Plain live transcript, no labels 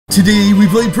Today we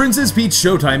play Princess Peach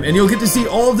Showtime, and you'll get to see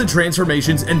all of the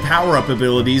transformations and power-up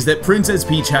abilities that Princess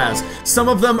Peach has. Some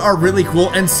of them are really cool,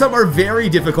 and some are very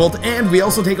difficult, and we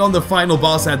also take on the final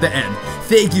boss at the end.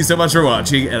 Thank you so much for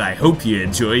watching, and I hope you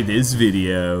enjoy this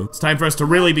video. It's time for us to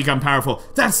really become powerful.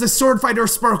 That's the Sword Fighter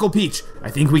Sparkle Peach. I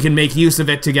think we can make use of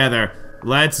it together.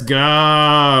 Let's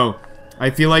go. I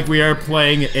feel like we are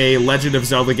playing a Legend of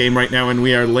Zelda game right now, and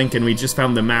we are Link, and we just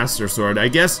found the Master Sword. I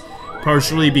guess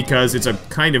partially because it's a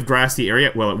kind of grassy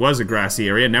area. Well, it was a grassy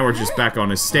area. Now we're just back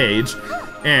on a stage.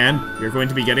 And you're going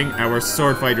to be getting our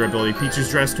Sword Fighter ability.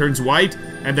 Peach's dress turns white,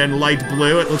 and then light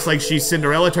blue. It looks like she's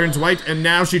Cinderella, turns white, and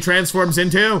now she transforms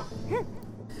into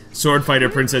Sword Fighter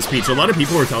Princess Peach. A lot of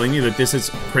people were telling me that this is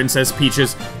Princess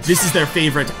Peach's, this is their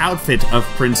favorite outfit of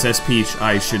Princess Peach,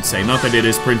 I should say. Not that it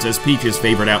is Princess Peach's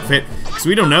favorite outfit, because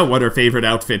we don't know what her favorite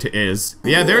outfit is.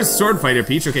 But yeah, there's Sword Fighter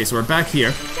Peach. Okay, so we're back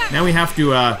here. Now we have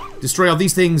to, destroy all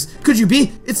these things. Could you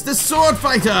be? It's the Sword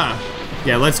Fighter!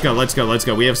 Yeah, let's go, let's go, let's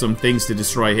go. We have some things to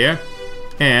destroy here.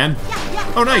 And,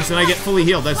 oh nice, and I get fully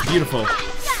healed. That's beautiful.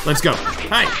 Let's go.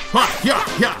 Hi, ha, yeah,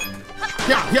 yeah.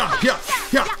 Yeah, yeah, yeah,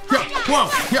 yeah, yeah, whoa,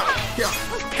 yeah, yeah,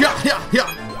 yeah, yeah,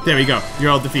 yeah. There we go.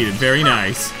 You're all defeated. Very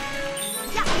nice.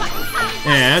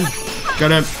 And,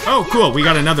 oh cool, we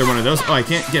got another one of those. Oh, I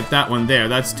can't get that one there.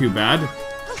 That's too bad.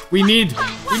 We need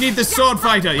the Sword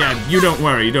Fighter. Yeah, you don't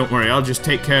worry, don't worry. I'll just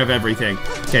take care of everything.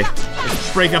 Okay,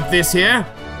 let's break up this here.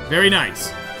 Very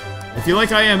nice. I feel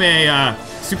like I am a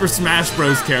Super Smash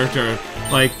Bros. Character,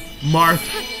 like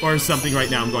Marth or something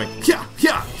right now. I'm going, yeah,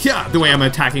 yeah, yeah, the way I'm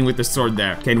attacking with the sword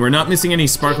there. Okay, and we're not missing any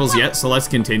sparkles yet, so let's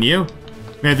continue.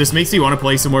 Man, this makes me want to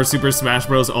play some more Super Smash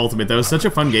Bros. Ultimate. That was such a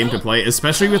fun game to play,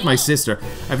 especially with my sister.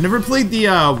 I've never played the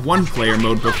one-player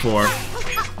mode before.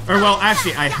 Or, well,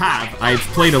 actually, I have. I've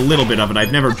played a little bit of it.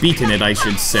 I've never beaten it, I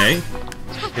should say.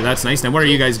 Okay, that's nice. Now, what are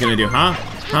you guys gonna do, huh?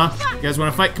 Huh? You guys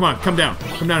wanna fight? Come on, come down.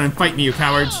 Come down and fight me, you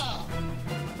cowards.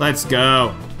 Let's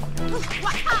go.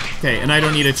 Okay, and I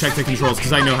don't need to check the controls,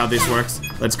 because I know how this works.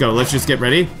 Let's go, let's just get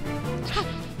ready.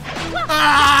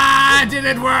 Ah! It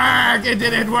didn't work! It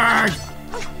didn't work!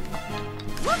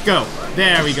 Go.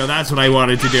 There we go, that's what I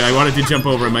wanted to do. I wanted to jump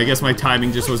over him. I guess my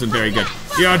timing just wasn't very good.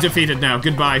 You're defeated now.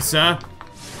 Goodbye, sir.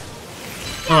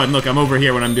 Oh, and look, I'm over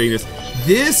here when I'm doing this.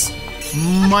 This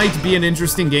might be an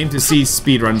interesting game to see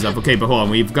speedruns of. Okay, but hold on,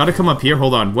 we've got to come up here.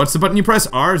 Hold on, what's the button you press?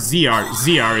 R? ZR.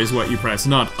 ZR is what you press,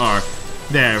 not R.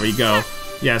 There we go.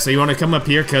 Yeah, so you want to come up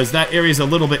here, because that area is a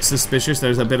little bit suspicious.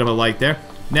 There's a bit of a light there.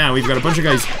 Now, we've got a bunch of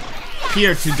guys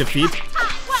here to defeat.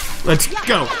 Let's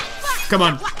go. Come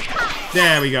on.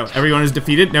 There we go. Everyone is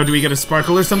defeated. Now, do we get a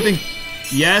sparkle or something?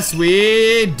 Yes,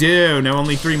 we do. Now,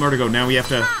 only 3 more to go. Now we have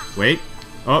to... Wait.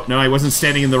 Oh, no, I wasn't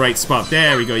standing in the right spot.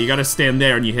 There we go. You gotta stand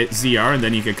there and you hit ZR, and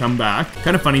then you can come back.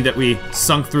 Kind of funny that we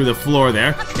sunk through the floor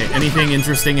there. Okay, anything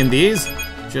interesting in these?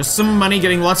 Just some money,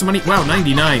 getting lots of money. Wow,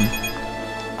 99.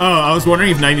 Oh, I was wondering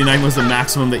if 99 was the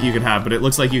maximum that you could have, but it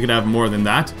looks like you could have more than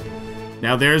that.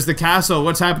 Now there's the castle.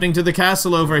 What's happening to the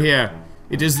castle over here?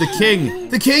 It is the king.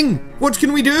 The king! What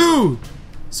can we do?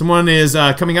 Someone is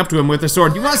coming up to him with a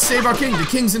sword. You must save our king. The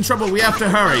king's in trouble. We have to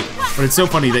hurry. But it's so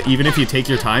funny that even if you take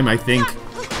your time, I think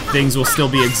things will still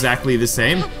be exactly the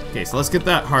same. Okay, so let's get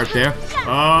that heart there.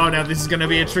 Oh, now this is gonna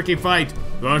be a tricky fight.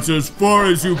 That's as far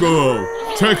as you go.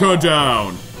 Take her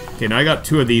down. Okay, now I got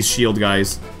 2 of these shield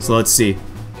guys. So let's see.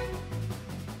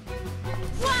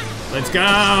 Let's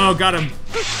go. Got him.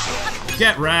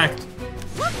 Get wrecked.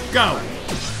 Go.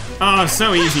 Oh,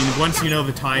 so easy once you know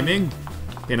the timing.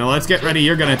 Okay, now let's get ready.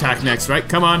 You're gonna attack next, right?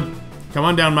 Come on. Come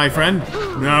on down, my friend.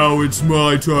 Now it's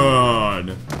my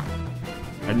turn.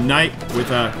 A knight with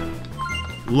a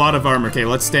lot of armor. Okay,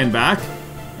 let's stand back.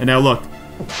 And now look,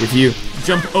 if you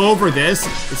jump over this,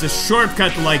 it's a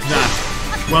shortcut like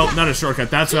that. Well, not a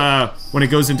shortcut. That's when it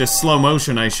goes into slow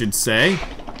motion, I should say.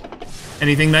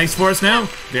 Anything nice for us now?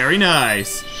 Very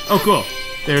nice. Oh, cool.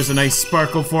 There's a nice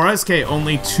sparkle for us. Okay,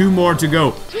 only 2 more to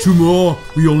go. 2 more.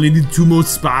 We only need 2 more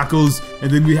sparkles,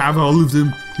 and then we have all of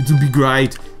them. It'll be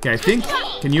great. Okay, I think.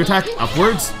 Can you attack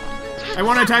upwards? I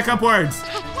want to attack upwards.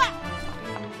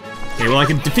 Okay, well, I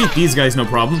can defeat these guys, no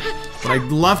problem. But I'd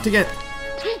love to get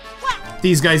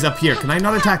these guys up here. Can I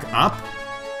not attack up?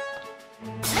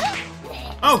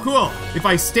 Oh, cool. If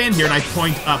I stand here and I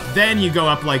point up, then you go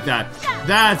up like that.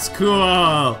 That's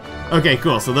cool. Okay,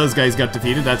 cool. So those guys got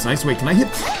defeated. That's nice. Wait, can I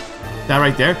hit that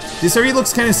right there? This area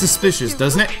looks kind of suspicious,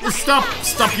 doesn't it?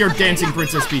 Stop your dancing,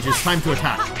 Princess Peach. It's time to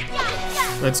attack.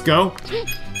 Let's go.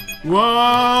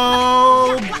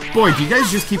 Whoa! Boy, do you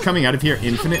guys just keep coming out of here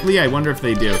infinitely? I wonder if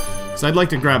they do. So I'd like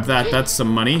to grab that. That's some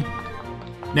money.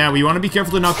 Now, we want to be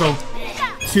careful to not go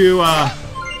too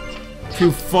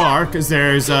too far, because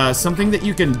there's something that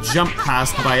you can jump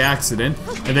past by accident,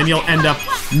 and then you'll end up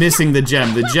missing the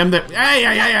gem. The gem that...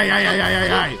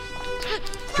 Ay.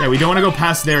 Yeah, we don't want to go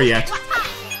past there yet.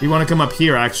 We want to come up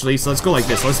here, actually, so let's go like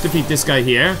this. Let's defeat this guy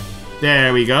here.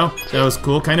 There we go. That was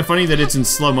cool. Kind of funny that it's in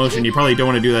slow motion. You probably don't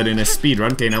want to do that in a speed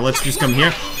run. Okay, now let's just come here.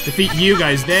 Defeat you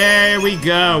guys. There we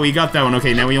go. We got that one.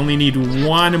 Okay, now we only need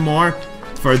one more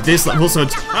for this level. So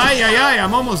it's... Ay,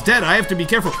 I'm almost dead. I have to be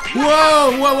careful.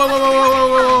 Whoa.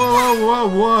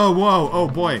 Oh,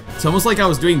 boy. It's almost like I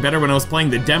was doing better when I was playing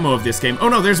the demo of this game. Oh,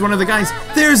 no, there's one of the guys.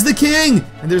 There's the king.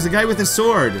 And there's a guy with a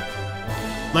sword.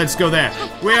 Let's go there.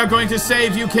 We are going to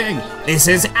save you, king. This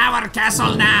is our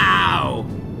castle now.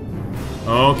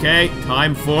 Okay,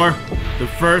 time for the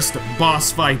first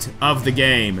boss fight of the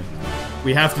game.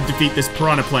 We have to defeat this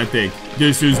piranha plant thing.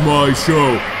 This is my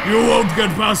show. You won't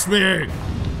get past me.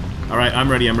 All right,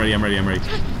 I'm ready.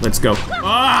 Let's go.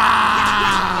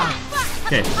 Ah!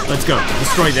 Okay, let's go.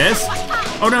 Destroy this.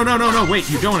 Oh, no. Wait,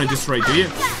 you don't want to destroy, do you?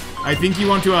 I think you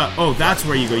want to, oh, that's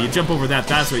where you go. You jump over that,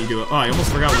 that's what you do. Oh, I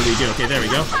almost forgot what you do. Okay, there we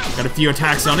go. Got a few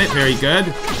attacks on it. Very good.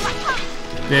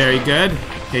 Very good.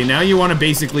 Okay, now you want to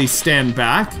basically stand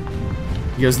back,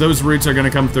 because those roots are going to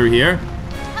come through here.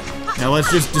 Now let's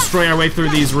just destroy our way through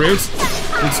these roots.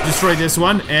 Let's destroy this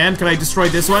one, and can I destroy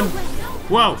this one?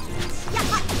 Whoa.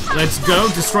 Let's go,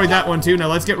 destroy that one too. Now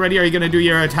let's get ready. Are you going to do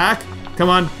your attack? Come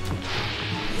on.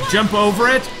 Jump over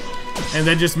it, and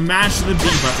then just mash the B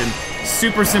button.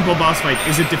 Super simple boss fight.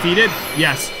 Is it defeated?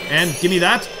 Yes. And give me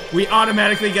that. We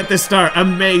automatically get this star.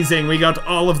 Amazing. We got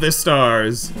all of the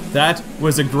stars. That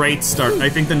was a great start. I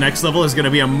think the next level is going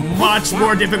to be a much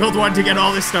more difficult one to get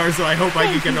all the stars, so I hope I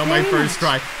can get on my first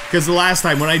try. Because the last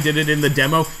time when I did it in the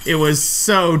demo, it was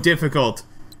so difficult.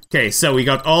 Okay, so we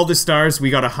got all the stars,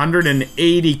 we got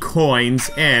 180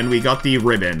 coins, and we got the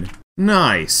ribbon.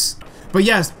 Nice. But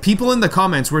yes, people in the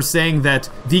comments were saying that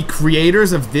the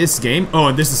creators of this game... Oh,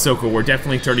 and this is so cool. We're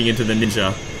definitely turning into the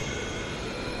ninja.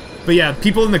 But yeah,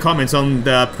 people in the comments on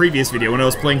the previous video when I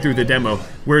was playing through the demo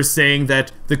were saying that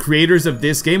the creators of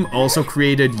this game also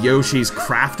created Yoshi's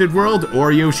Crafted World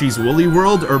or Yoshi's Woolly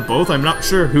World or both. I'm not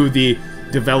sure who the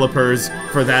developers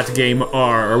for that game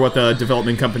are or what the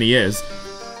development company is.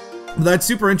 That's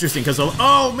super interesting because...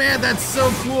 Oh man, that's so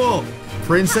cool!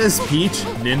 Princess Peach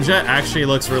Ninja actually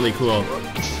looks really cool.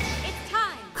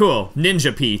 Cool,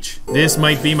 Ninja Peach. This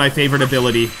might be my favorite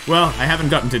ability. Well, I haven't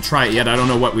gotten to try it yet. I don't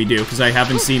know what we do because I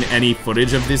haven't seen any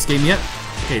footage of this game yet.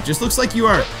 Okay, it just looks like you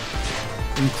are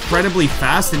incredibly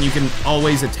fast and you can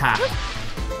always attack.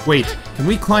 Wait, can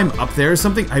we climb up there or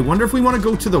something? I wonder if we want to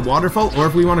go to the waterfall or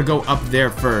if we want to go up there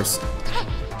first.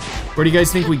 Where do you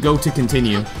guys think we go to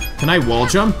continue? Can I wall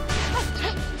jump?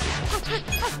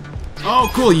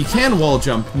 Oh, cool, you can wall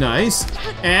jump. Nice.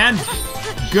 And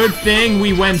good thing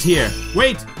we went here.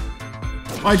 Wait!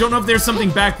 Oh, I don't know if there's something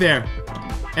back there.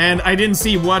 And I didn't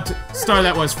see what star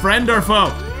that was. Friend or foe?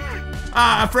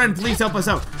 Ah, a friend, please help us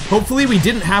out. Hopefully we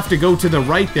didn't have to go to the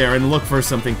right there and look for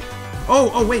something.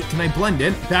 Oh, wait, can I blend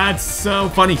in? That's so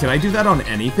funny. Can I do that on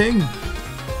anything?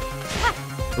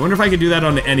 I wonder if I can do that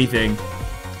on anything.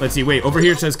 Let's see, wait, over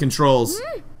here it says controls.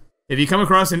 If you come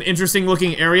across an interesting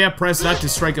looking area, press that to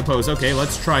strike a pose. Okay,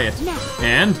 let's try it.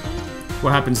 And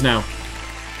what happens now?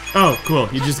 Oh, cool.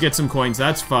 You just get some coins.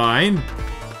 That's fine.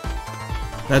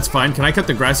 That's fine. Can I cut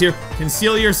the grass here?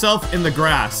 Conceal yourself in the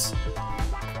grass.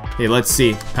 Okay, let's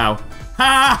see. How?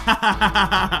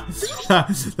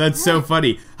 That's so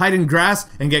funny. Hide in grass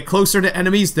and get closer to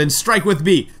enemies, then strike with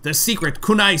B. The secret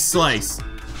kunai slice.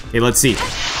 Okay, let's see.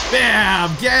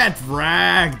 Bam! Get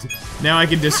fragged! Now I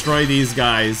can destroy these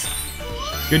guys.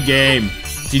 Good game.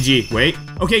 GG. Wait.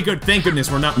 Okay, good. Thank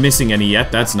goodness we're not missing any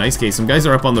yet. That's nice. Okay, some guys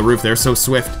are up on the roof. They're so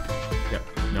swift. Yep.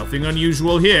 Nothing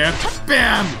unusual here.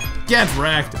 Bam! Get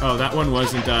wrecked. Oh, that one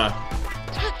wasn't,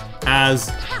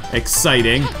 as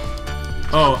exciting.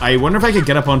 Oh, I wonder if I could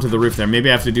get up onto the roof there. Maybe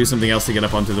I have to do something else to get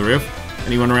up onto the roof.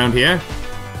 Anyone around here?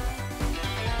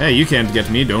 Hey, you can't get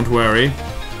me. Don't worry.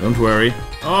 Don't worry.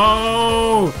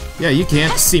 Oh! Yeah, you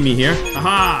can't see me here.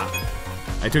 Aha!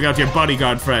 I took out your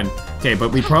bodyguard friend. Okay,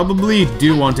 but we probably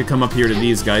do want to come up here to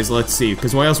these guys. Let's see,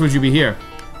 because why else would you be here?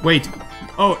 Wait.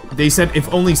 Oh, they said if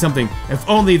only something. If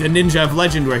only the ninja of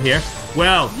legend were here.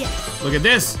 Well, look at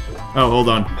this. Oh, hold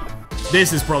on.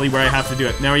 This is probably where I have to do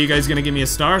it. Now, are you guys gonna give me a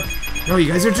star? No,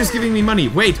 you guys are just giving me money.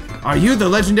 Wait, are you the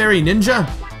legendary ninja?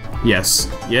 Yes.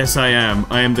 Yes, I am.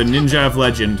 I am the ninja of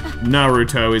legend.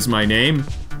 Naruto is my name.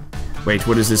 Wait,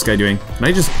 what is this guy doing? Can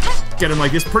I just get him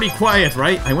like this? Pretty quiet,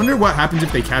 right? I wonder what happens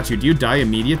if they catch you. Do you die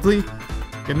immediately?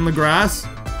 Get in the grass.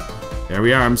 There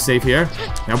we are. I'm safe here.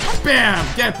 Now, bam!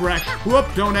 Get wrecked. Whoop!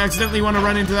 Don't accidentally want to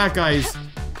run into that, guys.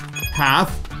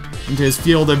 path, into his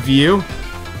field of view.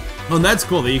 Oh, and that's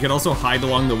cool that you can also hide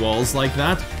along the walls like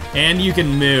that. And you can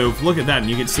move. Look at that, and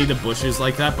you can see the bushes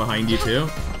like that behind you too.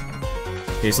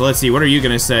 Okay, so let's see, what are you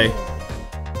gonna say?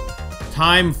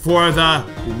 Time for the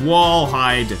wall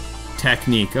hide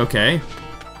technique, okay.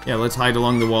 Yeah, let's hide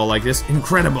along the wall like this.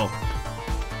 Incredible.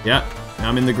 Yeah, now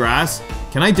I'm in the grass.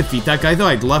 Can I defeat that guy though?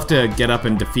 I'd love to get up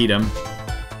and defeat him.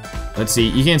 Let's see,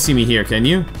 you can't see me here, can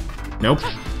you? Nope.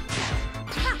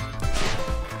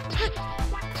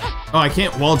 Oh, I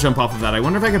can't wall jump off of that. I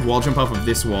wonder if I could wall jump off of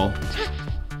this wall.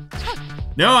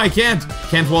 No, I can't.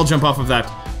 Can't wall jump off of that.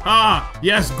 Ah,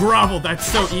 yes, grovel. That's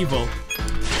so evil.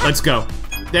 Let's go.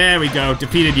 There we go.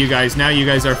 Defeated you guys. Now you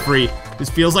guys are free. This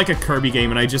feels like a Kirby game,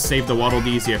 and I just saved the Waddle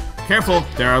Dees here. Careful.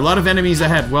 There are a lot of enemies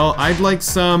ahead. Well, I'd like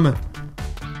some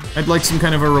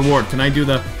kind of a reward. Can I do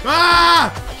the...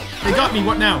 Ah! They got me.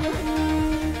 What now?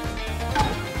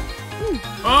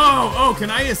 Oh, can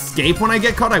I escape when I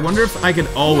get caught? I wonder if I could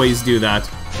always do that.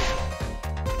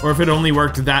 Or if it only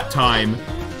worked that time.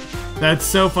 That's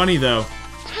so funny, though.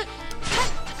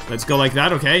 Let's go like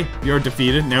that, okay. You're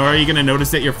defeated. Now are you gonna notice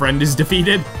that your friend is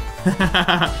defeated?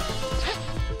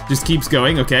 Just keeps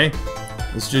going, okay.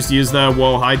 Let's just use the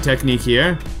wall hide technique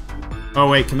here. Oh,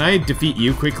 wait, can I defeat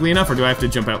you quickly enough, or do I have to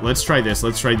jump out? Let's try this.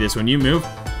 Let's try this. When you move,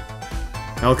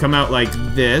 I'll come out like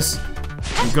this.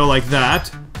 And go like that.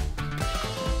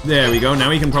 There we go. Now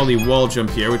we can probably wall jump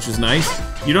here, which is nice.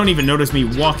 You don't even notice me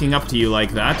walking up to you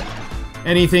like that.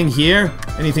 Anything here?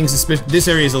 Anything suspicious? This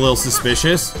area is a little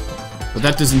suspicious, but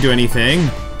that doesn't do anything.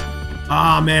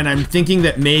 Ah, man, I'm thinking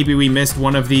that maybe we missed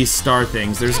one of these star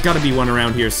things. There's got to be one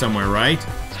around here somewhere, right?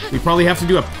 We probably have to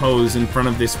do a pose in front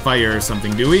of this fire or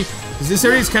something, do we? Because this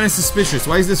area is kind of suspicious.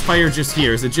 Why is this fire just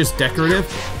here? Is it just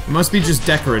decorative? It must be just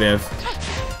decorative.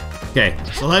 Okay,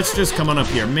 so let's just come on up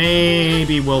here.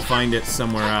 Maybe we'll find it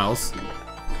somewhere else.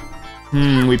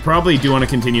 We probably do want to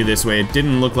continue this way. It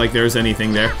didn't look like there was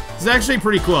anything there. It's actually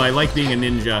pretty cool. I like being a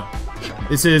ninja.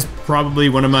 This is probably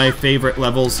one of my favorite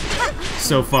levels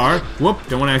so far. Whoop,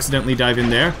 don't want to accidentally dive in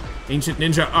there. Ancient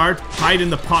ninja art, hide in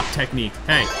the pot technique.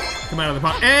 Hey, come out of the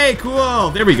pot. Hey,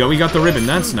 cool! There we go, we got the ribbon.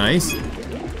 That's nice.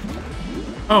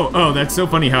 Oh, that's so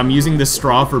funny how I'm using the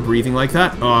straw for breathing like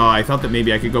that. Oh, I thought that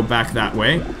maybe I could go back that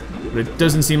way. But it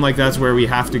doesn't seem like that's where we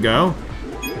have to go.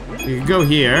 We could go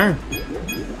here.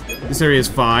 This area is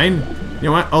fine. You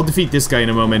know what? I'll defeat this guy in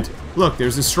a moment. Look,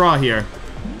 there's a straw here.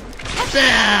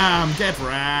 Bam! Get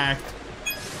wrecked.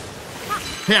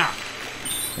 Yeah.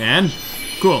 And,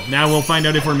 cool. Now we'll find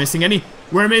out if we're missing any.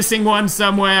 We're missing one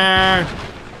somewhere.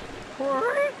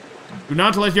 Do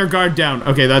not let your guard down.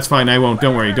 Okay, that's fine. I won't.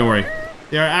 Don't worry. Don't worry.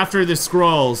 They're after the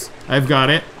scrolls. I've got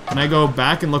it. Can I go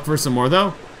back and look for some more,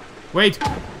 though? Wait.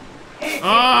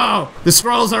 Oh! The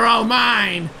scrolls are all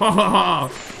mine! Ho ho ho!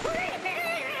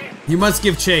 You must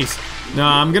give chase. No,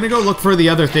 I'm gonna go look for the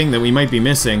other thing that we might be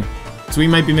missing. So we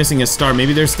might be missing a star.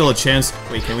 Maybe there's still a chance.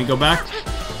 Wait, can we go back?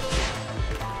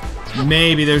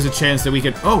 Maybe there's a chance that we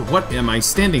could... Oh, what am I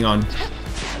standing on?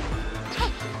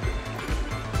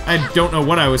 I don't know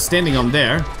what I was standing on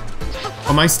there.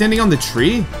 Am I standing on the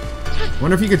tree? I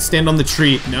wonder if you could stand on the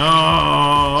tree. No!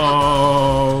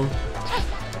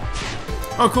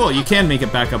 Oh, cool. You can make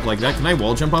it back up like that. Can I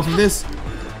wall jump off of this?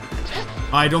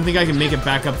 I don't think I can make it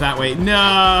back up that way.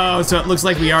 No! So it looks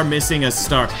like we are missing a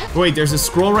star. Wait, there's a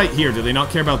scroll right here. Do they not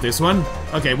care about this one?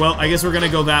 Okay, well, I guess we're gonna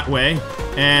go that way.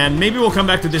 And maybe we'll come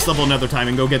back to this level another time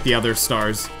and go get the other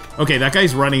stars. Okay, that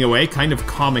guy's running away, kind of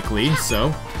comically,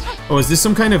 so... Oh, is this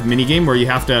some kind of minigame where you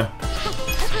have to...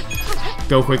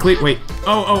 go quickly? Wait.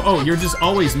 Oh, you're just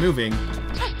always moving.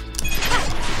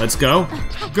 Let's go.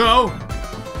 Go!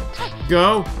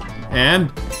 Go.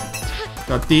 And...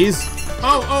 got these.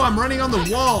 Oh, I'm running on the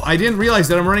wall. I didn't realize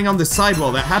that I'm running on the side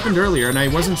wall. That happened earlier, and I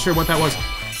wasn't sure what that was.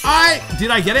 Did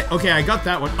I get it? Okay, I got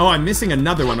that one. Oh, I'm missing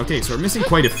another one. Okay, so we're missing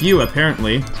quite a few,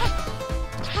 apparently.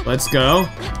 Let's go.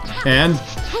 And...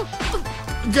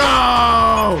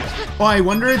 go! Oh, I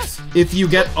wonder if you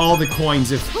get all the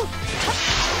coins if...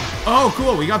 Oh,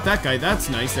 cool, we got that guy. That's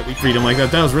nice that we freed him like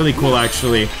that. That was really cool,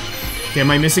 actually. Okay, am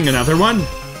I missing another one?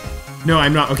 No,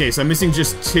 I'm not. Okay, so I'm missing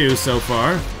just 2 so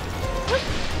far.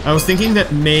 I was thinking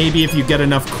that maybe if you get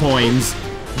enough coins,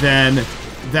 then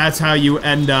that's how you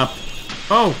end up...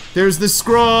 Oh, there's the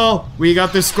scroll! We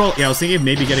got the scroll. Yeah, I was thinking of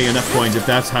maybe getting enough coins if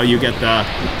that's how you get the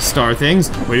star things.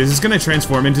 Wait, is this gonna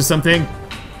transform into something?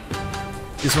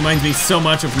 This reminds me so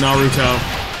much of Naruto.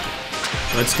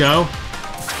 Let's go.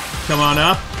 Come on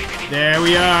up. There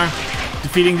we are.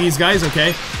 Defeating these guys,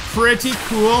 okay. Pretty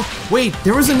cool. Wait,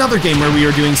 there was another game where we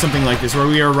were doing something like this, where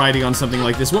we were riding on something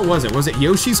like this. What was it? Was it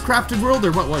Yoshi's Crafted World,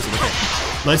 or what was it? Okay.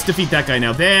 Let's defeat that guy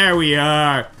now. There we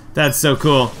are. That's so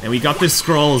cool. And we got the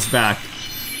scrolls back.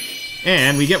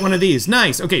 And we get one of these.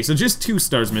 Nice. Okay, so just 2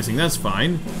 stars missing. That's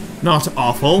fine. Not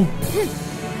awful.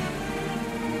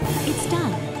 It's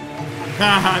done.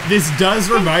 Haha, this does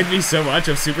remind me so much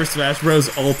of Super Smash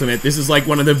Bros. Ultimate. This is like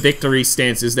one of the victory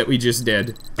stances that we just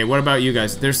did. Okay, what about you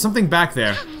guys? There's something back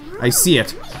there. I see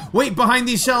it. Wait, behind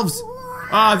these shelves.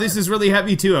 Ah, this is really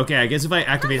heavy too. Okay, I guess if I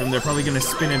activate them, they're probably gonna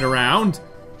spin it around.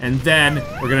 And then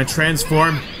we're gonna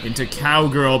transform into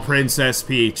Cowgirl Princess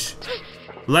Peach.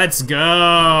 Let's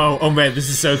go! Oh man, this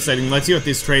is so exciting. Let's see what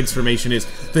this transformation is.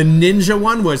 The ninja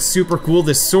one was super cool.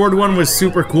 The sword one was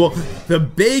super cool. The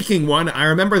baking one, I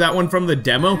remember that one from the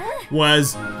demo,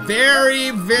 was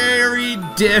very, very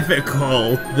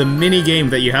difficult. The mini game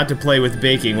that you had to play with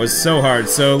baking was so hard.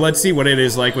 So let's see what it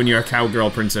is like when you're a Cowgirl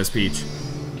Princess Peach.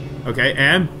 Okay,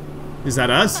 and is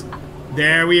that us?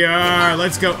 There we are.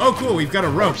 Let's go. Oh cool, we've got a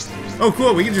rope. Oh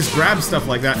cool, we can just grab stuff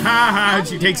like that. Ha ha,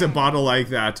 she takes a bottle like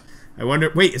that. I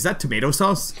wonder, wait, is that tomato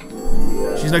sauce?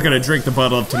 She's not gonna drink the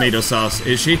bottle of tomato sauce,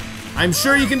 is she? I'm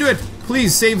sure you can do it.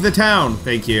 Please save the town.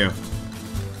 Thank you.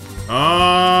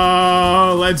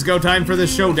 Oh, let's go. Time for the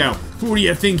showdown. Who do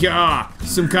you think you are?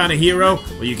 Some kind of hero?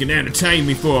 Well, you can entertain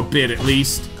me for a bit at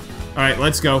least. All right,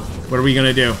 let's go. What are we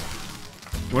gonna do?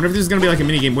 I wonder if this is gonna be like a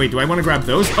mini game. Wait, do I want to grab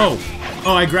those? Oh,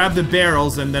 I grab the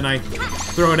barrels and then I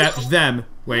throw it at them.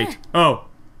 Wait, oh.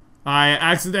 I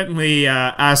accidentally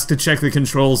asked to check the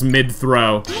controls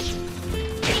mid-throw.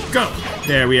 Go!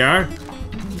 There we are.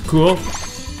 Cool.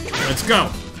 Let's go.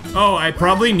 Oh, I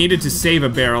probably needed to save a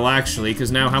barrel, actually,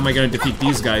 because now how am I going to defeat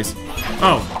these guys?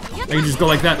 Oh, I can just go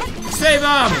like that. Save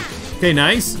them! Okay,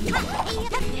 nice.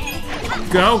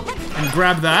 Go, and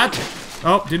grab that.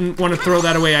 Oh, didn't want to throw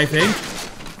that away, I think.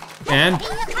 And,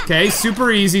 okay,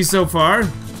 super easy so far.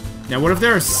 Now, what if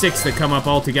there are 6 that come up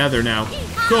all together now?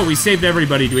 Cool, we saved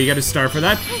everybody. Do we get a star for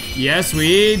that? Yes,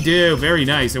 we do. Very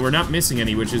nice. And we're not missing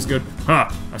any, which is good. Huh,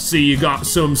 I see you got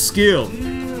some skill.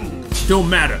 Don't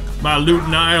matter. My loot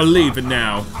and I are leaving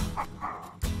now.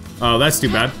 Oh, that's too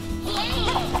bad.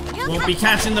 Won't be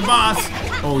catching the boss.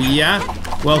 Oh, yeah?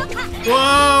 Well,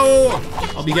 whoa!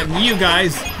 I'll be getting you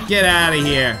guys. Get out of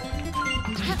here.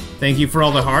 Thank you for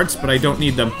all the hearts, but I don't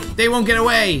need them. They won't get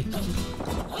away.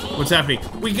 What's happening?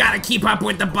 We gotta keep up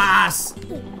with the boss.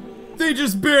 They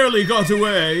just barely got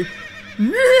away.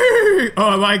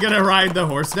 Oh, am I gonna ride the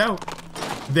horse now?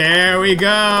 There we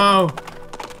go.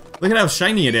 Look at how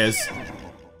shiny it is.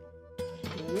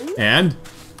 And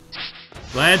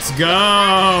let's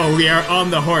go. We are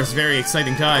on the horse. Very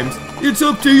exciting times. It's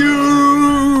up to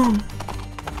you.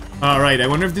 All right. I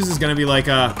wonder if this is gonna be like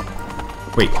a.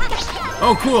 Wait.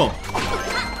 Oh, cool.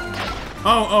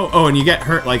 Oh, and you get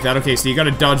hurt like that. Okay, so you gotta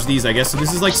dodge these, I guess. So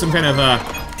this is like some kind of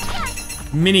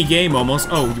mini game almost.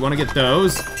 Oh, you wanna get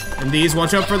those? And these,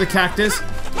 watch out for the cactus.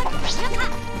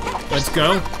 Let's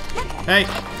go. Hey.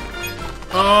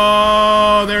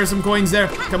 Oh, there are some coins there.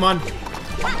 Come on.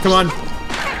 Come on.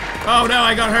 Oh no,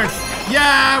 I got hurt.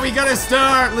 Yeah, we got a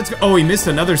star. Let's go. Oh, we missed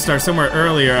another star somewhere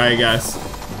earlier, I guess.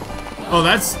 Oh,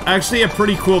 that's actually a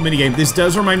pretty cool minigame. This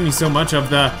does remind me so much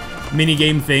of the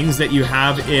minigame things that you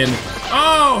have in...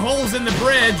 Oh, holes in the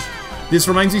bridge. This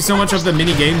reminds me so much of the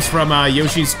minigames from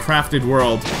Yoshi's Crafted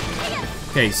World.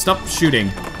 Okay, stop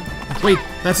shooting. Wait,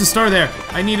 that's a star there.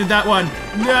 I needed that one.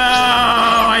 No,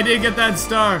 I didn't get that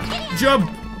star.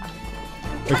 Jump.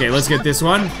 Okay, let's get this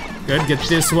one. Good, get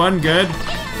this one, good.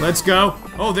 Let's go.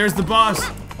 Oh, there's the boss.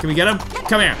 Can we get him?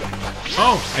 Come here.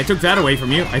 Oh, I took that away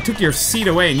from you. I took your seat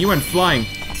away and you went flying.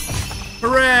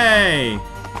 Hooray!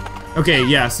 Okay,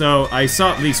 yeah, so I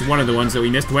saw at least one of the ones that we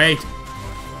missed. Wait.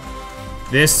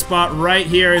 This spot right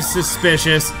here is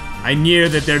suspicious. I knew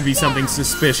that there'd be something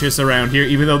suspicious around here,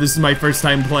 even though this is my first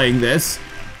time playing this.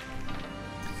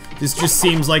 This just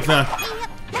seems like the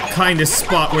kind of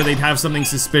spot where they'd have something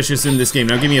suspicious in this game.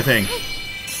 Now give me a thing.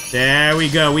 There we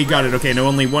go, we got it. Okay, now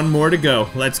only one more to go.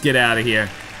 Let's get out of here.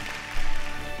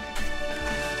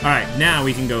 Alright, now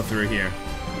we can go through here.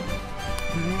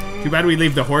 Too bad we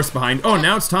leave the horse behind. Oh,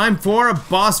 now it's time for a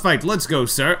boss fight. Let's go,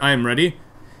 sir. I am ready.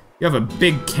 You have a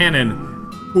big cannon.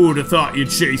 Who would have thought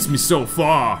you'd chase me so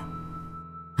far?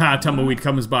 Ha, Tumbleweed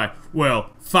comes by.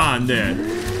 Well, fine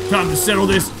then. Time to settle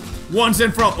this once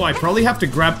and for all. Oh, I probably have to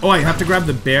grab... Oh, I have to grab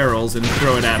the barrels and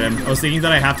throw it at him. I was thinking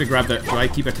that I have to grab the... Do I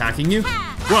keep attacking you?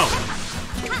 Whoa.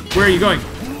 Where are you going?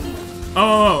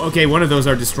 Oh, okay, one of those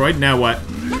are destroyed. Now what?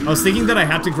 I was thinking that I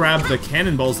had to grab the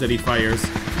cannonballs that he fires.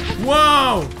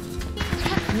 Whoa!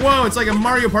 Whoa, it's like a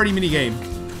Mario Party minigame.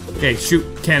 Okay, shoot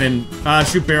cannon.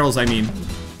 Shoot barrels, I mean.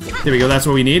 There we go, that's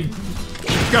what we need.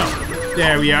 Go!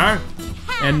 There we are.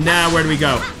 And now, where do we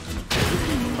go?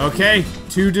 Okay,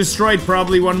 2 destroyed,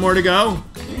 probably 1 more to go.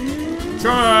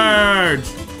 Charge!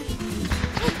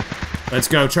 Let's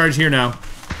go, charge here now.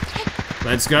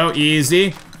 Let's go,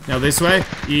 easy. Now this way,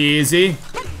 easy.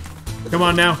 Come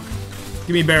on now.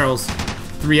 Give me barrels.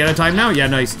 3 at a time now? Yeah,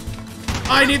 nice.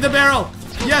 I need the barrel!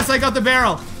 Yes, I got the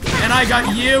barrel! And I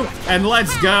got you, and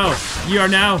let's go. You are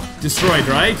now destroyed,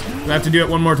 right? Do I have to do it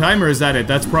one more time, or is that it?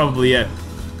 That's probably it.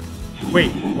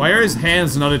 Wait, why are his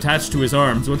hands not attached to his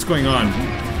arms? What's going on?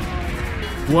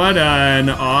 What an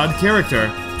odd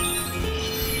character.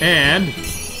 And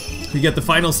we get the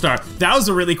final star. That was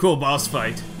a really cool boss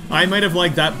fight. I might have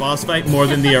liked that boss fight more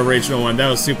than the original one. That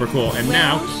was super cool. And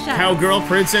now, Cowgirl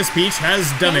Princess Peach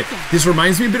has done it. This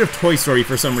reminds me a bit of Toy Story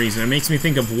for some reason. It makes me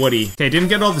think of Woody. Okay, didn't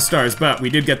get all the stars, but we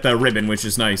did get the ribbon, which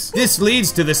is nice. This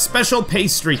leads to the special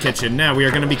pastry kitchen. Now we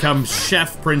are gonna become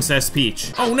Chef Princess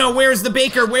Peach. Oh no, where's the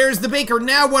baker? Where's the baker?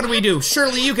 Now what do we do?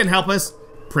 Surely you can help us.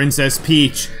 Princess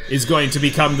Peach is going to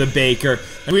become the baker.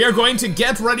 And we are going to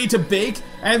get ready to bake,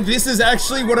 and this is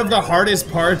actually one of the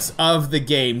hardest parts of the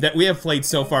game that we have played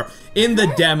so far. In the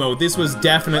demo, this was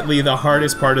definitely the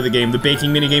hardest part of the game. The baking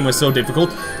minigame was so difficult,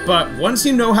 but once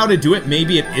you know how to do it,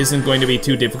 maybe it isn't going to be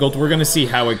too difficult. We're gonna see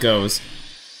how it goes.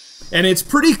 And it's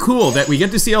pretty cool that we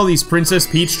get to see all these Princess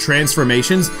Peach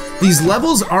transformations. These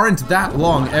levels aren't that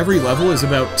long. Every level is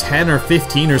about 10 or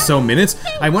 15 or so minutes.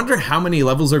 I wonder how many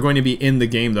levels are going to be in the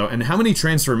game though, and how many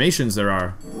transformations there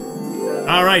are.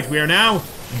 All right, we are now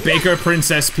Baker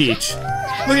Princess Peach.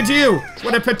 Look at you,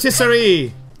 what a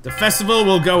patisserie. The festival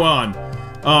will go on.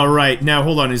 All right, now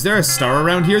hold on, is there a star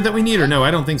around here that we need or no?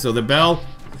 I don't think so, the bell.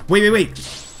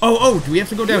 Wait. Oh, do we have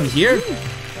to go down here?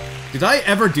 Did I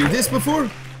ever do this before?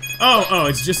 Oh,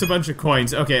 it's just a bunch of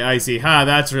coins. Okay, I see.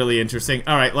 That's really interesting.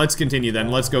 All right, let's continue then.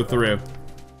 Let's go through.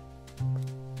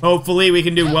 Hopefully we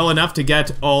can do well enough to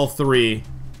get all 3.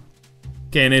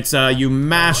 Okay, and it's, you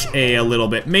mash A little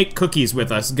bit. Make cookies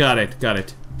with us. Got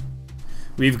it.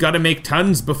 We've got to make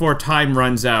tons before time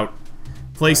runs out.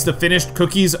 Place the finished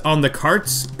cookies on the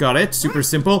carts. Got it. Super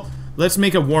simple. Let's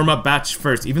make a warm-up batch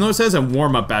first. Even though it says a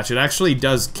warm-up batch, it actually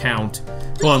does count.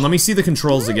 Hold on, let me see the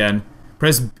controls again.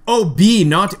 Press, B,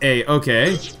 not A,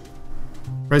 okay.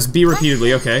 Press B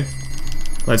repeatedly, okay.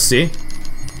 Let's see.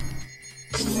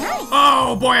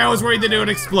 Oh boy, I was worried that it would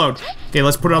explode. Okay,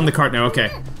 let's put it on the cart now,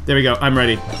 okay. There we go, I'm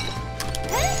ready.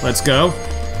 Let's go.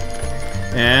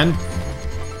 And,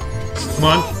 come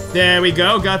on, there we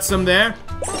go, got some there.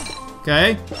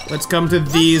 Okay, let's come to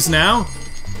these now.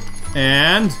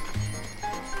 And,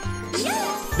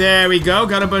 there we go,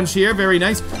 got a bunch here, very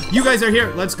nice. You guys are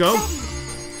here, let's go.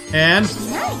 And,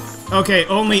 okay,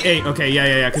 only 8. Okay,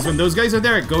 yeah, because when those guys are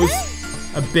there, it goes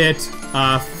a bit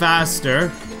faster.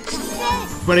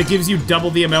 But it gives you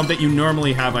double the amount that you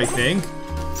normally have, I think.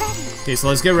 Okay, so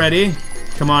let's get ready.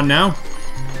 Come on now.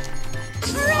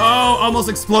 Oh, almost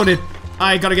exploded.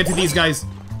 I gotta get to these guys.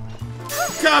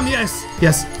 Come, yes.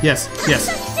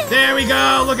 Yes. There we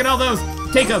go, look at all those.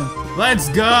 Take them. Let's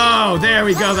go. There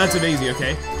we go, that's amazing,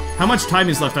 okay. How much time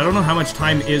is left? I don't know how much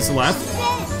time is left.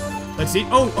 Let's see.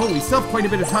 Oh, we still have quite a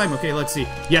bit of time. Okay, let's see.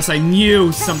 Yes, I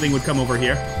knew something would come over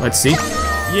here. Let's see.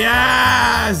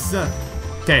 Yes!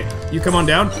 Okay, you come on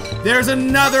down. There's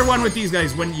another one with these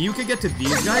guys. When you can get to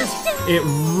these guys, it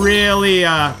really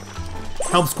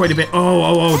helps quite a bit.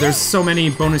 Oh, there's so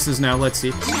many bonuses now. Let's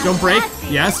see. Don't break.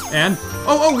 Yes, and...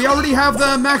 Oh, we already have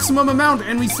the maximum amount,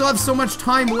 and we still have so much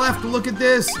time left. Look at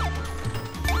this.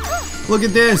 Look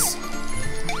at this.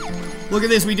 Look at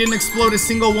this, we didn't explode a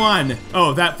single one.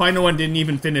 Oh, that final one didn't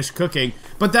even finish cooking.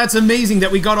 But that's amazing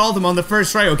that we got all of them on the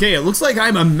first try. Okay, it looks like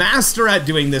I'm a master at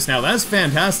doing this now. That's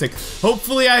fantastic.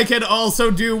 Hopefully I can also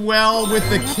do well with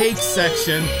the cake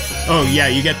section. Oh yeah,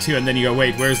 you get 2 and then you go,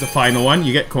 wait, where's the final one?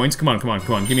 You get coins? Come on,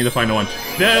 give me the final one.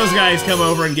 Those guys come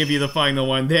over and give you the final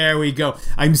one. There we go.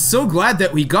 I'm so glad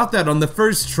that we got that on the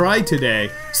first try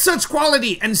today. Such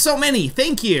quality and so many,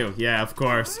 thank you. Yeah, of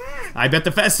course. I bet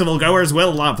the festival goers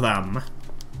will love them.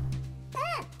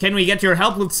 Can we get your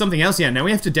help with something else? Yeah, now we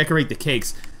have to decorate the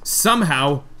cakes.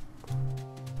 Somehow,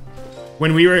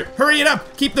 when we were... Hurry it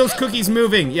up! Keep those cookies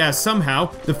moving! Yeah,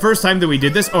 somehow, the first time that we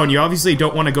did this... Oh, and you obviously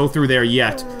don't want to go through there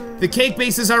yet. The cake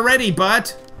bases are ready,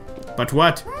 but... But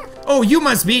what? Oh, you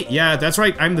must be... Yeah, that's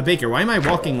right, I'm the baker. Why am I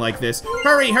walking like this?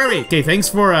 Hurry! Okay, thanks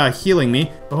for healing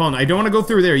me. But hold on, I don't want to go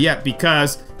through there yet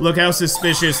because look how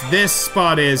suspicious this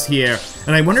spot is here.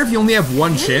 And I wonder if you only have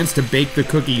 1 chance to bake the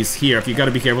cookies here, if you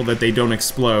gotta be careful that they don't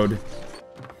explode.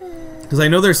 Because I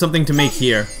know there's something to make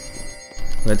here.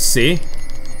 Let's see.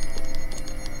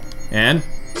 And...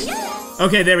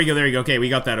 Okay, there we go. Okay, we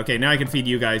got that. Okay, now I can feed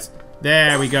you guys.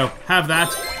 There we go. Have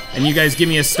that. And you guys give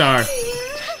me a star.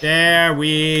 There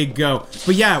we go.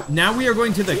 But yeah, now we are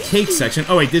going to the cake section.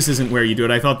 Oh wait, this isn't where you do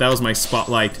it. I thought that was my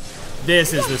spotlight.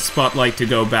 This is the spotlight to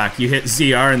go back. You hit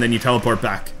ZR and then you teleport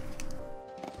back.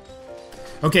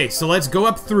 Okay, so let's go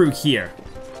up through here.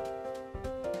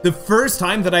 The first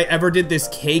time that I ever did this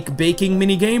cake baking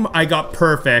minigame, I got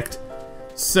perfect.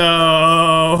 So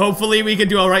hopefully we can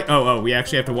do all right. Oh, we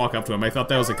actually have to walk up to him. I thought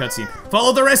that was a cutscene.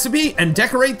 Follow the recipe and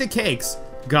decorate the cakes.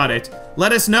 Got it.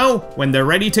 Let us know when they're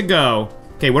ready to go.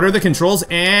 Okay, what are the controls?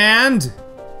 And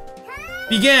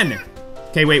begin.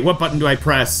 Okay, wait, what button do I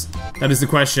press? That is the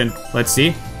question. Let's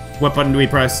see. What button do we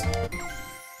press?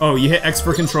 Oh, you hit X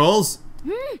for controls?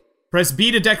 Press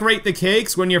B to decorate the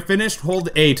cakes. When you're finished, hold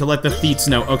A to let the feats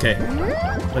know. Okay,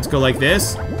 let's go like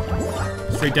this.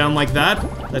 Straight down like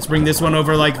that. Let's bring this one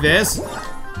over like this.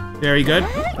 Very good.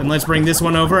 Then let's bring this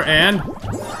one over and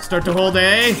start to hold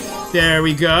A. There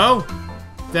we go.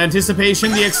 The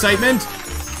anticipation, the excitement.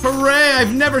 Hooray!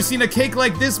 I've never seen a cake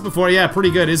like this before. Yeah,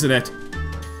 pretty good, isn't it?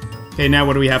 Okay, now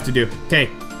what do we have to do? Okay,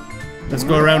 let's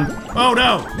go around. Oh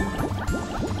no!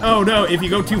 Oh no, if you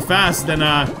go too fast, then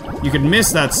you could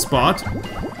miss that spot.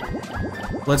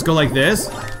 Let's go like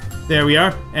this. There we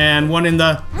are. And one in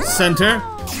the center.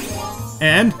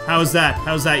 And how's that?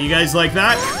 How's that? You guys like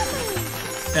that?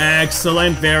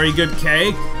 Excellent, very good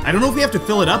cake. I don't know if we have to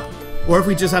fill it up or if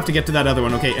we just have to get to that other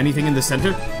one. Okay, anything in the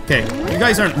center? Okay, you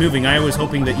guys aren't moving. I was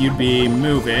hoping that you'd be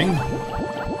moving.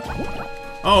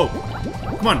 Oh,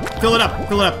 come on, fill it up,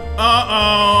 fill it up.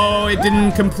 Uh-oh, it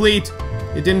didn't complete.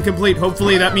 It didn't complete.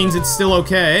 Hopefully that means it's still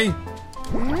okay.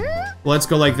 Let's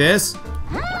go like this.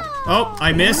 Oh,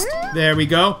 I missed. There we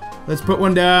go. Let's put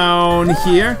one down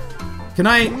here. Can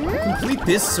I complete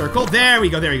this circle? There we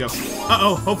go, there we go.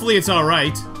 Uh-oh, hopefully it's all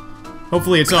right.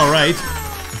 Hopefully it's all right.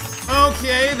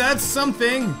 Okay, that's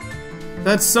something.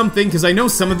 That's something, because I know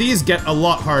some of these get a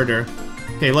lot harder.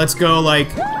 Okay, let's go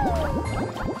like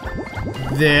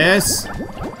this.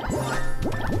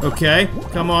 Okay,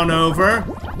 come on over.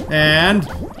 And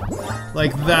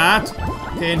like that.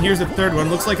 Okay, and here's the third one.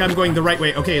 Looks like I'm going the right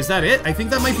way. Okay, is that it? I think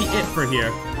that might be it for here.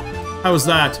 How was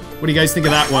that? What do you guys think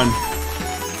of that one?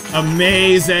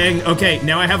 Amazing. Okay,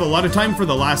 now I have a lot of time for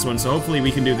the last one, so hopefully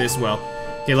we can do this well.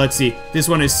 Okay, let's see. This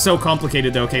one is so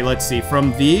complicated though. Okay, let's see.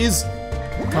 From these,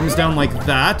 comes down like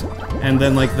that, and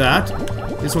then like that.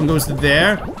 This one goes to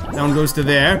there. That one goes to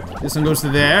there. This one goes to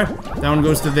there. That one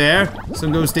goes to there. This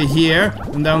one goes to here.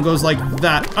 And that one goes like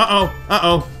that. Uh-oh.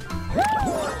 Uh-oh.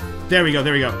 There we go.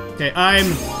 There we go. Okay, I'm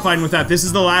fine with that. This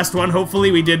is the last one.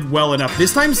 Hopefully we did well enough.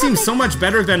 This time seems so much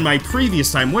better than my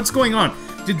previous time. What's going on?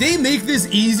 Did they make this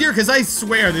easier? Because I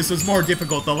swear this was more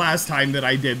difficult the last time that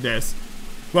I did this.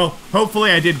 Well,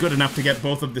 hopefully I did good enough to get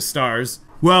both of the stars.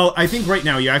 Well, I think right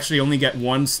now you actually only get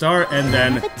 1 star, and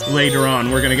then later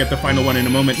on we're gonna get the final one in a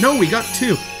moment. No, we got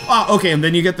 2. Ah, okay, and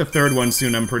then you get the 3rd one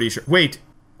soon, I'm pretty sure. Wait.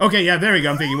 Okay, yeah, there we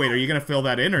go. I'm thinking, wait, are you gonna fill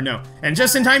that in or no? And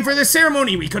just in time for the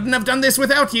ceremony! We couldn't have done this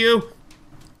without you!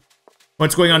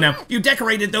 What's going on now? You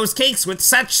decorated those cakes with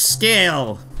such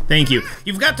skill! Thank you.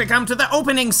 You've got to come to the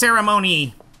opening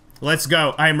ceremony! Let's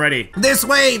go, I'm ready. This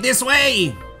way! This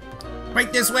way!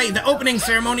 Right this way, the opening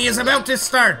ceremony is about to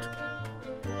start!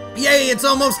 Yay, it's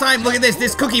almost time! Look at this,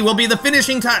 this cookie will be the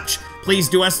finishing touch! Please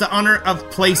do us the honor of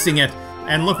placing it.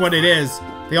 And look what it is.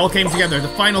 They all came together. The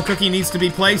final cookie needs to be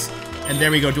placed. And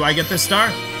there we go. Do I get the star?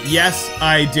 Yes,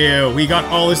 I do. We got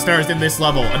all the stars in this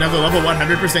level. Another level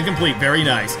 100% complete. Very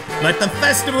nice. Let the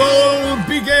festival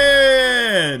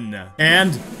begin!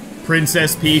 And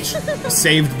Princess Peach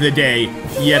saved the day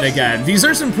yet again. These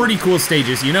are some pretty cool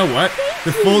stages. You know what?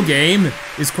 The full game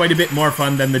is quite a bit more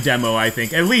fun than the demo, I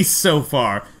think. At least so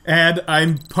far. And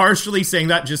I'm partially saying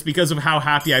that just because of how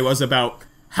happy I was about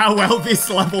how well this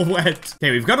level went.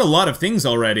 Okay, we've got a lot of things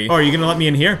already. Oh, are you gonna let me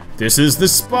in here? This is the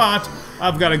spot.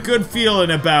 I've got a good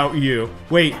feeling about you.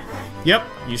 Wait. Yep,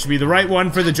 you should be the right one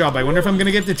for the job. I wonder if I'm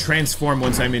gonna get to transform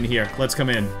once I'm in here. Let's come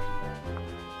in.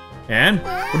 And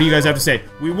what do you guys have to say?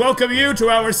 We welcome you to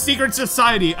our secret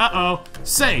society. Uh-oh.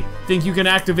 Say, think you can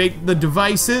activate the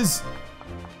devices?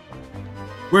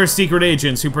 We're secret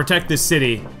agents who protect this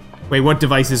city. Wait, what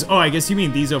devices? Oh, I guess you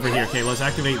mean these over here. Okay, let's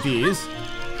activate these.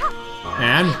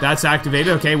 And that's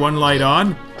activated. Okay, one light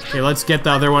on. Okay, let's get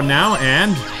the other one now,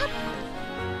 and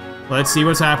let's see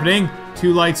what's happening.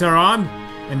 2 lights are on.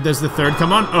 And does the 3rd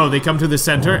come on? Oh, they come to the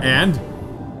center, and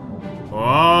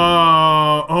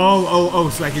oh,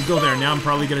 so I could go there. Now I'm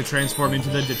probably gonna transform into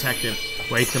the detective.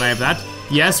 Wait, can I have that?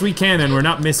 Yes, we can, and we're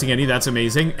not missing any. That's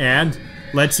amazing. And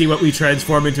let's see what we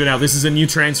transform into now. This is a new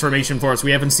transformation for us.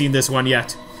 We haven't seen this one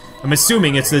yet. I'm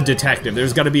assuming it's the detective.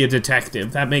 There's gotta be a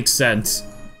detective. That makes sense.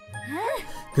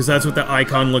 Because that's what the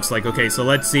icon looks like. Okay, so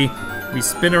let's see. We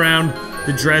spin around,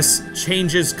 The dress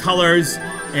changes colors,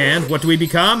 and what do we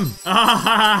become?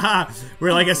 Ah,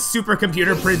 we're like a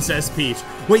supercomputer Princess Peach.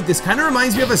 Wait, this kind of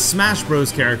reminds me of a Smash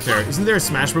Bros character. Isn't there a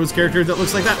Smash Bros character that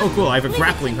looks like that? Oh, cool, I have a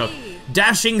grappling hook.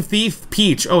 Dashing Thief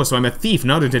Peach. Oh, so I'm a thief,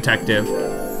 not a detective.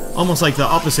 Almost like the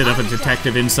opposite of a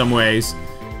detective in some ways.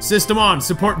 System on,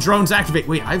 support drones activate.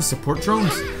 Wait, I have support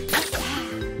drones?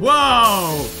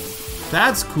 Whoa!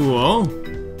 That's cool.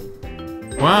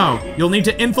 Wow, you'll need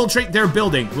to infiltrate their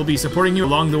building. We'll be supporting you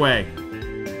along the way.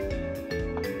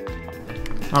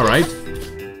 All right.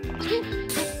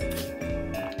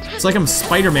 It's like I'm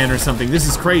Spider-Man or something. This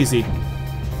is crazy.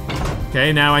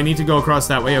 Okay, now I need to go across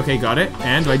that way. Okay, got it.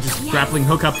 And do I just grappling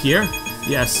hook up here?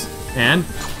 Yes. And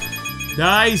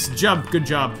nice jump. Good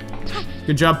job.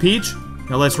 Good job, Peach.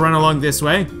 Now let's run along this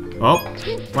way. Oh,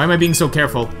 why am I being so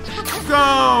careful?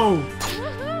 Go!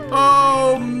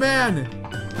 Oh, man.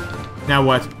 Now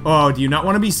what? Oh, do you not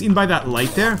want to be seen by that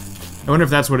light there? I wonder if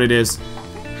that's what it is.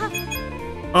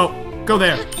 Oh, go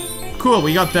there. Cool,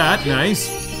 we got that. Nice.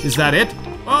 Is that it?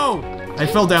 Oh, I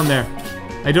fell down there.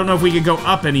 I don't know if we can go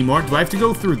up anymore. Do I have to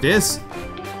go through this?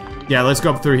 Yeah, let's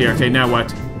go up through here. Okay, now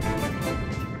what?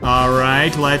 All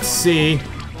right, let's see.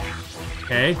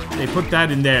 Okay, they put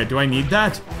that in there. Do I need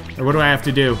that? Or what do I have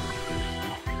to do?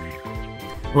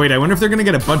 Wait, I wonder if they're gonna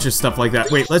get a bunch of stuff like that.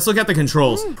 Wait, let's look at the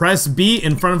controls. Press B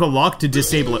in front of a lock to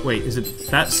disable it. Wait, is it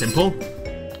that simple?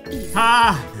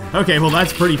 Ah! Okay, well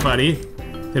that's pretty funny.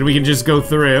 Then we can just go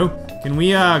through. Can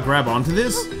we grab onto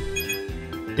this?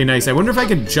 Okay, nice. I wonder if I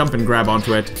can jump and grab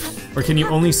onto it. Or can you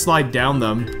only slide down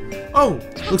them? Oh,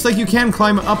 looks like you can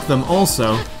climb up them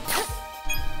also.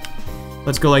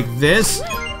 Let's go like this.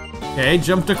 Okay,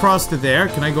 jumped across to there.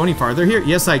 Can I go any farther here?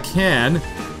 Yes, I can.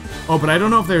 Oh, but I don't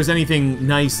know if there's anything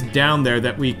nice down there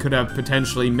that we could have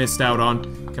potentially missed out on.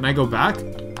 Can I go back?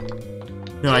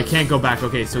 No, I can't go back.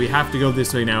 Okay, so we have to go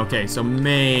this way now. Okay, so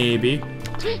maybe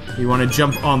we want to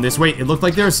jump on this. Wait, it looked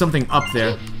like there was something up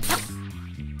there.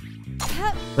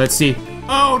 Let's see.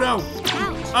 Oh, no!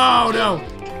 Oh, no!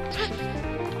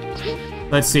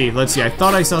 Let's see, let's see. I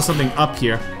thought I saw something up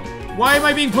here. Why am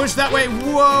I being pushed that way?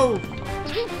 Whoa!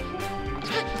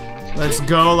 Let's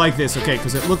go like this. Okay,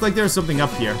 because it looked like there was something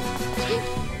up here.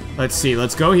 Let's see,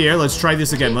 let's go here. Let's try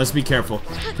this again. Let's be careful,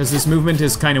 because this movement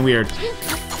is kind of weird.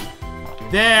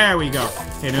 There we go.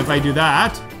 Okay, now if I do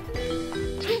that...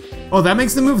 Oh, that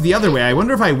makes them move the other way. I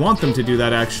wonder if I want them to do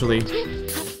that, actually.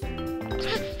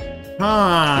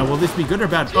 Ah, will this be good or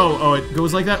bad? Oh, it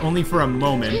goes like that only for a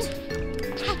moment.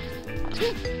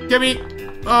 Gimme!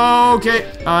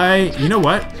 Okay, you know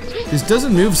what? This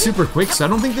doesn't move super quick, so I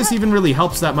don't think this even really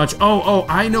helps that much. Oh,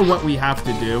 I know what we have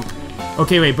to do.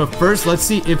 Okay, wait, but first, let's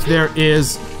see if there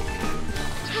is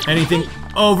anything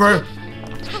over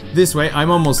this way. I'm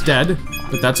almost dead,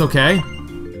 but that's okay.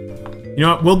 You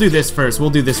know what? We'll do this first. We'll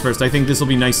do this first. I think this will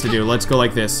be nice to do. Let's go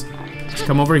like this. Let's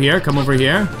come over here. Come over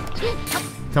here.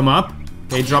 Come up.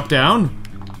 Okay, drop down.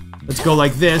 Let's go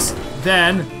like this.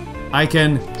 Then I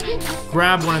can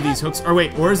grab one of these hooks. Or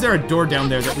wait, or is there a door down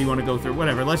there that we want to go through?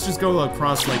 Whatever, let's just go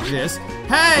across like this.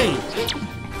 Hey!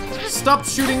 Stop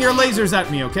shooting your lasers at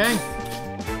me, okay?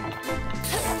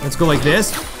 Let's go like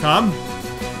this. Come.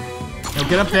 Now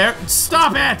get up there.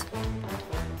 Stop it!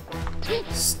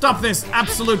 Stop this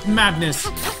absolute madness.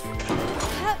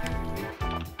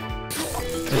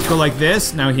 Let's go like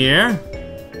this. Now here.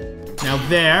 Now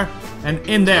there. And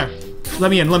in there. Let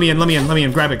me in, let me in, let me in, let me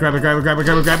in. Grab it, grab it, grab it, grab it,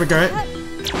 grab it, grab it, grab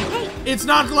it. It's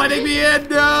not letting me in!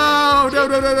 No! No,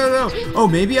 no, no, no, no! Oh,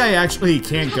 maybe I actually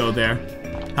can't go there.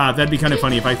 That'd be kind of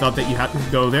funny if I thought that you had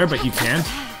to go there, but you can't.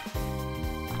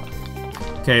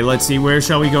 Okay, let's see. Where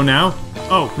shall we go now?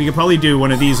 Oh, we could probably do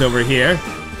one of these over here.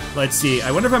 Let's see.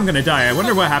 I wonder if I'm gonna die. I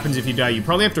wonder what happens if you die. You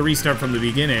probably have to restart from the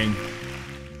beginning.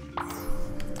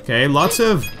 Okay, lots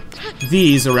of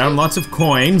these around, lots of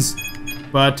coins.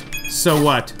 But, so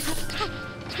what?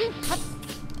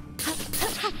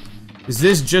 Is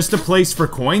this just a place for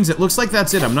coins? It looks like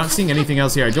that's it. I'm not seeing anything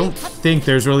else here. I don't think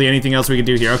there's really anything else we can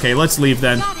do here. Okay, let's leave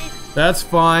then. That's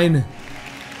fine.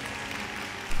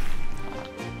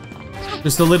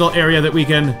 Just a little area that we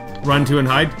can run to and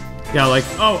hide. Yeah, like,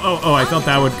 oh, I thought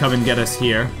that would come and get us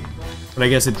here. But I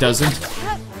guess it doesn't.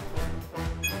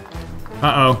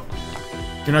 Uh-oh.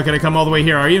 You're not gonna come all the way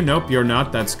here, are you? Nope, you're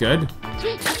not. That's good.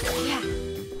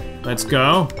 Let's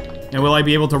go. Now, will I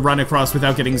be able to run across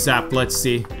without getting zapped? Let's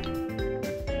see.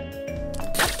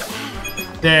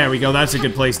 There we go. That's a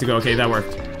good place to go. Okay, that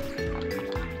worked.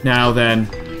 Now then,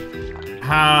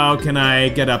 how can I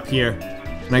get up here?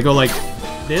 Can I go like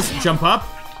this? Jump up?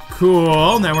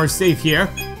 Cool. Now we're safe here.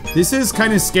 This is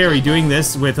kind of scary doing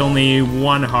this with only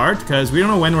one heart, because we don't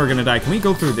know when we're gonna die. Can we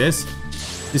go through this?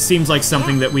 This seems like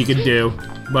something that we could do,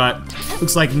 but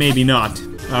looks like maybe not.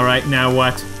 All right, now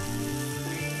what?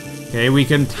 Okay, we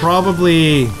can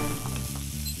probably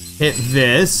hit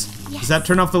this. Does that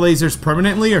turn off the lasers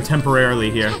permanently or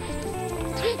temporarily here?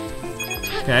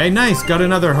 Okay, nice. Got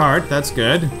another heart. That's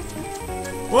good.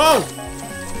 Whoa!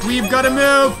 We've got to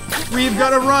move! We've got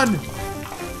to run!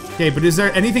 Okay, but is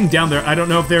there anything down there? I don't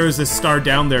know if there is a star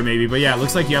down there maybe, but yeah, it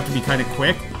looks like you have to be kind of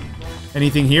quick.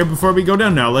 Anything here before we go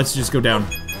down? No, let's just go down.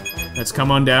 Let's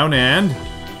come on down and...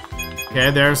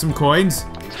 Okay, there are some coins.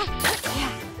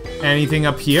 Anything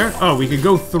up here? Oh, we could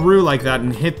go through like that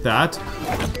and hit that.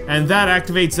 And that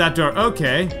activates that door.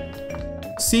 Okay.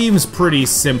 Seems pretty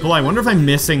simple. I wonder if I'm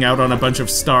missing out on a bunch of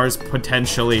stars,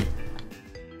 potentially.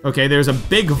 Okay, there's a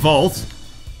big vault.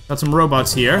 Got some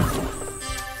robots here.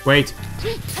 Wait.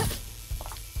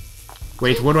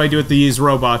 Wait, what do I do with these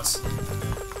robots?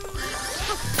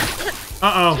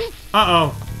 Uh-oh.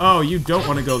 Uh-oh. Oh, you don't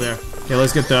want to go there. Okay,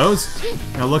 let's get those.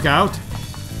 Now look out.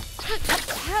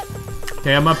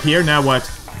 Okay, I'm up here. Now what?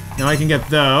 Now I can get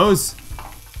those.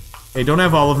 Okay, don't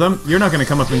have all of them. You're not going to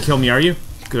come up and kill me, are you?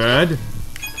 Good.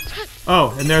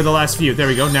 Oh, and they're the last few. There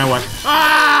we go. Now what?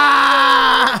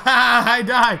 Ah! I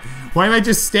died. Why am I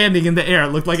just standing in the air?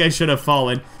 It looked like I should have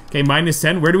fallen. Okay,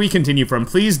 -10. Where do we continue from?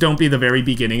 Please don't be the very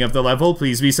beginning of the level.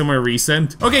 Please be somewhere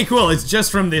recent. Okay, cool. It's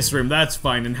just from this room. That's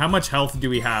fine. And how much health do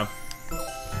we have?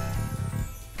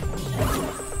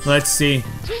 Let's see.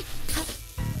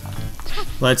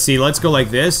 Let's see. Let's go like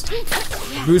this.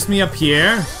 Boost me up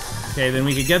here. Okay, then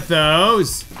we could get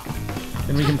those.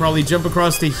 Then we can probably jump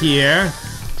across to here.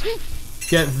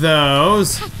 Get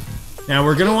those. Now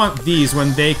we're gonna want these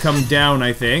when they come down,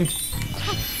 I think.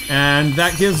 And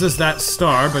that gives us that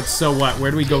star, but so what?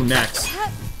 Where do we go next?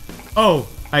 Oh,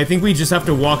 I think we just have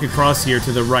to walk across here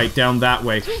to the right, down that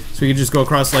way. So we can just go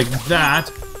across like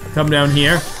that, come down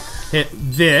here, hit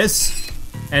this,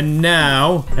 and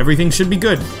now everything should be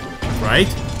good, right?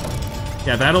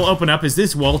 Yeah, that'll open up. Is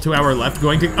this wall to our left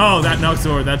going to... Oh, that knocks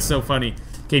over. That's so funny.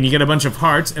 Okay, and you get a bunch of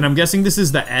hearts, and I'm guessing this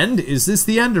is the end? Is this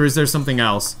the end, or is there something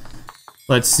else?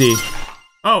 Let's see.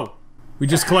 Oh, we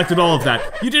just collected all of that.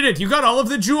 You did it! You got all of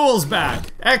the jewels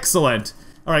back! Excellent!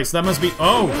 Alright, so that must be...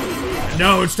 Oh!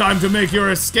 No, it's time to make your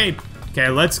escape! Okay,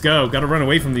 let's go. Gotta run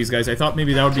away from these guys. I thought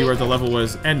maybe that would be where the level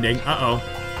was ending. Uh-oh.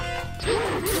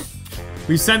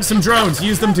 We sent some drones.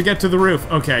 Use them to get to the roof.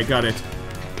 Okay, got it.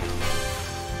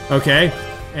 Okay.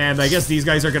 And I guess these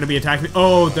guys are gonna be attacking me.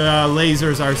 Oh, the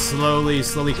lasers are slowly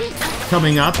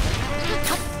coming up.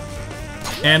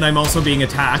 And I'm also being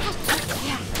attacked.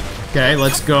 Okay,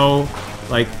 let's go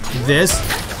like this.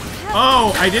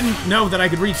 Oh, I didn't know that I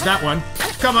could reach that one.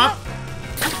 Come up.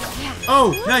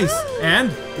 Oh, nice.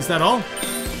 And is that all?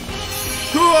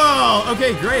 Cool.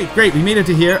 Okay, great. Great, we made it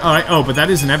to here. All right. Oh, but that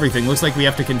isn't everything. Looks like we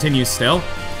have to continue still.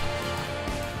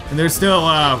 And there's still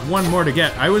one more to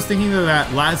get. I was thinking that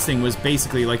that last thing was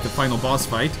basically like the final boss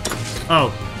fight. Oh.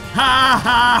 Ha ha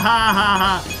ha ha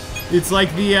ha. It's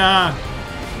like the,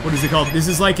 what is it called? This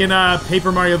is like in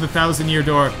Paper Mario the 1,000-Year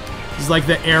Door. This is like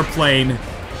the airplane.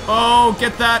 Oh,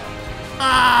 get that.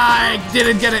 Ah, I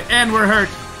didn't get it, and we're hurt.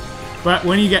 But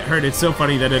when you get hurt, it's so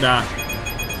funny that it,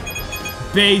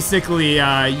 basically,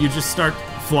 you just start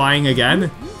flying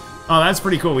again. Oh, that's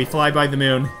pretty cool. We fly by the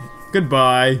moon.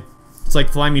 Goodbye. It's like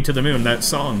Fly Me to the Moon, that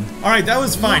song. Alright, that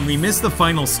was fine. We missed the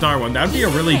final star one. That would be a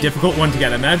really difficult one to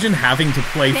get. Imagine having to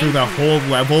play through the whole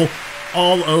level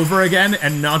all over again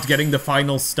and not getting the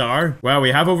final star. Wow,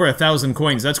 we have over 1,000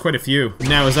 coins. That's quite a few.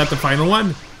 Now, is that the final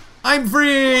one? I'm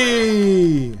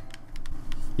free!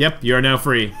 Yep, you're now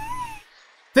free.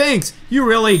 Thanks! You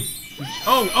really...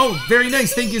 Oh, very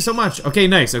nice. Thank you so much. Okay,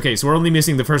 nice. Okay, so we're only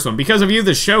missing the first one. Because of you,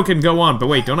 the show can go on. But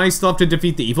wait, don't I still have to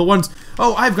defeat the evil ones?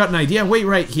 Oh, I've got an idea. Wait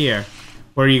right here.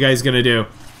 What are you guys gonna do?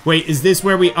 Wait, is this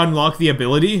where we unlock the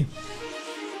ability?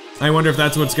 I wonder if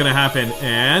that's what's gonna happen.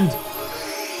 And...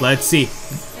 let's see.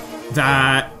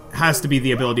 That has to be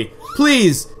the ability.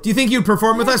 Please! Do you think you'd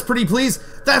perform with us, pretty please?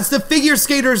 That's the Figure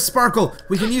Skater's Sparkle!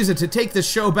 We can use it to take the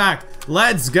show back.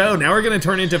 Let's go! Now we're gonna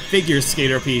turn into Figure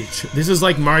Skater Peach. This is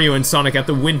like Mario and Sonic at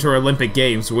the Winter Olympic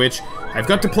Games, which I've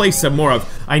got to play some more of.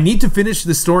 I need to finish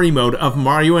the story mode of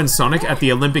Mario and Sonic at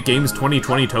the Olympic Games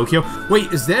 2020 Tokyo.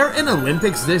 Wait, is there an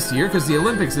Olympics this year? Because the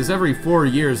Olympics is every 4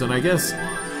 years, and I guess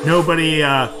nobody,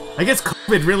 I guess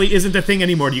COVID really isn't a thing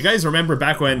anymore. Do you guys remember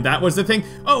back when that was the thing?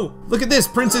 Oh, look at this!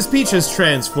 Princess Peach has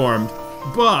transformed.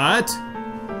 But...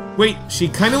 wait, she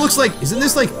kind of looks like... isn't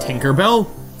this like Tinkerbell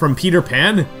from Peter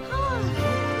Pan?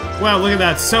 Wow, look at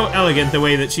that. So elegant the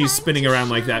way that she's spinning around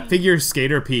like that. Figure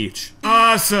Skater Peach.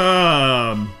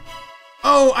 Awesome!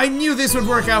 Oh, I knew this would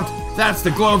work out. That's the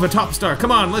glow of a top star.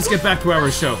 Come on, let's get back to our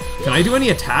show. Can I do any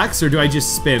attacks or do I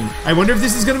just spin? I wonder if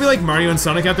this is gonna be like Mario and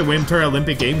Sonic at the Winter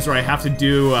Olympic Games where I have to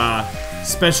do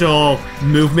special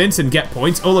movements and get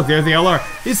points. Oh look, there they all are.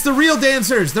 It's the real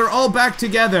dancers. They're all back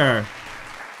together.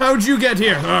 How'd you get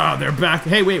here? Ah, they're back.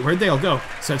 Hey, wait, where'd they all go?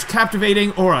 Such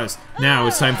captivating auras. Now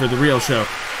it's time for the real show.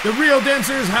 The real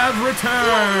dancers have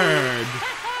returned.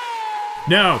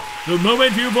 Now, the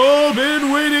moment you've all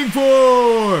been waiting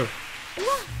for.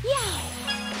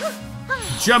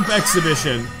 Jump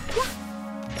exhibition.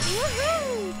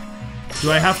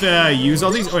 Do I have to use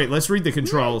all these? Oh, wait, let's read the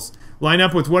controls. Line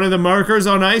up with one of the markers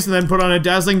on ice and then put on a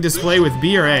dazzling display with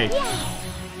B or A.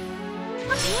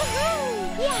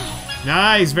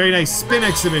 Nice, very nice. Spin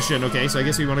exhibition. Okay, so I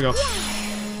guess we want to go.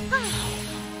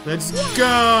 Let's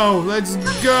go. Let's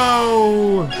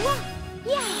go.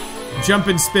 Jump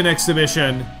and spin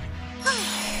exhibition.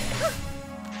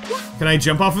 Can I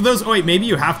jump off of those? Oh wait, maybe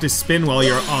you have to spin while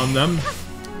you're on them.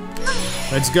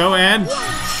 Let's go and...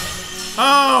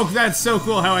 Oh, that's so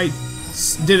cool how I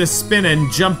did a spin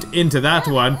and jumped into that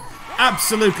one.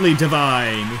 Absolutely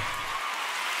divine.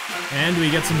 And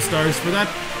we get some stars for that.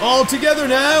 All together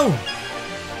now!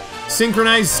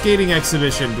 Synchronized skating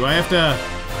exhibition. Do I have to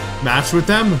match with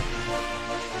them?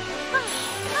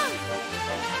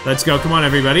 Let's go, come on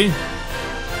everybody.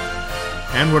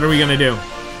 And what are we gonna do?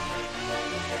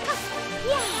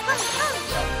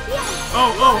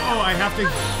 Oh, I have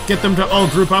to get them to all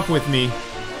group up with me.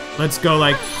 Let's go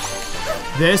like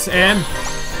this and...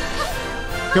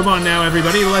 Come on now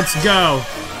everybody, let's go.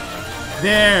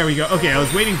 There we go. Okay, I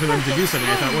was waiting for them to do something.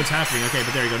 I thought, what's happening? Okay,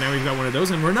 but there we go. Now we've got one of those,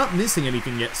 and we're not missing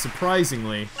anything yet,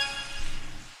 surprisingly.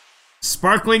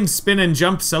 Sparkling spin and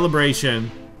jump celebration.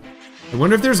 I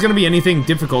wonder if there's gonna be anything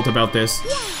difficult about this.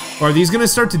 Or are these gonna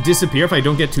start to disappear if I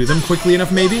don't get to them quickly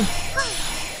enough, maybe?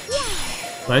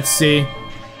 Let's see.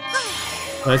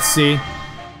 Let's see.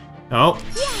 Oh.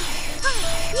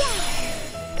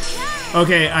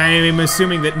 Okay, I am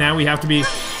assuming that now we have to be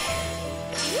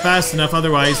fast enough,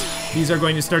 otherwise these are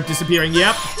going to start disappearing.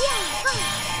 Yep.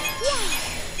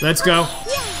 Let's go.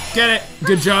 Get it.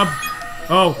 Good job.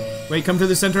 Oh, wait, come to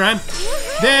the center end.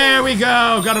 There we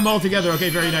go. Got them all together. Okay,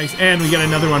 very nice. And we get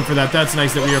another one for that. That's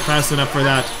nice that we are fast enough for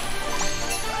that.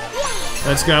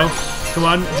 Let's go. Come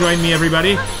on, join me,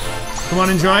 everybody. Come on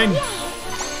and join.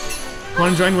 Come on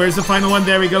and join. Where's the final one?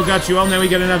 There we go. Got you all. Now we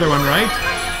get another one, right?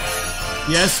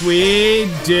 Yes, we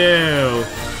do.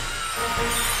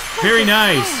 Very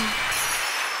nice.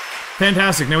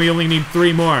 Fantastic, now we only need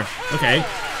 3 more. Okay.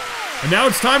 And now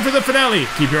it's time for the finale.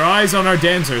 Keep your eyes on our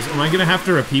dancers. Am I gonna have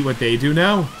to repeat what they do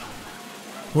now?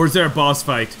 Or is there a boss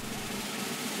fight?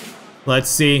 Let's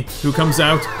see who comes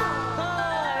out.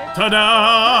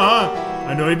 Ta-da!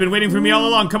 I know you've been waiting for me all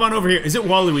along. Come on over here. Is it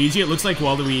Waluigi? It looks like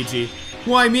Waluigi.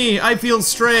 Why me? I feel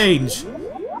strange.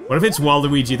 What if it's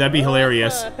Waluigi? That'd be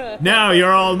hilarious. Now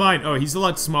you're all mine. Oh, he's a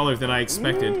lot smaller than I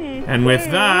expected. And with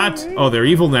that... Oh, they're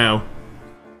evil now.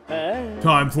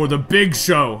 Time for the big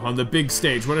show on the big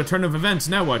stage. What a turn of events.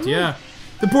 Now what? Yeah.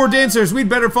 The poor dancers. We'd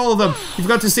better follow them. You've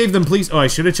got to save them, please. Oh, I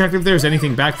should have checked if there's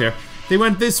anything back there. They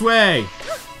went this way.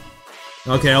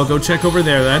 Okay, I'll go check over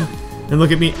there then. And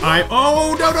look at me.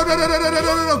 Oh,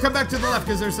 no. Come back to the left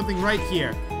because there's something right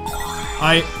here.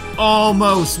 I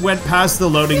almost went past the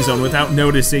loading zone without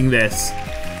noticing this.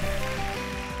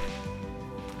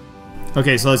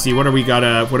 Okay, so let's see. What have we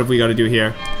gotta do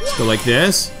here? Let's go like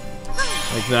this.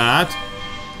 Like that.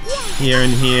 Here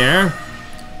and here.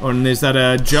 Oh, and is that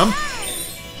a jump?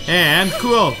 And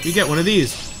cool, we get one of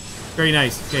these. Very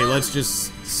nice. Okay, let's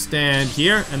just stand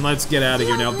here and let's get out of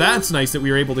here. Now that's nice that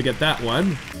we were able to get that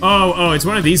one. Oh, it's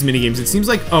one of these mini games. It seems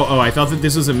like, I thought that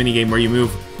this was a mini game where you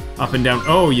move up and down.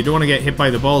 Oh, you don't want to get hit by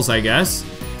the balls, I guess.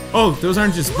 Oh, those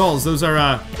aren't just balls. Those are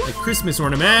like Christmas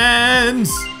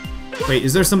ornaments. Wait,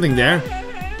 is there something there?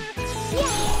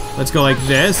 Let's go like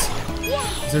this.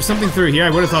 Is there something through here? I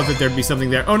would have thought that there'd be something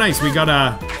there. Oh, nice. We got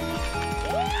a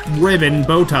ribbon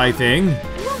bow tie thing.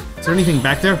 Is there anything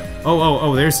back there?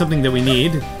 Oh, there's something that we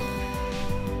need.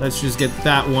 Let's just get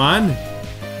that one.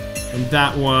 And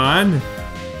that one.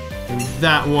 And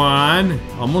that one.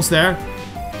 Almost there.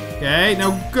 Okay,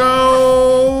 now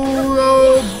go!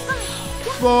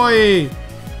 Oh, boy!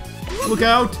 Look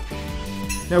out!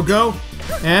 Now go.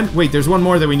 And, wait, there's one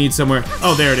more that we need somewhere.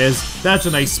 Oh, there it is. That's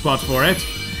a nice spot for it.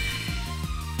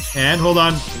 And, hold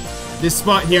on. This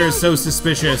spot here is so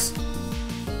suspicious.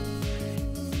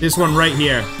 This one right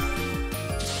here.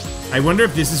 I wonder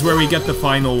if this is where we get the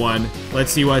final one.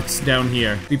 Let's see what's down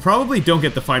here. We probably don't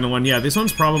get the final one. Yeah, this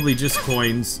one's probably just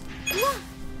coins.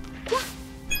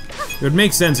 It would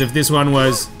make sense if this one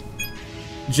was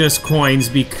just coins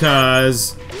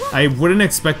because I wouldn't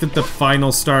expect that the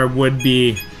final star would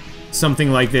be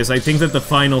something like this. I think that the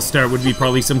final star would be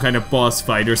probably some kind of boss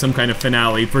fight or some kind of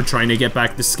finale for trying to get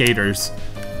back the skaters.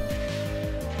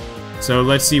 So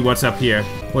let's see what's up here.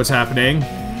 What's happening?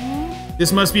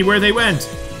 This must be where they went.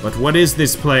 But what is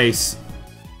this place?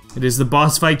 It is the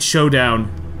boss fight showdown.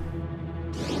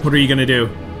 What are you gonna do?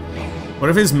 What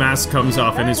if his mask comes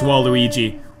off and it's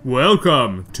Waluigi?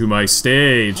 Welcome to my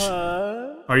stage.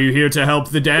 Are you here to help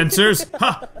the dancers?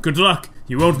 Ha! Good luck.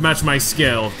 You won't match my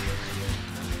skill.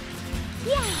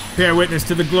 Bear witness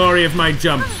to the glory of my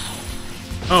jump.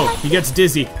 Oh, he gets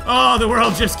dizzy. Oh, the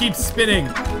world just keeps spinning.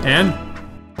 And?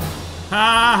 Ha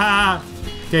ha!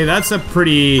 Okay, that's a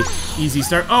pretty easy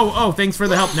start. Oh, thanks for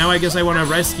the help. Now I guess I want to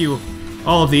rescue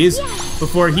all of these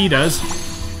before he does.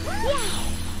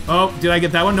 Oh, did I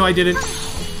get that one? No, I didn't.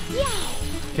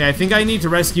 Okay, I think I need to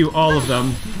rescue all of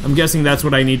them. I'm guessing that's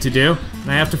what I need to do.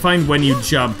 And I have to find when you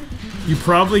jump. You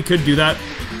probably could do that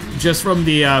just from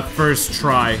the first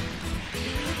try.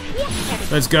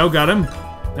 Let's go, got him.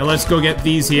 Now let's go get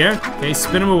these here. Okay,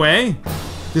 spin him away.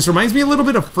 This reminds me a little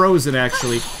bit of Frozen,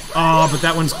 actually. Oh, but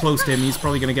that one's close to him. He's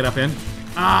probably gonna get up in.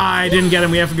 Ah, I didn't get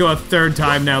him. We have to go a third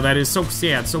time now. That is so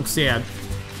sad, so sad.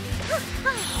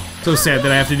 So sad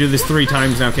that I have to do this 3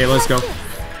 times now. Okay, let's go.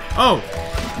 Oh,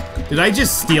 did I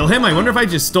just steal him? I wonder if I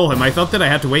just stole him. I thought that I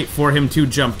had to wait for him to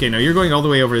jump. Okay, now you're going all the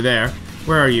way over there.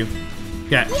 Where are you?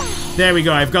 Yeah, there we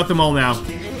go. I've got them all now.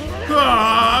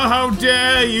 Ah, how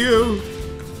dare you!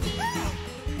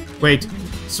 Wait,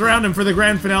 surround him for the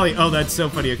grand finale. Oh, that's so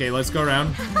funny. Okay, let's go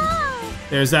around.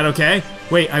 There's that, okay?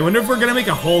 Wait, I wonder if we're gonna make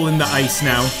a hole in the ice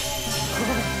now.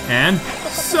 And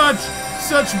such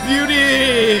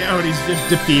beauty! Oh, and he's just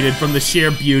defeated from the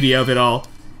sheer beauty of it all.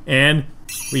 And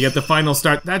we get the final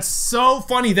star. That's so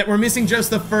funny that we're missing just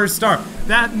the first star.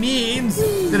 That means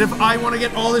that if I want to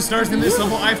get all the stars in this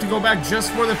level, I have to go back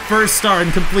just for the first star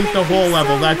and complete the whole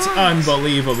level. That's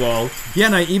unbelievable. Yeah,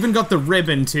 and I even got the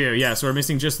ribbon too. Yeah, so we're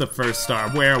missing just the first star.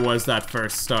 Where was that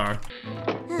first star?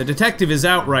 The detective is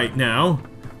out right now.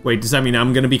 Wait, does that mean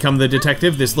I'm gonna become the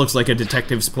detective? This looks like a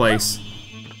detective's place.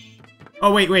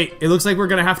 Oh, wait. It looks like we're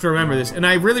gonna have to remember this. And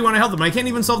I really want to help them. I can't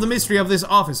even solve the mystery of this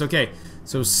office. Okay,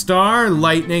 so star,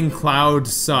 lightning, cloud,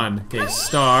 sun. Okay,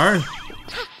 star.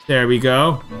 There we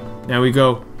go. Now we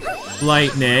go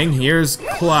lightning. Here's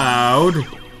cloud.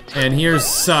 And here's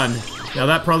sun. Now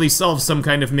that probably solves some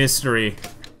kind of mystery.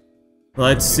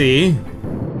 Let's see.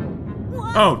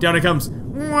 Oh, down it comes.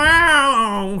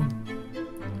 Wow!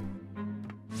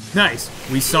 Nice.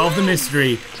 We solved the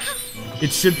mystery.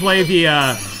 It should play the,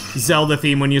 Zelda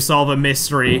theme when you solve a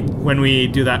mystery when we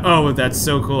do that. Oh, that's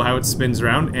so cool how it spins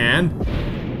around. And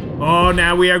oh,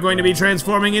 now we are going to be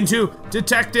transforming into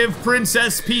Detective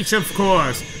Princess Peach, of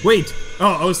course. Wait,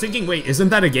 oh, I was thinking, wait, isn't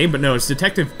that a game? But no, it's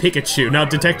Detective Pikachu, not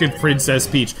Detective Princess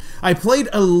Peach. I played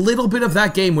a little bit of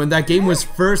that game when that game was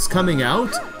first coming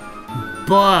out,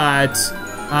 but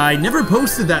I never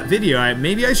posted that video.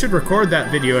 Maybe I should record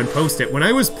that video and post it. When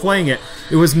I was playing it,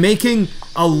 it was making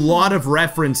a lot of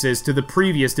references to the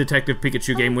previous Detective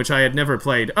Pikachu game, which I had never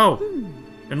played. Oh,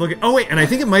 and look at, oh wait, and I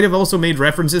think it might have also made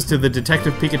references to the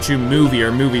Detective Pikachu movie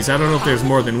or movies. I don't know if there's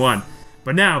more than one.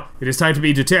 But now, it is time to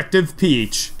be Detective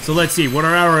Peach. So let's see, what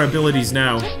are our abilities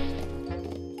now?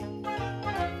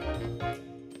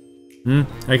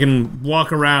 I can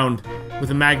walk around with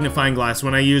a magnifying glass.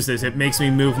 When I use this, it makes me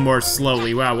move more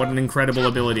slowly. Wow, what an incredible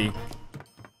ability.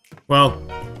 Well,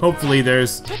 hopefully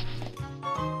there's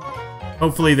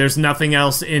nothing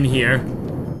else in here.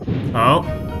 Oh.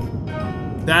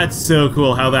 That's so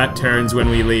cool how that turns when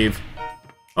we leave.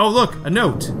 Oh, look, a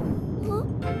note.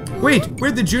 Wait,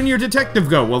 where'd the junior detective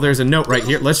go? Well, there's a note right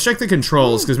here. Let's check the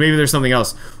controls, because maybe there's something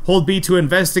else. Hold B to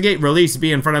investigate, release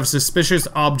B in front of suspicious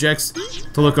objects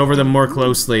to look over them more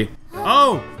closely.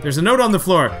 Oh, there's a note on the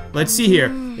floor. Let's see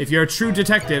here. If you're a true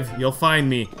detective, you'll find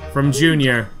me. From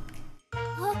Junior.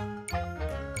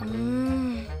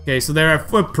 Okay, so there are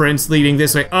footprints leading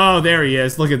this way. Oh, there he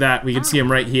is. Look at that. We can see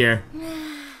him right here.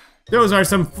 Those are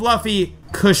some fluffy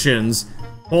cushions.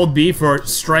 Hold B for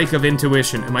strike of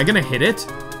intuition. Am I gonna hit it?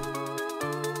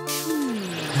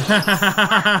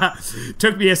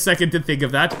 Took me a second to think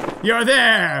of that. You're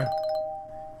there!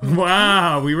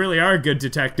 Wow, we really are a good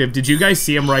detective. Did you guys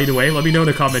see him right away? Let me know in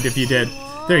a comment if you did.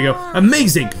 There you go.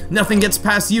 Amazing! Nothing gets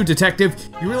past you, detective.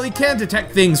 You really can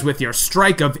detect things with your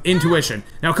strike of intuition.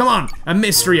 Now come on, a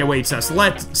mystery awaits us.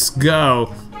 Let's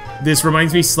go. This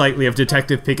reminds me slightly of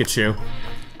Detective Pikachu.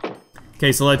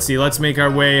 Okay, so let's see. Let's make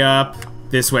our way up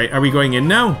this way. Are we going in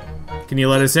now? Can you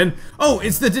let us in? Oh,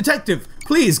 it's the detective!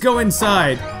 Please, go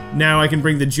inside! Now I can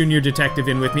bring the junior detective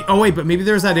in with me. Oh wait, but maybe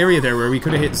there's that area there where we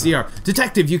could have hit ZR.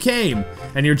 Detective, you came!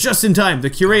 And you're just in time. The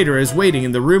curator is waiting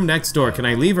in the room next door. Can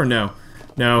I leave or no?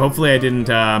 No, hopefully I didn't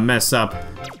mess up.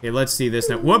 Okay, let's see this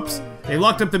now. Whoops! They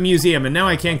locked up the museum and now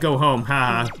I can't go home.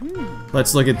 Haha.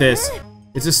 Let's look at this.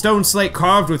 It's a stone slate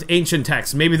carved with ancient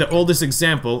text. Maybe the oldest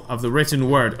example of the written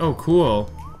word. Oh, cool.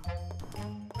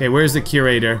 Okay, where's the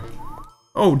curator?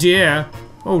 Oh dear.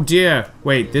 Oh dear.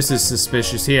 Wait, this is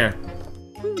suspicious here.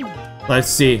 Let's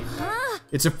see.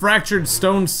 It's a fractured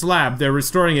stone slab. They're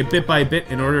restoring it bit by bit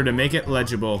in order to make it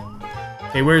legible.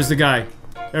 Hey, where's the guy?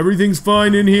 Everything's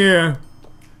fine in here.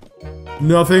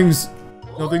 Nothing's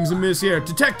amiss here.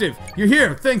 Detective, you're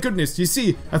here. Thank goodness. You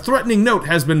see, a threatening note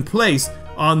has been placed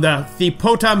on the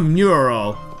Thipota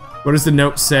mural. What does the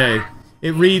note say?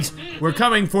 It reads, "We're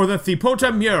coming for the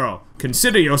Thipota mural.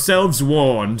 Consider yourselves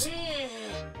warned."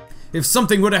 If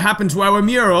something would have happened to our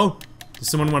mural... Does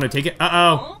someone want to take it?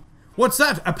 Uh-oh. What's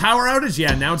that? A power outage?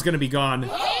 Yeah, now it's gonna be gone.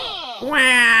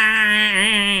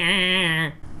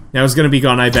 Now it's gonna be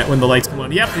gone, I bet, when the lights come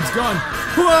on. Yep, it's gone.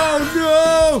 Oh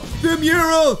no! The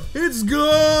mural! It's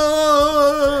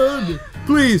gone!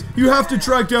 Please, you have to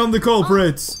track down the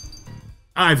culprits.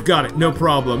 I've got it, no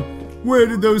problem. Where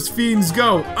did those fiends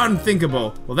go?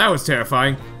 Unthinkable. Well, that was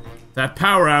terrifying. That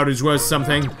power outage was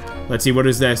something. Let's see, what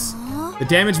is this? The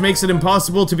damage makes it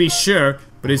impossible to be sure,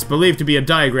 but it's believed to be a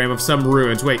diagram of some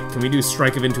ruins. Wait, can we do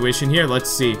Strike of Intuition here? Let's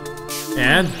see.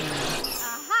 And?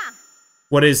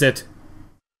 What is it?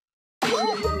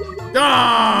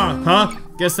 Ah! Huh?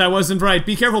 Guess that wasn't right.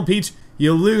 Be careful, Peach.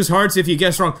 You'll lose hearts if you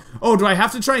guess wrong. Oh, do I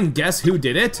have to try and guess who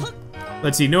did it?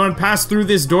 Let's see, no one passed through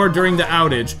this door during the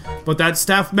outage, but that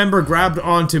staff member grabbed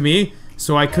onto me,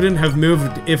 so I couldn't have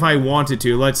moved if I wanted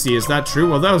to. Let's see, is that true?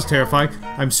 Well, that was terrifying.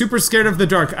 I'm super scared of the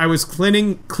dark. I was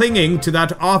clinging to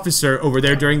that officer over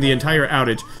there during the entire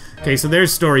outage. Okay, so their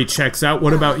story checks out.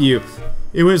 What about you?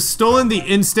 It was stolen the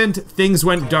instant things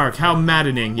went dark. How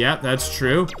maddening. Yeah, that's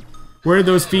true. Where did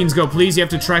those fiends go? Please, you have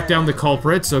to track down the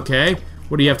culprits, okay?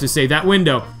 What do you have to say? That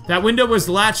window. That window was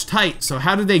latched tight, so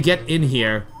how did they get in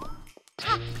here?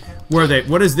 Were they?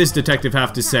 What does this detective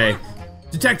have to say?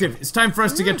 Detective, it's time for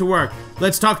us to get to work.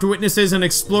 Let's talk to witnesses and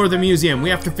explore the museum. We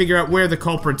have to figure out where the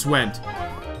culprits went.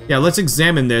 Yeah, let's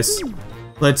examine this.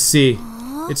 Let's see.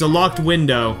 It's a locked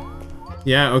window.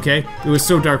 Yeah, okay. It was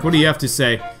so dark. What do you have to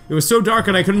say? It was so dark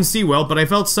and I couldn't see well, but I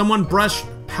felt someone brush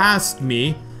past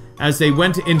me as they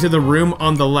went into the room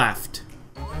on the left.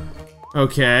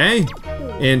 Okay.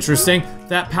 Interesting.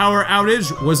 That power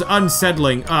outage was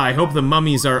unsettling. I hope the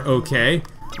mummies are okay.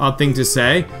 Odd thing to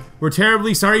say. We're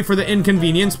terribly sorry for the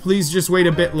inconvenience. Please just wait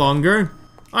a bit longer.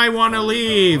 I want to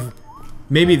leave.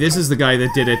 Maybe this is the guy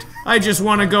that did it. I just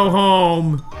want to go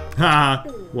home. Ha.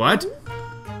 What?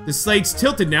 The slate's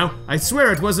tilted now. I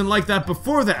swear it wasn't like that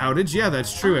before the outage. Yeah,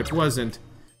 that's true. It wasn't.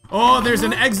 Oh, there's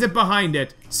an exit behind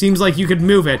it. Seems like you could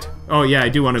move it. Oh, yeah, I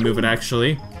do want to move it,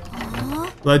 actually.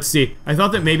 Let's see. I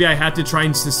thought that maybe I had to try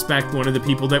and suspect one of the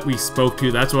people that we spoke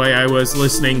to. That's why I was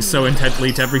listening so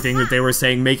intently to everything that they were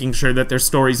saying, making sure that their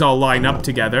stories all line up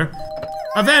together.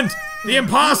 Event! The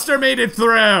imposter made it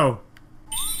through!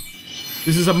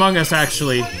 This is Among Us,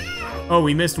 actually. Oh,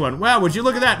 we missed one. Wow, would you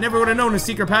look at that? Never would have known a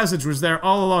secret passage was there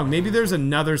all along. Maybe there's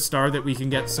another star that we can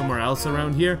get somewhere else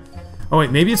around here. Oh wait,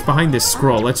 maybe it's behind this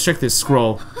scroll. Let's check this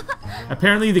scroll.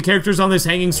 Apparently the characters on this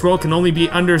hanging scroll can only be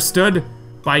understood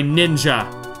by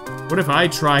ninja. What if I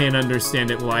try and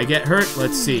understand it? Will I get hurt?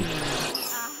 Let's see.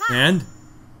 And?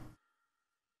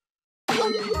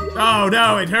 Oh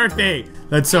no, it hurt me!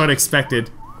 That's so unexpected.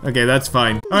 Okay, that's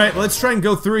fine. Alright, let's try and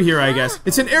go through here, I guess.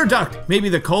 It's an air duct! Maybe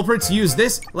the culprits use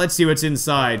this? Let's see what's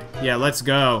inside. Yeah, let's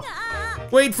go.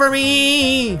 Wait for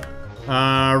me!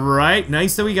 Alright,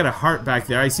 nice that we got a heart back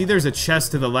there. I see there's a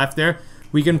chest to the left there.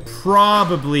 We can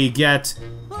probably get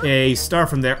a star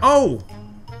from there. Oh!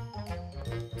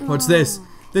 What's this?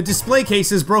 The display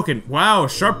case is broken. Wow,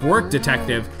 sharp work,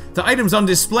 detective. The items on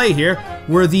display here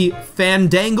were the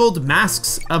fandangled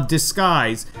masks of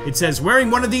disguise. It says,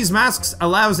 wearing one of these masks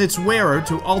allows its wearer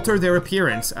to alter their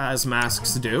appearance, as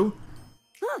masks do.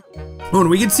 Oh, and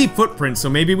we can see footprints, so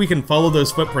maybe we can follow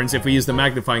those footprints if we use the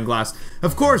magnifying glass.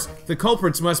 Of course, the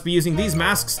culprits must be using these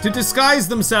masks to disguise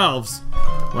themselves.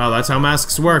 Wow, that's how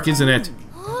masks work, isn't it?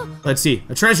 Let's see.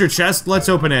 A treasure chest. Let's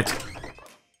open it.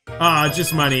 Ah,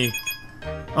 just money.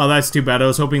 Oh, that's too bad. I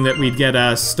was hoping that we'd get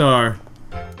a star.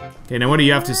 Okay, now what do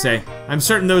you have to say? I'm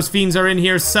certain those fiends are in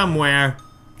here somewhere.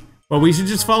 Well, we should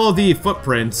just follow the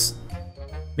footprints.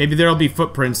 Maybe there'll be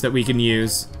footprints that we can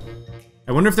use.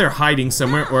 I wonder if they're hiding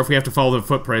somewhere or if we have to follow the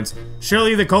footprints.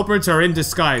 Surely the culprits are in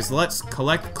disguise. Let's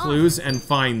collect clues and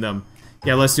find them.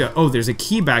 Yeah, let's do it. Oh, there's a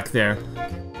key back there.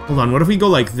 Hold on, what if we go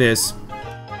like this?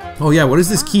 Oh yeah, what is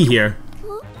this key here?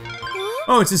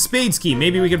 Oh, it's a spades key.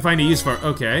 Maybe we can find a use for it.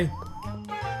 Okay.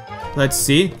 Let's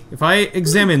see. If I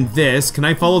examine this, can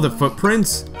I follow the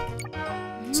footprints?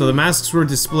 So the masks were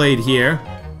displayed here.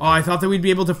 Oh, I thought that we'd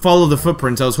be able to follow the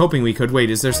footprints. I was hoping we could. Wait,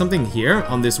 is there something here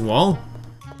on this wall?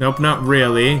 Nope, not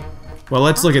really. Well,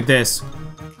 let's look at this.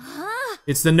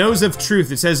 It's the nose of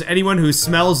truth. It says anyone who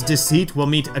smells deceit will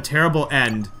meet a terrible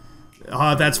end.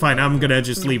 That's fine. I'm gonna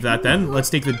just leave that then. Let's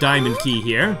take the diamond key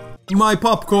here. My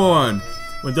popcorn!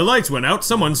 When the lights went out,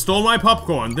 someone stole my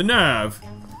popcorn. The nerve.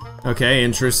 Okay,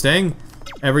 interesting.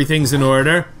 Everything's in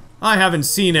order. I haven't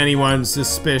seen anyone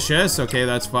suspicious. Okay,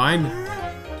 that's fine.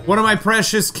 One of my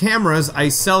precious cameras I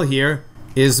sell here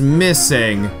is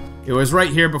missing. It was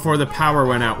right here before the power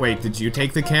went out. Wait, did you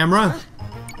take the camera?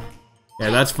 Yeah,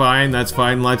 that's fine, that's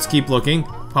fine. Let's keep looking.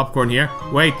 Popcorn here.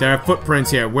 Wait, there are footprints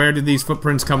here. Where did these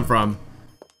footprints come from?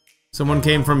 Someone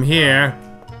came from here.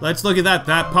 Let's look at that.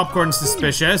 That popcorn's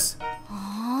suspicious.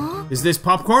 Is this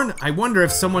popcorn? I wonder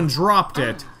if someone dropped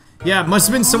it. Yeah, it must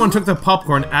have been someone took the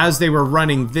popcorn as they were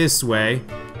running this way.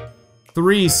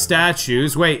 3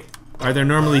 statues. Wait, are there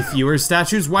normally fewer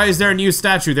statues? Why is there a new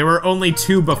statue? There were only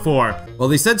 2 before. Well,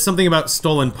 they said something about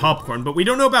stolen popcorn, but we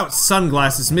don't know about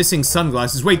sunglasses, missing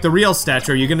sunglasses. Wait, the real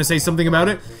statue, are you gonna say something about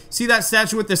it? See that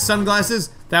statue with the sunglasses?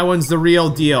 That one's the real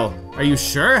deal. Are you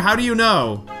sure? How do you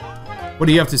know? What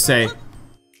do you have to say?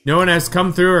 No one has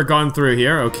come through or gone through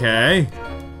here, okay.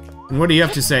 And what do you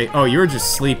have to say? Oh, you're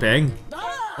just sleeping.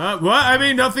 What? I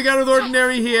mean, nothing out of the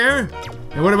ordinary here.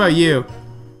 And what about you?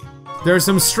 There are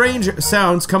some strange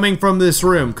sounds coming from this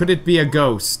room. Could it be a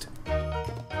ghost?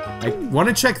 I want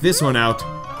to check this one out.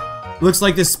 Looks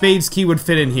like the spades key would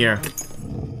fit in here.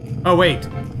 Oh, wait.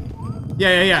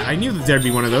 Yeah. I knew that there'd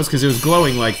be one of those because it was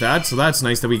glowing like that, so that's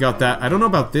nice that we got that. I don't know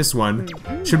about this one.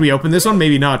 Should we open this one?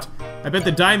 Maybe not. I bet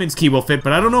the diamond's key will fit,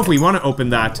 but I don't know if we want to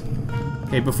open that.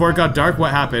 Okay, before it got dark,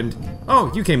 what happened?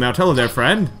 Oh, you came out. Hello there,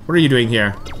 friend. What are you doing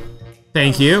here?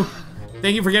 Thank you.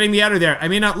 Thank you for getting me out of there. I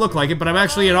may not look like it, but I'm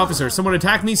actually an officer. Someone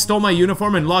attacked me, stole my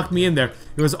uniform, and locked me in there.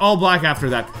 It was all black after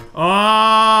that.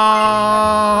 Oh,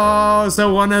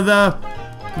 so one of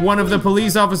the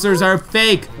police officers are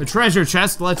fake. A treasure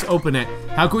chest. Let's open it.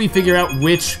 How can we figure out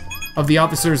which of the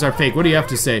officers are fake? What do you have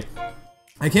to say?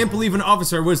 I can't believe an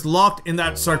officer was locked in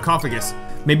that sarcophagus.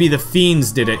 Maybe the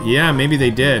fiends did it. Yeah, maybe they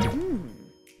did.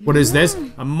 What is this?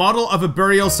 A model of a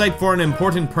burial site for an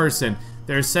important person.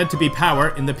 There's said to be power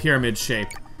in the pyramid shape.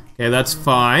 Okay, that's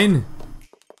fine.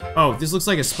 Oh, this looks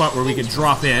like a spot where we could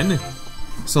drop in.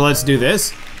 So let's do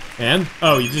this. And,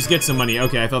 oh, you just get some money.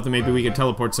 Okay, I thought that maybe we could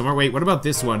teleport somewhere. Wait, what about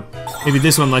this one? Maybe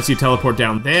this one lets you teleport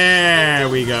down. There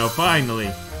we go,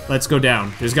 finally. Let's go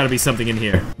down. There's gotta be something in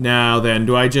here. Now then,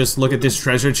 do I just look at this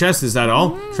treasure chest? Is that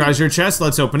all? Treasure chest,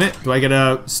 let's open it. Do I get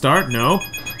a start? No.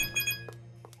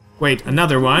 Wait,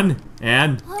 another one.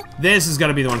 And this is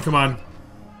gotta be the one, come on.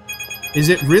 Is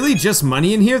it really just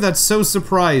money in here? That's so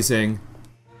surprising.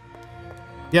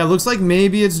 Yeah, looks like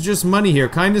maybe it's just money here.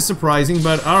 Kinda surprising,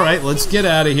 but alright, let's get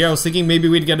out of here. I was thinking maybe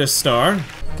we'd get a star.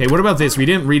 Okay, what about this? We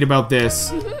didn't read about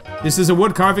this. This is a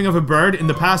wood carving of a bird. In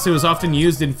the past, it was often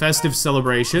used in festive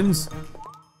celebrations.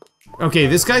 Okay,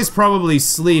 this guy's probably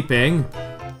sleeping.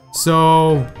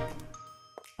 So...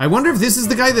 I wonder if this is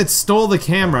the guy that stole the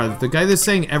camera. The guy that's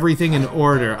saying everything in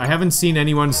order. I haven't seen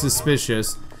anyone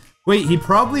suspicious. Wait, he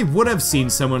probably would have seen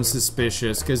someone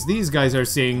suspicious, because these guys are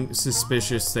seeing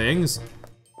suspicious things.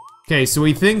 Okay, so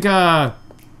we think,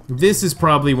 this is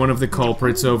probably one of the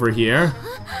culprits over here.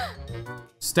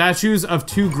 Statues of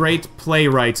 2 great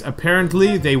playwrights.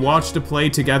 Apparently, they watched a play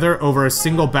together over a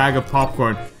single bag of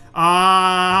popcorn.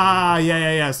 Ah,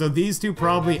 yeah. So these 2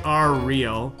 probably are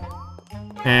real.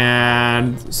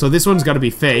 And so this one's gotta be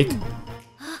fake.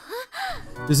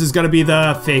 This is gotta be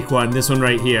the fake one, this one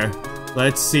right here.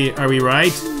 Let's see, are we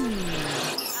right?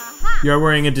 You're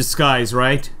wearing a disguise,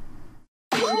 right?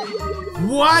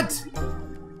 What?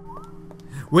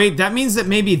 Wait, that means that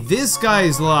maybe this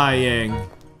guy's lying.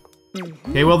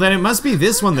 Okay, well then it must be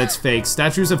this one that's fake.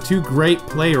 Statues of 2 great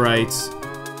playwrights.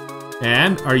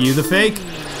 And, are you the fake?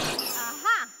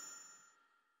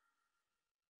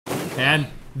 And,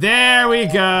 there we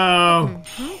go!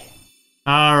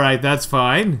 Alright, that's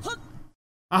fine.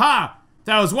 Aha!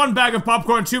 That was 1 bag of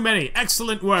popcorn too many.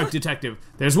 Excellent work, detective.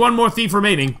 There's 1 more thief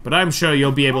remaining, but I'm sure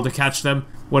you'll be able to catch them.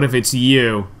 What if it's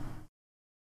you?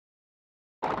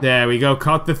 There we go,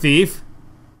 caught the thief.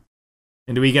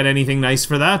 And do we get anything nice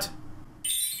for that?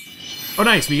 Oh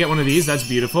nice, we get one of these, that's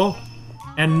beautiful.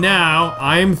 And now,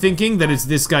 I'm thinking that it's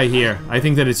this guy here. I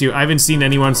think that it's you. I haven't seen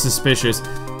anyone suspicious.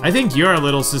 I think you're a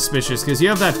little suspicious because you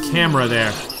have that camera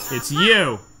there. It's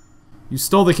you. You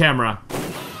stole the camera.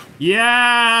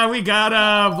 Yeah, we got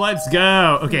him. Let's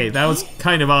go. Okay, that was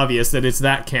kind of obvious that it's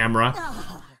that camera.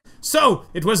 So,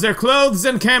 it was their clothes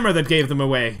and camera that gave them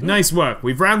away. Nice work.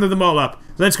 We've rounded them all up.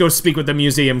 Let's go speak with the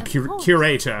museum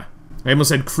curator. I almost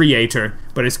said creator,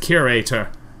 but it's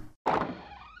curator.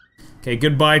 Okay,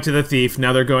 goodbye to the thief.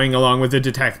 Now they're going along with the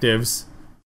detectives.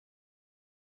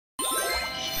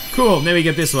 Cool, now we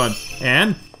get this one.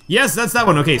 And, yes, that's that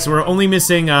one. Okay, so we're only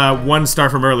missing 1 star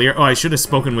from earlier. Oh, I should have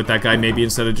spoken with that guy maybe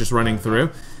instead of just running through.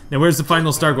 Now, where's the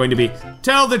final star going to be?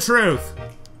 Tell the truth!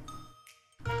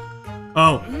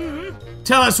 Oh,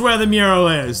 tell us where the mural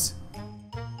is.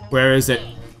 Where is it?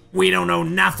 We don't know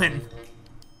nothing.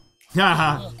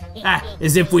 Haha.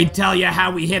 As if we'd tell you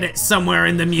how we hid it somewhere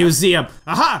in the museum.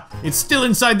 Aha! It's still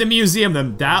inside the museum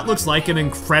then. That looks like an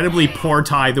incredibly poor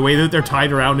tie, the way that they're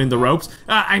tied around in the ropes.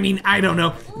 I mean, I don't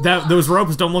know. Those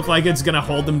ropes don't look like it's gonna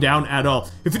hold them down at all.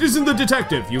 If it isn't the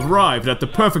detective, you've arrived at the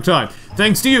perfect time.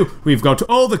 Thanks to you, we've got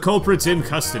all the culprits in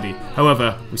custody.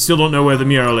 However, we still don't know where the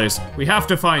mural is. We have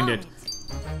to find it.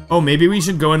 Oh, maybe we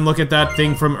should go and look at that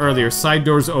thing from earlier. Side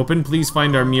doors open, please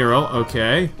find our mural.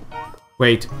 Okay.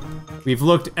 Wait. We've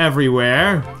looked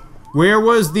everywhere. Where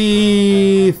was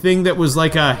the thing that was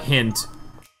like a hint?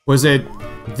 Was it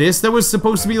this that was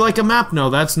supposed to be like a map?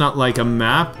 No, that's not like a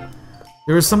map.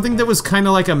 There was something that was kind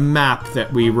of like a map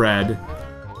that we read.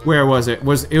 Where was it?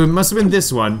 It must have been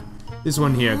this one. This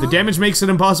one here. The damage makes it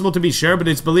impossible to be sure, but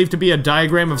it's believed to be a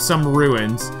diagram of some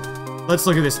ruins. Let's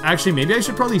look at this. Actually, maybe I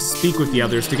should probably speak with the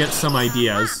others to get some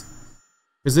ideas.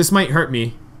 Because this might hurt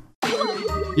me.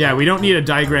 Yeah, we don't need a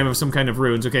diagram of some kind of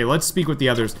ruins. Okay, let's speak with the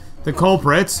others. The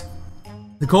culprits.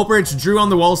 The culprits drew on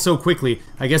the wall so quickly.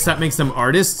 I guess that makes them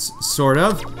artists, sort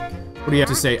of. What do you have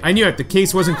to say? I knew it. The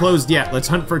case wasn't closed yet. Let's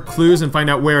hunt for clues and find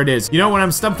out where it is. You know, when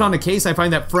I'm stumped on a case, I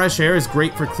find that fresh air is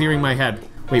great for clearing my head.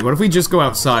 Wait, what if we just go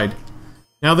outside?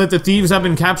 Now that the thieves have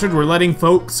been captured, we're letting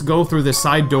folks go through the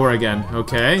side door again.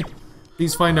 Okay.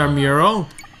 Please find our mural.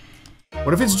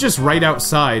 What if it's just right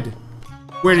outside?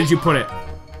 Where did you put it?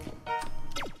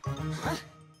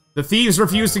 The thieves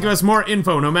refuse to give us more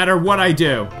info no matter what I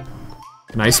do.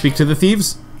 Can I speak to the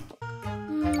thieves?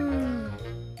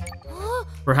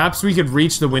 Perhaps we could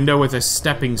reach the window with a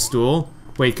stepping stool.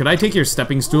 Wait, could I take your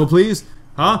stepping stool, please?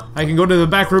 Huh? I can go to the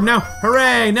back room now?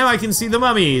 Hooray! Now I can see the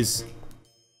mummies!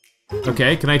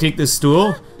 Okay, can I take this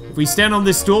stool? If we stand on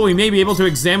this stool, we may be able to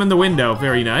examine the window.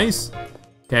 Very nice.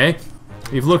 Okay.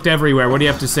 We've looked everywhere. What do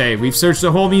you have to say? We've searched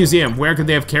the whole museum. Where could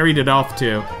they have carried it off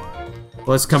to?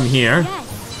 Let's come here.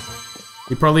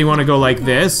 We probably want to go like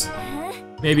this.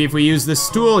 Maybe if we use the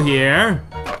stool here.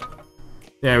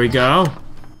 There we go.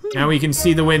 Now we can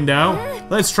see the window.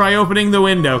 Let's try opening the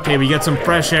window. Okay, we get some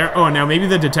fresh air. Oh, now maybe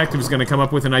the detective's gonna come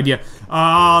up with an idea.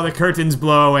 Oh, the curtains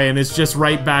blow away and it's just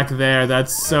right back there.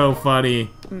 That's so funny.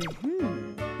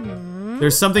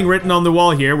 There's something written on the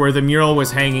wall here where the mural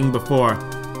was hanging before.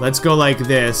 Let's go like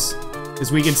this,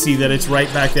 because we can see that it's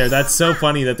right back there. That's so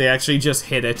funny that they actually just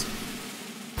hid it.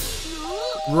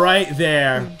 Right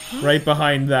there, right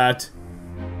behind that.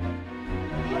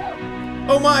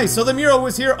 Oh my, so the mural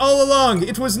was here all along.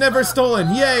 It was never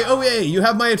stolen. Yay, oh yay, you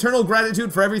have my eternal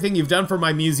gratitude for everything you've done for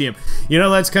my museum. You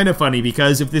know, that's kind of funny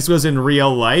because if this was in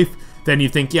real life, then you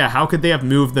think, yeah, how could they have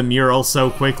moved the mural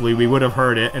so quickly? We would have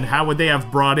heard it. And how would they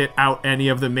have brought it out any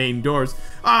of the main doors?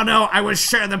 Oh no, I was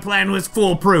sure the plan was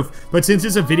foolproof. But since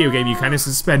it's a video game, you kind of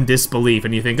suspend disbelief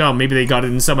and you think, oh, maybe they got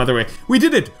it in some other way. We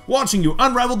did it! Watching you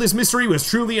unravel this mystery was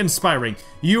truly inspiring.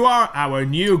 You are our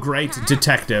new great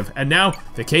detective. And now,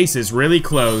 the case is really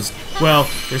closed. Well,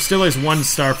 there still is 1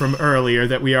 star from earlier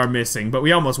that we are missing, but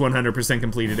we almost 100%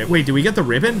 completed it. Wait, did we get the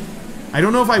ribbon? I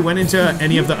don't know if I went into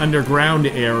any of the underground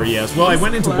areas. Well, I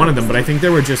went into one of them, but I think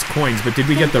there were just coins. But did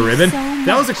we get the ribbon?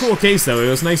 That was a cool case, though. It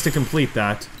was nice to complete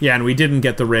that. Yeah, and we didn't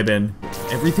get the ribbon.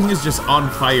 Everything is just on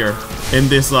fire in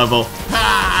this level.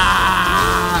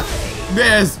 Ah!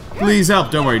 Yes, please help.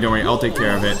 Don't worry, I'll take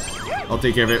care of it. I'll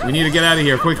take care of it. We need to get out of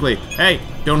here quickly. Hey,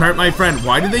 don't hurt my friend.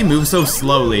 Why do they move so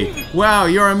slowly? Wow,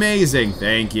 you're amazing.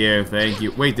 Thank you, thank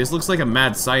you. Wait, this looks like a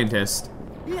mad scientist.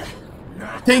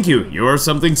 Thank you. You're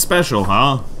something special,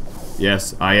 huh?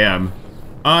 Yes, I am.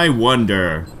 I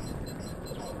wonder.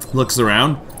 Looks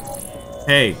around.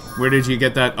 Hey, where did you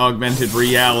get that augmented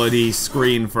reality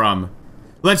screen from?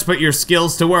 Let's put your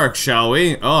skills to work, shall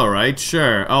we? Alright,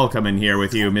 sure. I'll come in here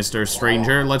with you, Mr.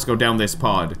 Stranger. Let's go down this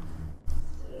pod.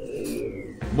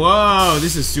 Whoa,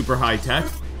 this is super high tech.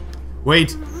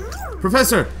 Wait.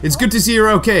 Professor, it's good to see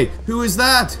you're okay. Who is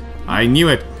that? I knew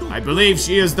it. I believe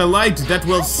she is the light that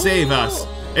will save us.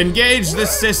 Engage the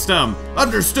system.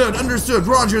 Understood, understood,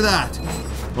 roger that.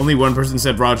 Only one person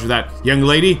said roger that. Young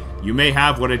lady, you may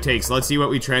have what it takes. Let's see what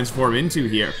we transform into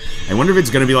here. I wonder if it's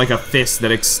gonna be like a fist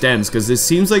that extends, because this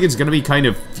seems like it's gonna be kind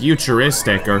of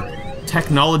futuristic or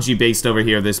technology-based over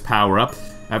here, this power-up.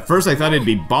 At first I thought it'd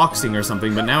be boxing or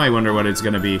something, but now I wonder what it's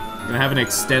gonna be. It's gonna have an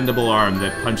extendable arm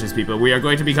that punches people. We are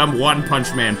going to become One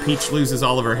Punch Man. Peach loses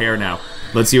all of her hair now.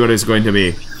 Let's see what it's going to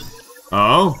be.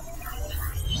 Oh?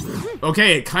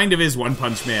 Okay, it kind of is One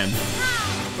Punch Man.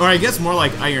 Or I guess more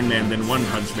like Iron Man than One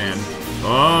Punch Man.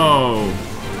 Oh,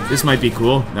 this might be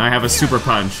cool. Now I have a super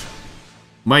punch.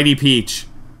 Mighty Peach.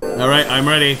 All right, I'm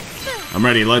ready. I'm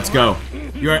ready, let's go.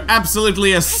 You are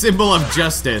absolutely a symbol of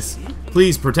justice.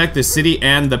 Please protect the city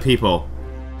and the people.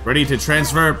 Ready to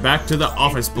transfer back to the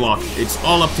office block. It's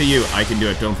all up to you. I can do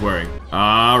it, don't worry.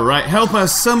 All right, help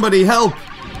us, somebody help.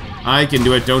 I can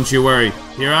do it, don't you worry.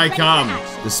 Here I come.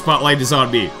 The spotlight is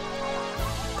on me.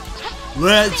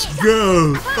 Let's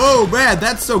go! Oh man,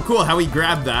 that's so cool how he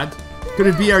grabbed that. Could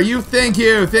it be our youth? Thank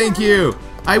you, thank you.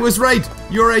 I was right,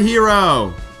 you're a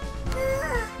hero.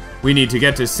 We need to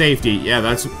get to safety. Yeah,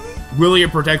 that's... Will you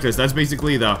protect us? That's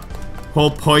basically the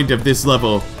whole point of this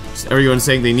level. Just everyone's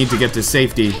saying they need to get to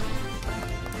safety.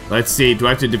 Let's see, do I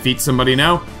have to defeat somebody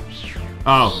now?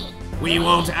 Oh. We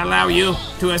won't allow you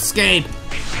to escape.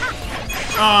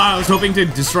 Oh, I was hoping to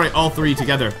destroy all three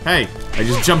together. Hey, I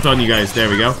just jumped on you guys. There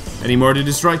we go. Any more to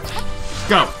destroy?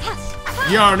 Go.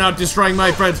 You're not destroying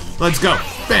my friends. Let's go.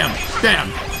 Bam.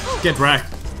 Bam. Get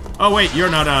wrecked. Oh, wait.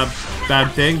 You're not a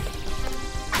bad thing.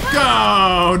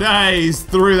 Go. Nice.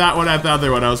 Threw that one at the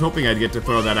other one. I was hoping I'd get to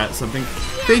throw that at something.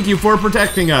 Thank you for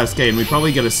protecting us. Okay, and we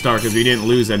probably get a star because we didn't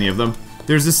lose any of them.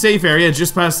 There's a safe area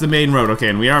just past the main road. Okay,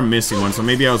 and we are missing one, so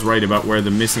maybe I was right about where the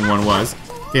missing one was.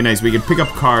 Okay, nice. We can pick up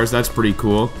cars. That's pretty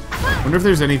cool. Wonder if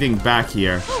there's anything back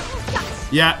here.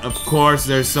 Yeah, of course,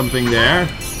 there's something there.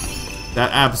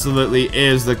 That absolutely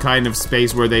is the kind of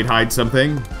space where they'd hide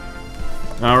something.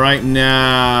 Alright,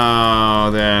 now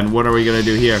then, what are we gonna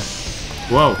do here?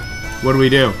 Whoa, what do we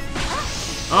do?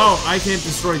 Oh, I can't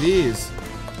destroy these.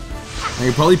 I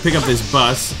can probably pick up this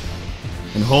bus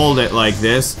and hold it like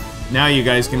this. Now you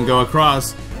guys can go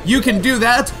across. You can do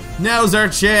that! Now's our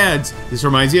chance! This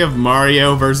reminds me of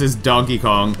Mario versus Donkey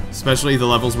Kong, especially the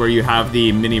levels where you have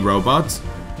the mini robots.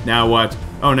 Now what?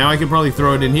 Oh, now I can probably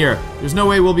throw it in here. There's no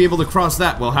way we'll be able to cross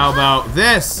that. Well, how about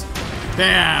this?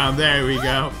 Bam! There we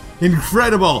go.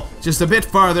 Incredible! Just a bit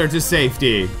farther to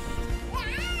safety.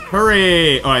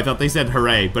 Hurry! Oh, I thought they said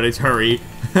hooray, but it's hurry.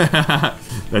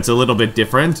 That's a little bit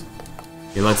different.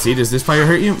 Okay, let's see. Does this fire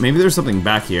hurt you? Maybe there's something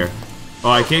back here. Oh,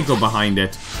 I can't go behind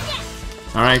it.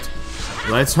 Alright.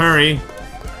 Let's hurry.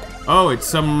 Oh, it's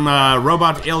some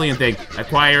robot alien thing.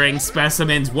 Acquiring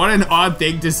specimens. What an odd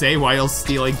thing to say while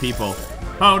stealing people.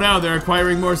 Oh no, they're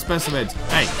acquiring more specimens.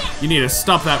 Hey, you need to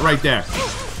stop that right there.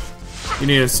 You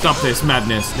need to stop this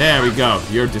madness. There we go.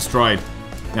 You're destroyed.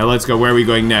 Now let's go. Where are we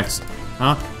going next?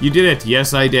 Huh? You did it.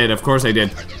 Yes, I did. Of course I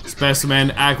did.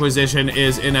 Specimen acquisition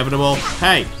is inevitable.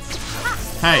 Hey.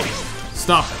 Hey.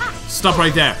 Stop. Stop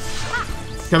right there.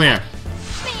 Come here.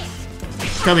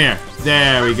 Come here.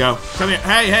 There we go. Come here.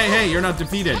 Hey, hey, hey, you're not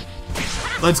defeated.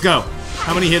 Let's go.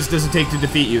 How many hits does it take to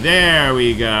defeat you? There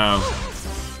we go.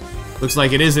 Looks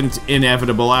like it isn't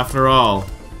inevitable after all.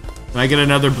 Can I get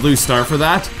another blue star for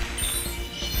that?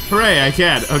 Hooray, I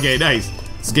can. Okay, nice.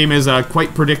 This game is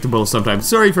quite predictable sometimes.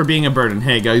 Sorry for being a burden.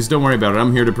 Hey, guys, don't worry about it.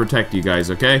 I'm here to protect you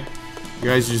guys, okay? You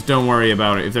guys just don't worry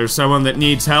about it. If there's someone that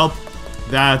needs help,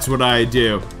 that's what I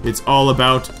do. It's all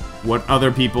about what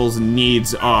other people's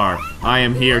needs are. I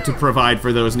am here to provide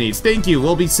for those needs. Thank you,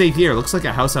 we'll be safe here. Looks like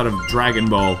a house out of Dragon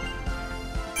Ball.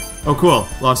 Oh, cool.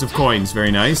 Lots of coins,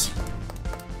 very nice.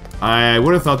 I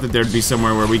would have thought that there'd be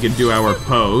somewhere where we could do our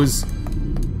pose,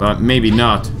 but maybe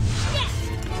not.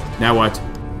 Now what?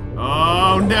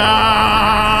 Oh no!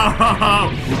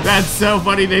 That's so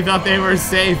funny, they thought they were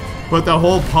safe, but the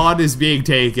whole pod is being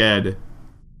taken.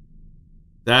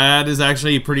 That is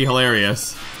actually pretty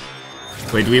hilarious.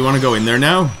 Wait, do we want to go in there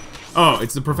now? Oh,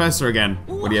 it's the professor again.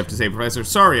 What do you have to say, Professor?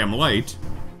 Sorry, I'm late.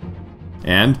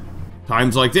 And?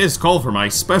 Times like this call for my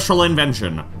special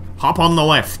invention. Hop on the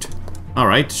left.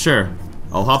 Alright, sure.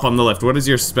 I'll hop on the left. What is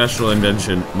your special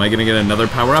invention? Am I gonna get another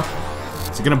power-up?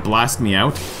 Is it gonna blast me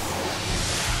out?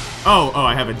 Oh,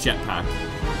 I have a jetpack.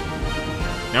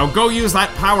 Now go use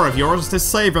that power of yours to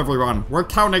save everyone. We're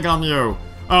counting on you.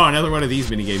 Oh, another one of these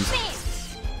minigames.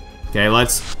 Okay,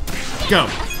 let's go.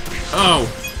 Oh.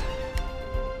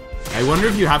 I wonder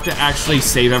if you have to actually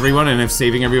save everyone, and if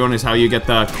saving everyone is how you get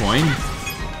the coin.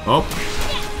 Oh.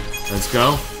 Let's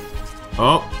go.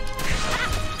 Oh.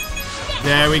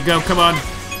 There we go, come on.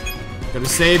 Gotta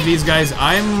save these guys.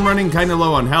 I'm running kind of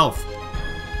low on health.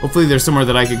 Hopefully there's somewhere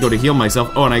that I could go to heal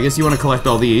myself. Oh, and I guess you want to collect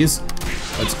all these.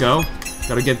 Let's go.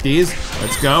 Gotta get these.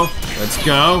 Let's go. Let's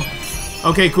go.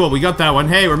 Okay, cool. We got that one.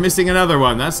 Hey, we're missing another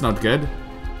one. That's not good.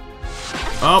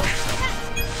 Oh.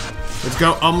 Let's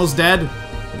go. Almost dead.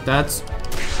 That's...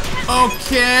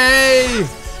 Okay.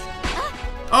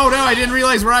 Oh, no, I didn't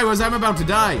realize where I was. I'm about to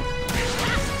die.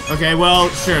 Okay, well,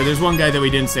 sure. There's one guy that we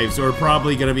didn't save, so we're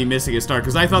probably gonna be missing a star,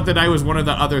 because I thought that I was one of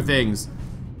the other things.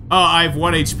 Oh, I have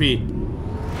 1 HP.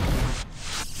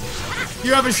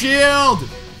 You have a shield!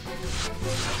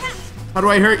 How do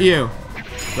I hurt you?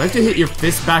 Do I have to hit your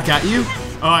fist back at you?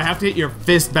 Oh, I have to hit your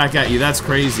fist back at you. That's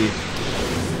crazy.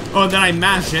 Oh, and then I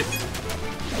mash it.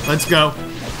 Let's go.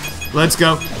 Let's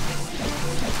go.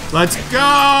 Let's go!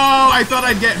 I thought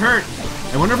I'd get hurt.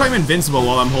 I wonder if I'm invincible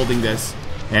while I'm holding this.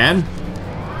 And?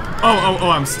 Oh,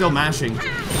 I'm still mashing.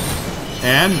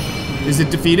 And? Is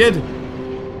it defeated?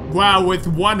 Wow, with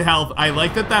 1 health. I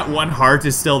like that that 1 heart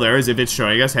is still there as if it's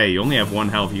showing us, hey, you only have 1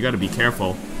 health. You gotta be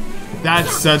careful.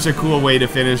 That's such a cool way to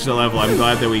finish the level. I'm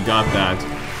glad that we got that.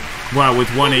 Wow, with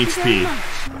 1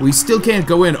 HP. We still can't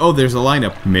go in. Oh, there's a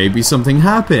lineup. Maybe something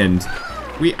happened.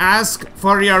 We ask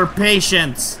for your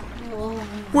patience.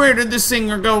 Where did the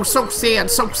singer go? So sad,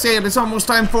 so sad. It's almost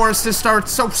time for us to start.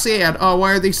 So sad. Oh,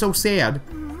 why are they so sad?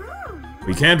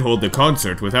 We can't hold the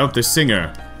concert without the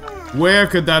singer. Where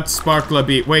could that sparkler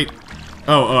be? Wait.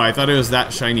 Oh, I thought it was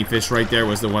that shiny fish right there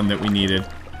was the one that we needed.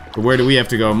 But where do we have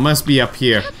to go? Must be up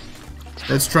here.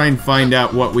 Let's try and find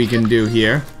out what we can do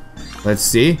here. Let's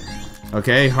see.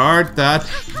 Okay, heart, that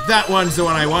one's the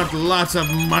one I want. Lots of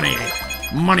money.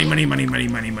 Money, money, money, money,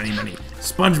 money, money, money.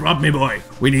 SpongeBob, me boy,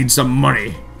 we need some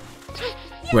money.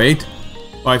 Wait.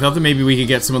 Oh, I thought that maybe we could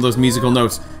get some of those musical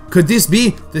notes. Could this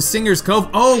be the Singer's Cove?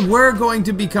 Oh, we're going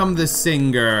to become the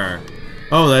singer.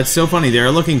 Oh, that's so funny. They're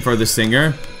looking for the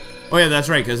singer. Oh yeah, that's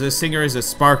right, because the singer is a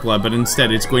sparkler, but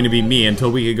instead it's going to be me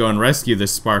until we could go and rescue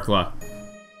this sparkler.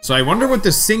 So I wonder what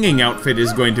the singing outfit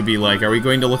is going to be like. Are we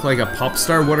going to look like a pop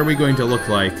star? What are we going to look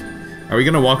like? Are we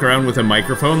going to walk around with a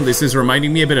microphone? This is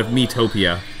reminding me a bit of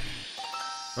Miitopia.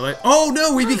 Oh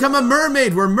no, we become a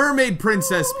mermaid! We're Mermaid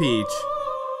Princess Peach!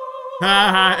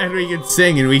 Haha, and we can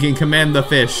sing and we can command the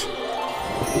fish.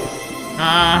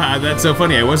 Ah, that's so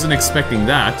funny. I wasn't expecting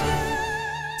that.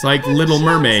 It's like Little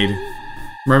Mermaid.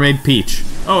 Mermaid Peach.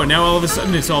 Oh, and now all of a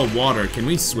sudden it's all water. Can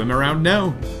we swim around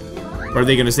now? Or are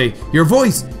they gonna say, your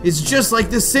voice is just like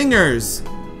the singer's?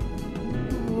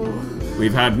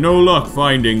 We've had no luck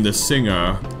finding the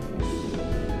singer.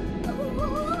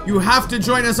 You have to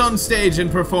join us on stage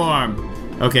and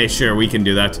perform. Okay, sure, we can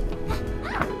do that.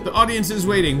 The audience is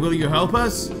waiting. Will you help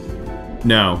us?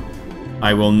 No,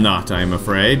 I will not, I am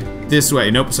afraid. This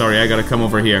way. Nope, sorry, I gotta come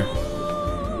over here.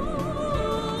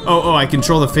 Oh, I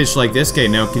control the fish like this. Okay,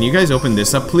 now can you guys open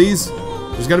this up, please?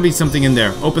 There's gotta be something in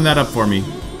there. Open that up for me.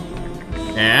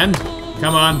 And,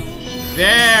 come on.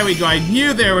 There we go. I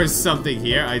knew there was something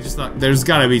here. I just thought there's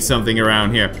gotta be something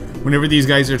around here. Whenever these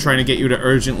guys are trying to get you to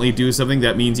urgently do something,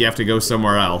 that means you have to go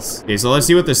somewhere else. Okay, so let's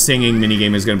see what the singing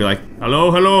minigame is gonna be like. Hello,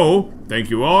 hello.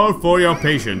 Thank you all for your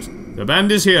patience. The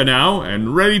band is here now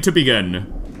and ready to begin.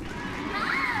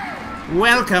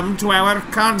 Welcome to our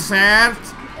concert.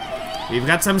 We've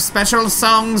got some special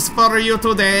songs for you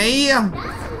today.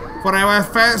 For our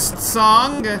first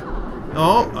song.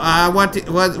 Oh, what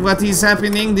is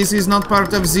happening? This is not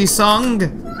part of the song.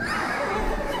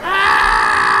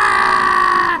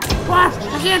 Ah! What?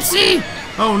 I can't see.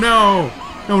 Oh no.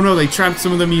 Oh no, they trapped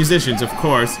some of the musicians, of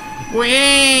course.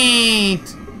 Wait.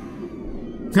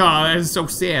 Oh, that is so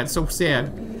sad, so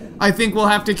sad. I think we'll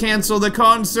have to cancel the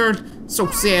concert. So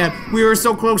sad. We were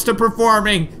so close to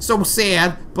performing. So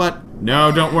sad, but no,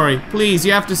 don't worry. Please,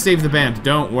 you have to save the band.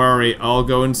 Don't worry, I'll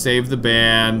go and save the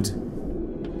band.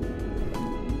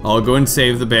 I'll go and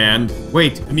save the band.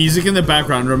 Wait, the music in the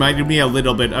background reminded me a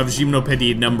little bit of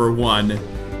Gymnopédie #1.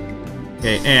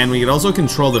 Okay, and we can also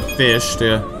control the fish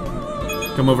to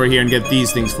come over here and get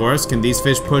these things for us. Can these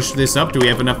fish push this up? Do we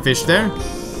have enough fish there?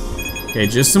 Okay,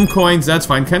 just some coins, that's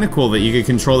fine. Kind of cool that you could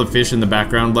control the fish in the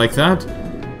background like that.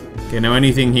 Okay, now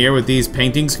anything here with these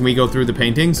paintings? Can we go through the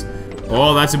paintings?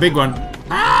 Oh, that's a big one.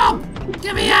 Help!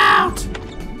 Get me out!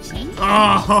 Oh,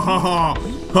 ha, ha, ha.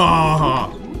 Ha,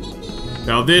 ha.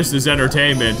 Now this is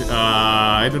entertainment.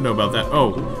 I don't know about that.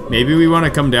 Oh, maybe we want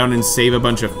to come down and save a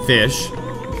bunch of fish.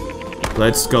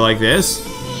 Let's go like this.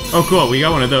 Oh, cool, we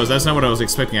got one of those. That's not what I was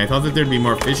expecting. I thought that there'd be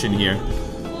more fish in here.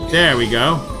 There we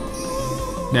go.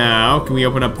 Now, can we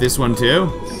open up this one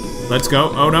too? Let's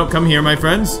go. Oh no, come here, my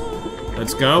friends.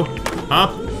 Let's go.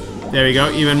 Up. There we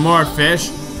go, even more fish.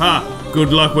 Ha!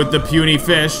 Good luck with the puny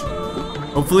fish.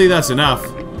 Hopefully that's enough.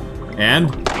 And...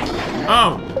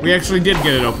 oh! We actually did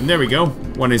get it open. There we go.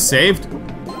 One is saved.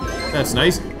 That's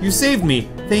nice. You saved me.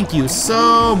 Thank you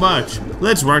so much.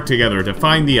 Let's work together to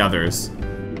find the others.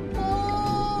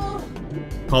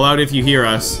 Call out if you hear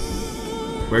us.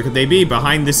 Where could they be?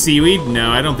 Behind the seaweed?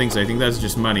 No, I don't think so. I think that's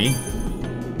just money.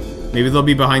 Maybe they'll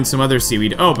be behind some other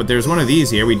seaweed. Oh, but there's one of these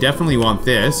here. We definitely want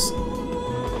this.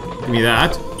 Give me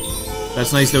that.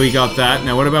 That's nice that we got that.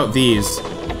 Now what about these?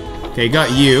 Okay,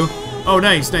 got you. Oh,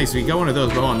 nice, nice. We got one of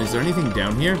those. Go on. Is there anything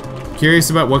down here? Curious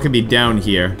about what could be down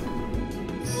here.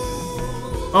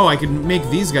 Oh, I can make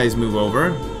these guys move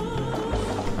over.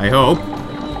 I hope.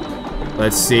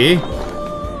 Let's see.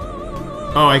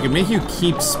 Oh, I can make you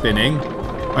keep spinning.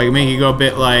 I can make you go a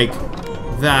bit like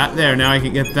that. There, now I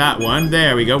can get that one.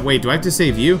 There we go. Wait, do I have to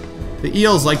save you? The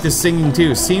eels like this singing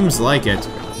too. Seems like it.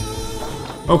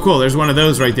 Oh, cool. There's one of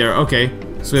those right there. Okay.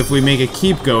 So if we make it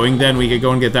keep going, then we could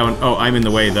go and get that one. Oh, I'm in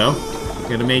the way, though.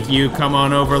 Gonna make you come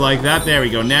on over like that. There we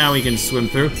go. Now we can swim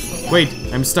through. Wait,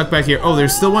 I'm stuck back here. Oh,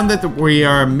 there's still one that we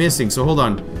are missing. So hold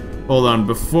on. Hold on.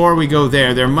 Before we go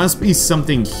there must be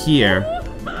something here.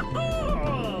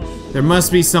 There must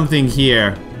be something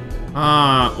here.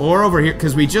 Or over here,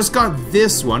 because we just got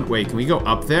this one. Wait, can we go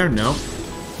up there? No.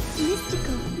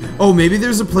 Oh, maybe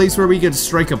there's a place where we could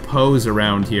strike a pose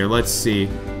around here. Let's see.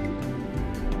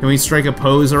 Can we strike a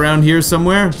pose around here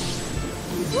somewhere?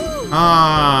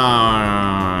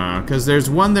 Because there's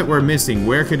one that we're missing.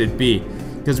 Where could it be?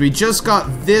 Because we just got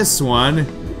this one,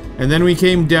 and then we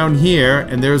came down here,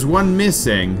 and there's one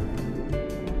missing.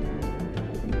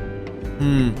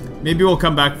 Maybe we'll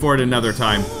come back for it another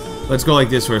time. Let's go like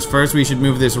this first. First, we should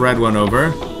move this red one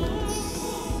over.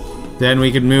 Then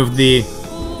we could move the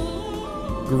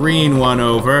green one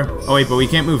over. Oh wait, but we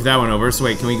can't move that one over. So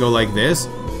wait, can we go like this?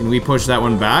 Can we push that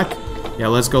one back? Yeah,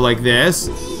 let's go like this.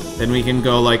 Then we can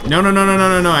go like... no, no, no, no, no,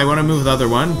 no, no. I want to move the other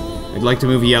one. I'd like to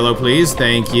move yellow, please.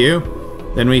 Thank you.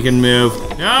 Then we can move...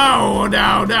 no,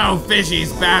 no, no.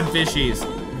 Fishies. Bad fishies.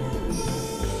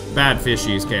 Bad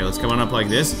fishies. Okay, let's come on up like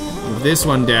this. Move this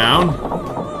one down.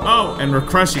 Oh, and we're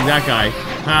crushing that guy.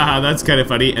 Haha, that's kind of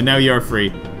funny. And now you're free.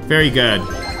 Very good.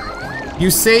 You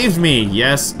saved me.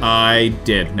 Yes, I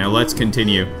did. Now let's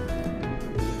continue.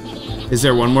 Is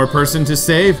there one more person to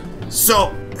save?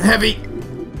 So heavy.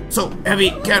 So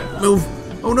heavy. Can't move.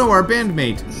 Oh no, our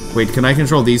bandmate. Wait, can I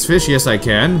control these fish? Yes, I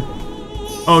can.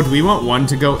 Oh, do we want one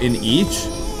to go in each?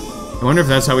 I wonder if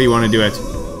that's how we want to do it.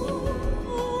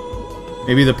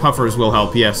 Maybe the puffers will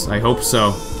help. Yes, I hope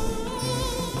so.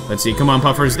 Let's see. Come on,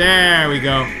 puffers. There we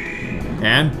go.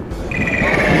 And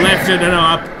lifted it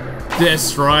up.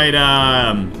 Destroyed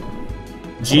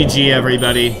GG,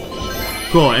 everybody.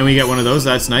 Cool, and we get one of those.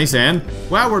 That's nice. And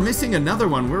wow, we're missing another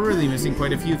one. We're really missing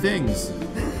quite a few things.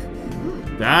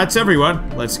 That's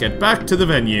everyone. Let's get back to the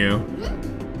venue.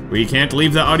 We can't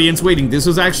leave the audience waiting. This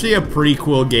was actually a pretty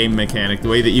cool game mechanic, the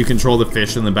way that you control the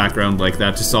fish in the background like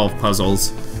that to solve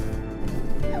puzzles.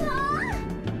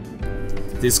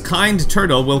 This kind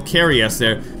turtle will carry us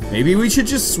there. Maybe we should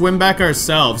just swim back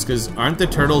ourselves, because aren't the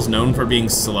turtles known for being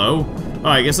slow? Oh,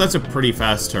 I guess that's a pretty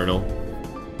fast turtle.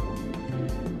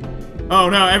 Oh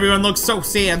no, everyone looks so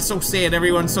sad,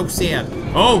 everyone's so sad.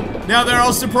 Oh, now they're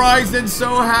all surprised and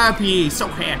so happy,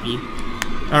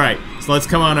 Alright, so let's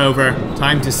come on over.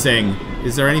 Time to sing.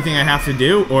 Is there anything I have to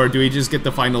do, or do we just get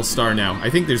the final star now? I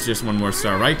think there's just one more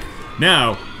star, right?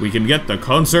 Now, we can get the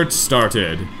concert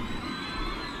started.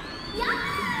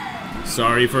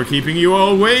 Sorry for keeping you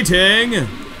all waiting.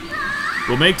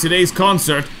 We'll make today's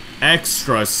concert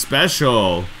extra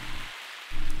special.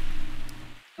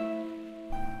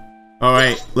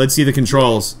 Alright, let's see the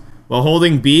controls. While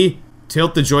holding B,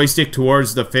 tilt the joystick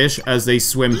towards the fish as they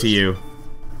swim to you.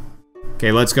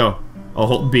 Okay, let's go. I'll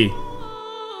hold B.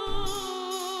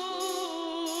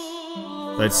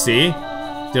 Let's see.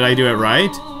 Did I do it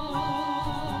right?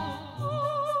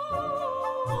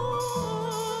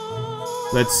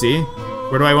 Let's see.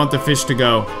 Where do I want the fish to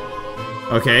go?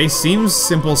 Okay, seems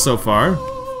simple so far.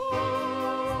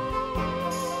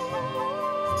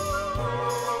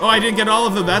 Oh, I didn't get all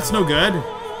of them. That's no good.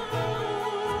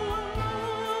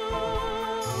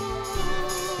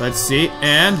 Let's see.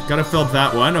 And gotta fill up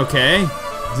that one. Okay.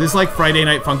 Is this like Friday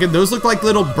Night Funkin'? Those look like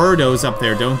little birdos up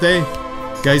there, don't they?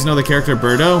 You guys know the character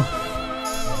Birdo?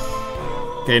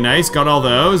 Okay, nice. Got all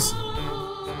those.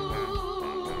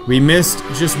 We missed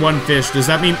just one fish. Does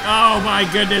that mean... oh my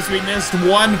goodness, we missed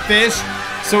one fish,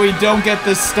 so we don't get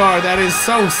the star. That is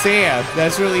so sad.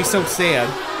 That's really so sad.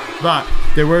 But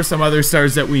there were some other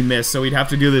stars that we missed, so we'd have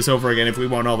to do this over again if we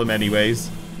want all them anyways.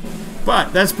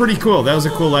 But that's pretty cool. That was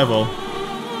a cool level.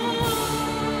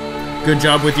 Good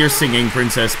job with your singing,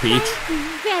 Princess Peach.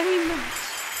 Very much.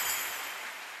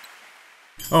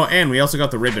 Oh, and we also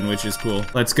got the ribbon, which is cool.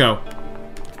 Let's go.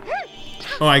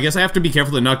 Oh, I guess I have to be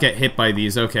careful to not get hit by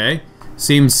these. Okay.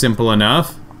 Seems simple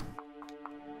enough.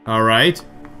 Alright.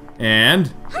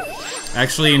 And...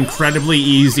 actually incredibly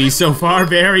easy so far.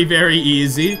 Very, very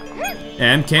easy.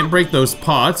 And can't break those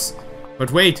pots.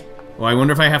 But wait. Oh, I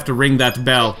wonder if I have to ring that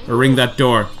bell. Or ring that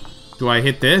door. Do I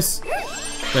hit this?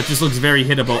 That just looks very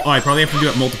hittable. Oh, I probably have to do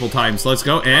it multiple times. Let's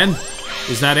go. And...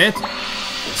 is that it?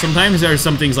 Sometimes there are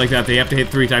some things like that. They have to hit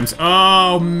 3 times.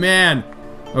 Oh, man.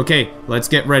 Okay, let's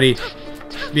get ready.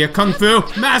 Be a Kung Fu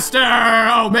Master!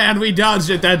 Oh, man, we dodged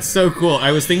it. That's so cool.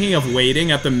 I was thinking of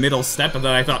waiting at the middle step, and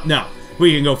then I thought, no.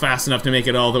 We can go fast enough to make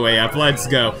it all the way up. Let's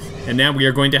go. And now we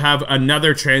are going to have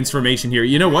another transformation here.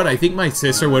 You know what? I think my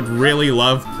sister would really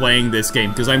love playing this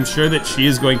game, because I'm sure that she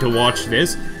is going to watch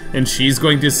this, and she's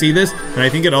going to see this, and I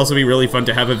think it'd also be really fun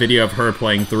to have a video of her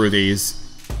playing through these.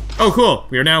 Oh, cool.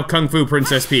 We are now Kung Fu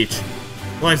Princess Peach.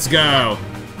 Let's go.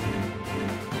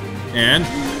 And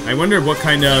I wonder what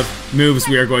kind of moves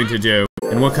we are going to do,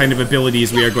 and what kind of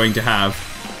abilities we are going to have.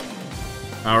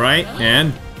 Alright,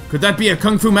 and... could that be a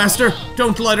Kung Fu Master?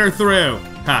 Don't let her through!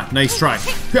 Ha, nice try.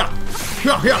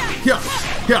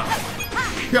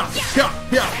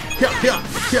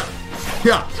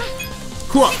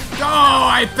 Oh,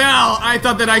 I fell! I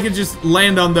thought that I could just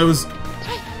land on those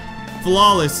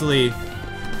flawlessly.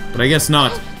 But I guess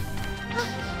not.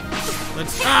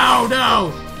 Let's... oh,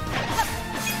 no!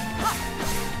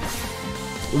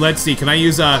 Let's see, can I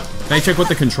use, can I check what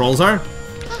the controls are?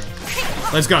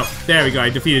 Let's go. There we go, I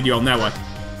defeated you all. Now what?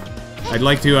 I'd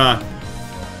like to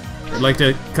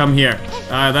come here.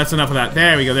 That's enough of that.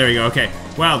 There we go, okay.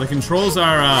 Wow, the controls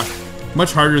are,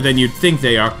 much harder than you'd think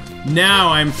they are. Now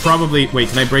I'm probably... wait,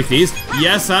 can I break these?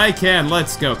 Yes, I can.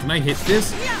 Let's go. Can I hit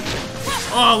this?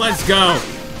 Oh, let's go.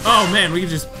 Oh, man, we can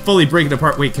just fully break it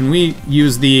apart. Wait, can we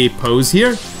use the pose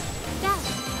here?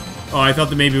 Oh, I thought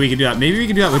that maybe we could do that. Maybe we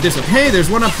could do that with this one. Hey, there's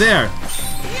one up there.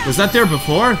 Was that there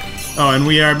before? Oh, and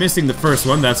we are missing the first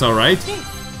one. That's all right.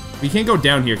 We can't go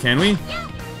down here, can we?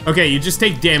 Okay, you just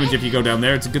take damage if you go down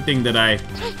there. It's a good thing that I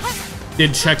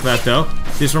did check that, though.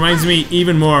 This reminds me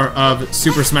even more of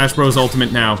Super Smash Bros.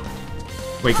 Ultimate now.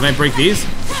 Wait, can I break these?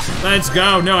 Let's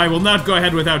go. No, I will not go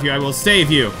ahead without you. I will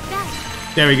save you.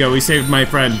 There we go. We saved my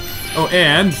friend. Oh,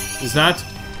 and is that...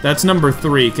 that's number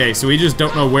 3. Okay, so we just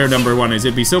don't know where number 1 is.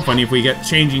 It'd be so funny if we get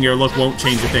changing your look won't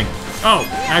change a thing. Oh,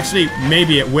 actually,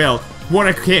 maybe it will. What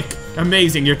a kick.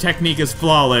 Amazing. Your technique is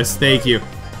flawless. Thank you.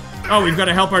 Oh, we've got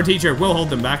to help our teacher. We'll hold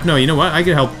them back. No, you know what? I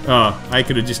could help. Oh, I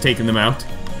could have just taken them out.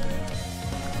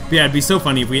 But yeah, it'd be so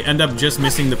funny if we end up just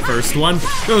missing the first one.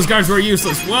 Those guards were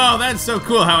useless. Whoa, that's so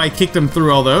cool how I kicked them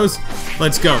through all those.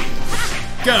 Let's go.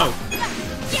 Go.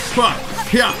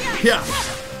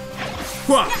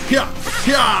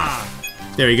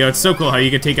 There you go. It's so cool how you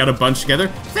can take out a bunch together.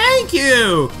 Thank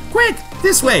you. Quick,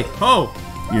 this way. Oh,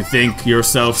 you think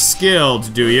yourself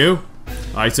skilled, do you?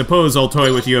 I suppose I'll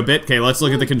toy with you a bit. Okay, let's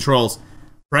look at the controls.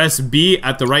 Press B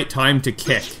at the right time to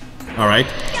kick. All right,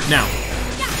 now.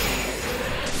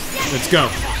 Let's go.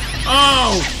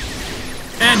 Oh!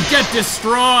 And get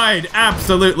destroyed!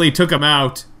 Absolutely took him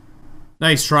out.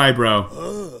 Nice try,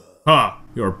 bro. Ha,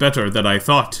 you're better than I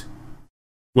thought.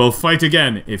 We'll fight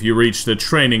again if you reach the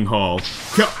training hall.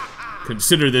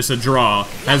 Consider this a draw,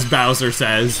 as Bowser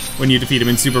says when you defeat him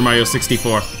in Super Mario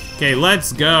 64. Okay,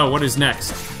 let's go. What is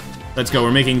next? Let's go.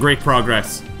 We're making great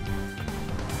progress.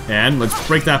 And let's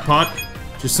break that pot.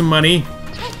 Just some money.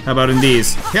 How about in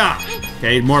these? Yeah.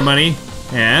 Okay, more money.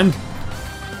 And...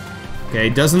 okay,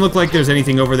 doesn't look like there's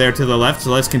anything over there to the left,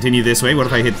 so let's continue this way. What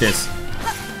if I hit this?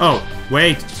 Oh,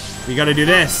 wait. We gotta do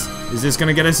this. Is this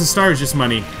gonna get us a star or just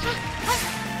money?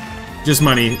 Just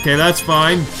money. Okay, that's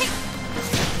fine.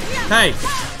 Hey!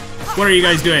 What are you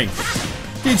guys doing?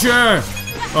 Teacher!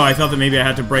 Oh, I thought that maybe I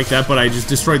had to break that, but I just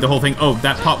destroyed the whole thing. Oh,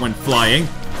 that pot went flying.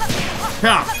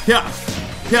 Yeah, yeah,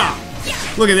 yeah.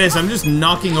 Look at this. I'm just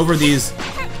knocking over these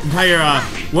entire,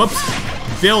 whoops,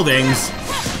 buildings.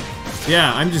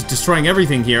 Yeah, I'm just destroying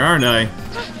everything here, aren't I?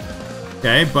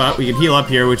 Okay, but we can heal up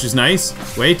here, which is nice.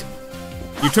 Wait.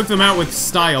 You took them out with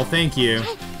style, thank you.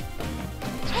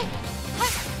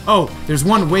 Oh, there's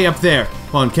one way up there.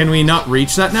 Hold on, can we not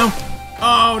reach that now?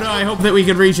 Oh, no, I hope that we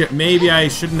could reach it. Maybe I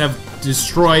shouldn't have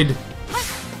destroyed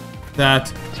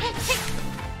that.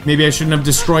 Maybe I shouldn't have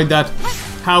destroyed that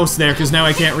house there, because now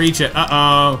I can't reach it.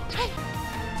 Uh-oh.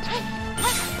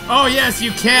 Oh, yes,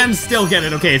 you can still get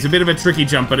it. Okay, it's a bit of a tricky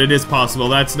jump, but it is possible.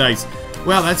 That's nice.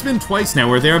 Well, that's been twice now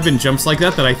where there have been jumps like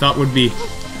that that I thought would be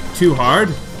too hard,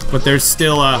 but they're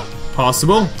still,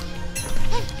 possible.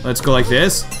 Let's go like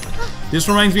this. This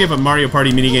reminds me of a Mario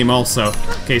Party minigame also.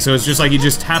 Okay, so it's just like you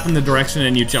just tap in the direction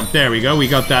and you jump. There we go, we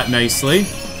got that nicely.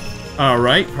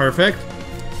 Alright, perfect.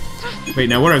 Wait,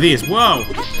 now what are these? Whoa!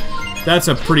 That's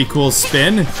a pretty cool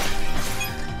spin.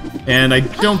 And I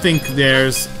don't think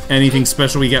there's anything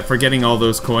special we get for getting all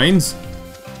those coins.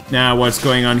 Now, what's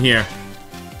going on here?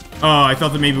 Oh, I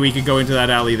thought that maybe we could go into that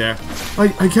alley there.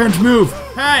 I can't move!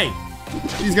 Hey!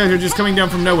 These guys are just coming down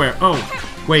from nowhere. Oh,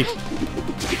 wait.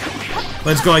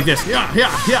 Let's go like this. Yeah.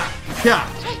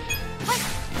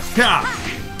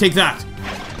 Take that.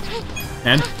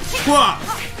 And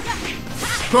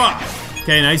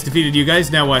okay, nice. Defeated you guys.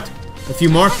 Now what? A few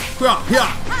more.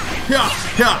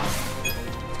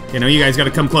 Okay, now you guys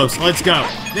gotta come close. Let's go.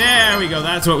 There we go.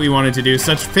 That's what we wanted to do.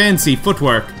 Such fancy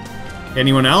footwork.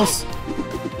 Anyone else?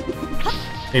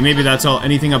 Okay, maybe that's all.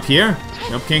 Anything up here?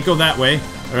 Nope, can't go that way.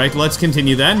 Alright, let's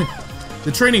continue then.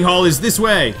 The training hall is this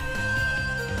way.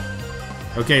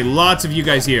 Okay, lots of you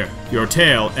guys here. Your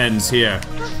tail ends here.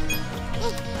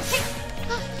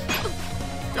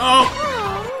 Oh!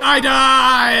 I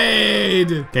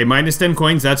died! Okay, minus 10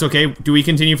 coins, that's okay. Do we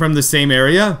continue from the same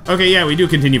area? Okay, yeah, we do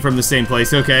continue from the same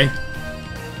place, okay.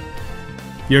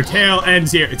 Your tail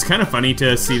ends here. It's kind of funny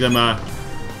to see them,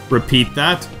 repeat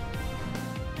that.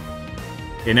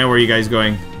 Okay, now where are you guys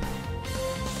going?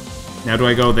 Now do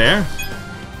I go there?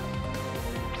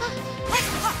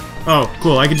 Oh,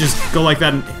 cool, I could just go like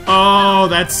that and... Oh,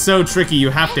 that's so tricky,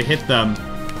 you have to hit them.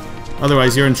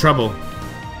 Otherwise, you're in trouble.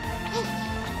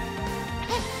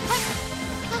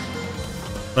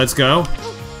 Let's go.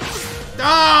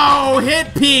 Oh,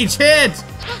 hit, Peach, hit!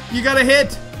 You gotta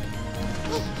hit!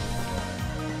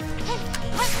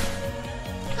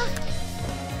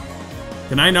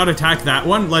 Can I not attack that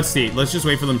one? Let's see, let's just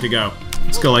wait for them to go.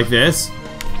 Let's go like this.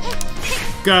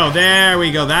 Go, there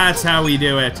we go, that's how we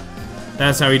do it.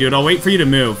 That's how we do it. I'll wait for you to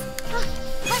move.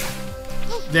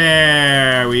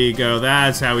 There we go.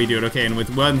 That's how we do it. Okay, and with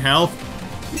 1 health,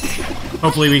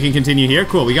 hopefully we can continue here.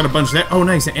 Cool, we got a bunch there. Oh,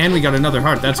 nice, and we got another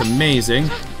heart. That's amazing.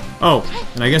 Oh,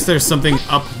 and I guess there's something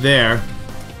up there.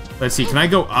 Let's see, can I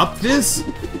go up this?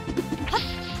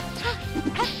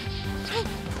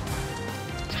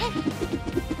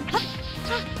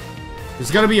 There's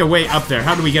gotta be a way up there.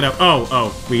 How do we get up?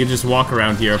 Oh, we can just walk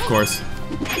around here, of course.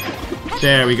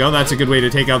 There we go, that's a good way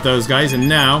to take out those guys, and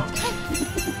now,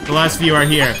 the last few are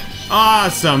here.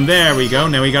 Awesome, there we go,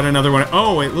 now we got another one.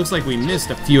 Oh, it looks like we missed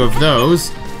a few of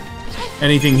those.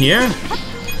 Anything here?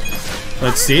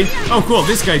 Let's see. Oh, cool,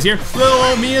 this guy's here. Little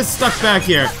old me is stuck back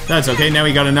here. That's okay, now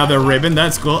we got another ribbon,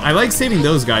 that's cool. I like saving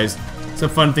those guys. It's a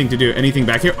fun thing to do. Anything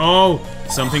back here? Oh,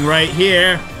 something right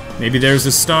here. Maybe there's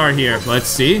a star here. Let's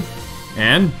see.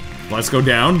 And, let's go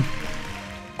down.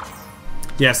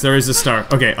 Yes, there is a star.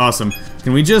 Okay, awesome.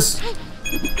 Can we just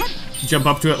jump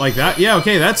up to it like that? Yeah,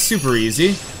 okay, that's super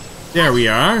easy. There we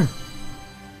are.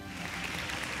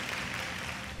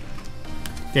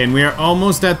 Okay, and we are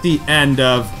almost at the end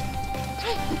of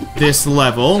this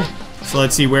level. So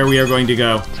let's see where we are going to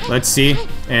go. Let's see.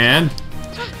 And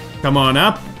come on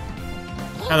up.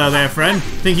 Hello there, friend.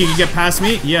 Think you can get past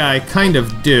me? Yeah, I kind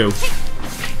of do.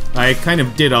 I kind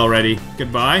of did already.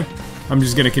 Goodbye. I'm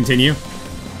just gonna continue.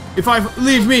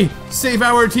 Leave me! Save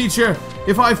our teacher!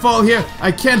 If I fall here,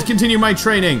 I can't continue my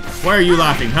training! Why are you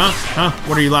laughing, huh? Huh?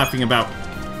 What are you laughing about?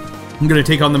 I'm gonna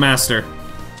take on the master.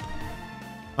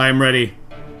 I am ready.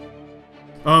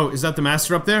 Oh, is that the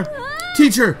master up there?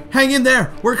 Teacher, hang in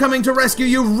there! We're coming to rescue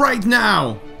you right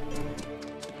now!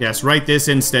 Yes, right this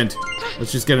instant.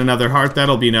 Let's just get another heart,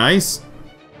 that'll be nice.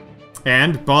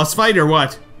 And, boss fight or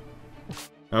what?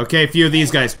 Okay, a few of these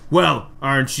guys. Well,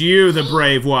 aren't you the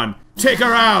brave one? Take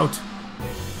her out!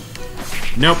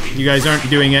 Nope, you guys aren't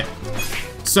doing it.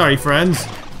 Sorry, friends.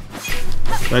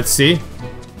 Let's see.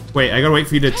 Wait, I gotta wait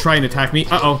for you to try and attack me.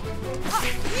 Uh-oh.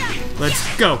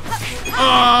 Let's go.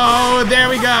 Oh, there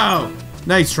we go!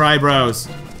 Nice try, bros.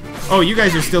 Oh, you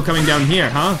guys are still coming down here,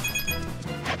 huh?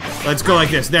 Let's go like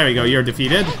this. There we go, you're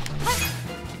defeated.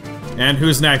 And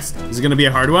who's next? Is it gonna be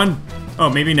a hard one? Oh,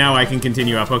 maybe now I can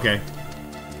continue up, okay.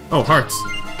 Oh, hearts.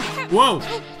 Whoa!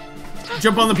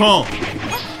 Jump on the pole.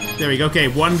 There we go. Okay,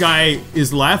 one guy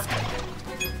is left.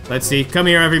 Let's see. Come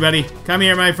here, everybody. Come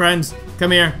here, my friends.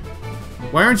 Come here.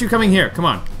 Why aren't you coming here? Come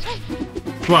on.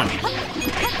 Come on.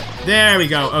 There we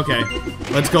go. Okay.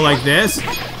 Let's go like this.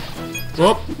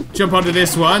 Whoop. Jump onto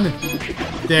this one.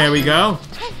 There we go.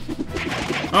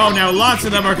 Oh, now lots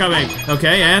of them are coming.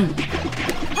 Okay, and...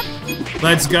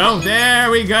 let's go. There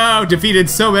we go. Defeated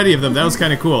so many of them. That was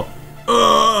kind of cool.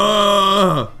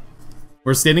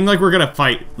 We're standing like we're gonna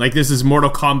fight. Like this is Mortal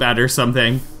Kombat or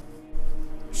something.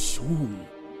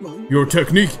 Your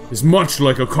technique is much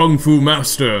like a kung fu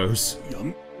master's.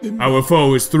 Our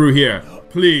foe is through here.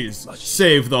 Please,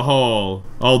 save the hall.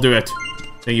 I'll do it.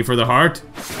 Thank you for the heart.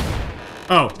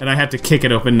 Oh, and I had to kick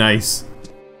it open nice.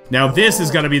 Now this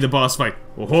is gonna be the boss fight.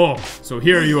 Oh, so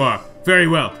here you are. Very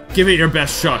well. Give it your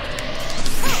best shot.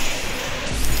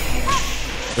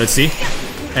 Let's see.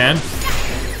 And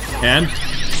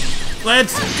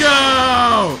let's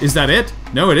go! Is that it?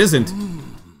 No, it isn't.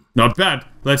 Not bad.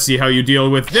 Let's see how you deal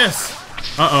with this.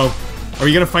 Uh-oh. Are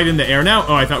we gonna fight in the air now?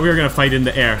 Oh, I thought we were gonna fight in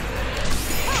the air.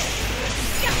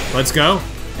 Let's go.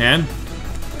 And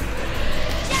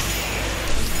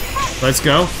let's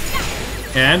go.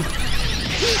 And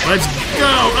let's go.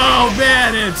 Oh,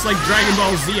 man, it's like Dragon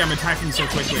Ball Z. I'm attacking so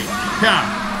quickly.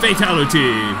 Ha!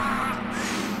 Fatality.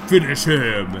 Finish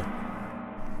him.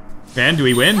 And do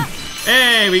we win?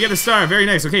 Hey, we get a star. Very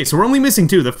nice. Okay, so we're only missing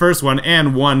 2. The first one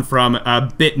and one from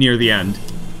a bit near the end.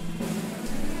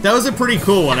 That was a pretty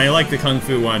cool one. I like the Kung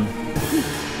Fu one.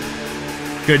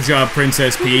 Good job,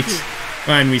 Princess Peach.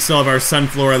 And we still have our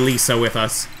Sunflora Lisa with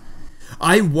us.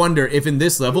 I wonder if in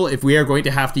this level, if we are going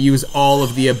to have to use all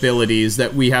of the abilities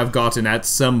that we have gotten at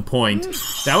some point.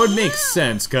 That would make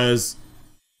sense, because...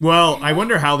 well, I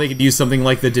wonder how they could use something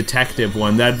like the detective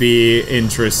one. That'd be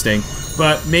interesting.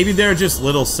 But maybe there are just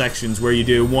little sections where you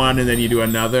do one and then you do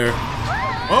another.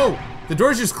 Oh, the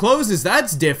door just closes.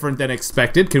 That's different than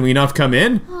expected. Can we not come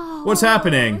in? What's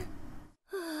happening?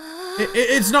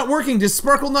 It's not working. Does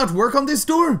Sparkle not work on this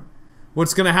door?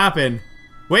 What's gonna happen?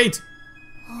 Wait.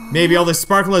 Maybe all the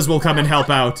Sparklers will come and help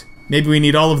out. Maybe we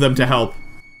need all of them to help.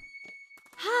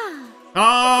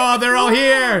 Oh, they're all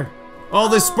here. All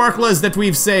the Sparklers that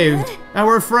we've saved.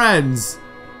 Our friends.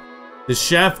 The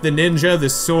chef, the ninja, the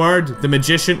sword, the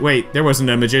magician. Wait, there wasn't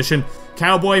a magician.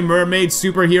 Cowboy, mermaid,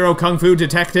 superhero, kung fu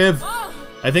detective.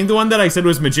 I think the one that I said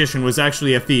was magician was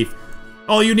actually a thief.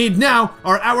 All you need now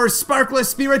are our sparkless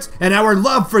spirits and our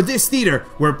love for this theater.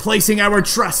 We're placing our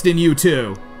trust in you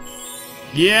too.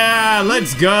 Yeah,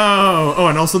 let's go. Oh,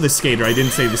 and also the skater. I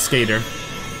didn't say the skater.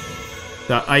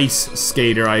 The ice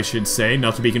skater, I should say,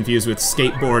 not to be confused with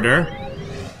skateboarder.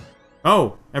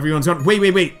 Oh, everyone's gone.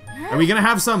 Wait. Are we gonna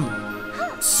have some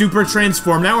super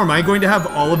transform now? Or am I going to have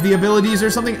all of the abilities or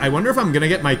something? I wonder if I'm gonna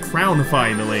get my crown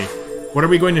finally. What are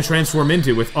we going to transform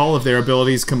into with all of their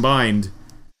abilities combined?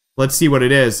 Let's see what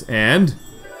it is. And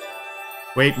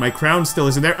wait, my crown still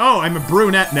isn't there. Oh, I'm a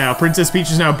brunette now. Princess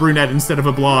Peach is now a brunette instead of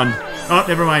a blonde. Oh,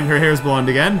 never mind. Her hair's blonde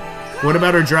again. What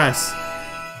about her dress?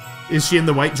 Is she in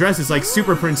the white dress? It's like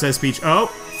Super Princess Peach. Oh,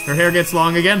 her hair gets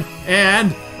long again.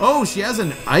 And, oh, she has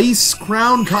an ice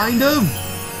crown, kind of?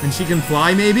 And she can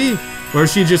fly, maybe? Or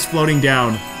is she just floating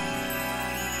down?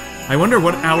 I wonder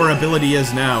what our ability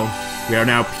is now. We are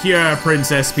now pure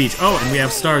Princess Peach. Oh, and we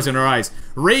have stars in our eyes.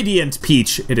 Radiant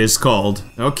Peach, it is called.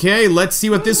 Okay, let's see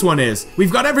what this one is.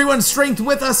 We've got everyone's strength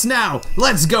with us now.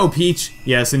 Let's go, Peach.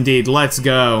 Yes, indeed, let's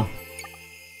go.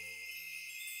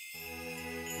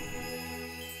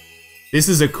 This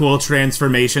is a cool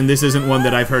transformation. This isn't one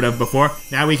that I've heard of before.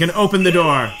 Now we can open the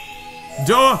door.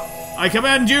 Door, I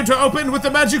command you to open with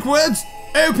the magic words.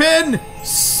 Open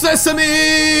Sesame!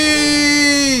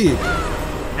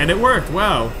 And it worked,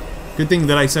 wow. Good thing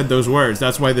that I said those words.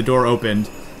 That's why the door opened.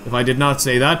 If I did not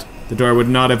say that, the door would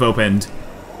not have opened.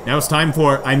 Now it's time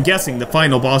for, I'm guessing, the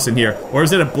final boss in here. Or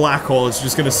is it a black hole? It's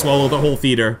just gonna swallow the whole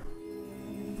theater.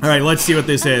 Alright, let's see what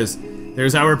this is.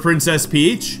 There's our Princess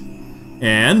Peach.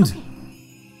 And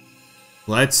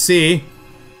let's see.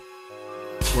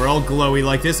 We're all glowy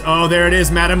like this. Oh, there it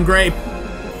is, Madam Grape.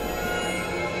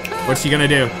 What's she gonna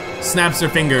do? Snaps her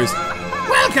fingers.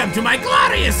 Welcome to my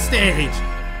glorious stage!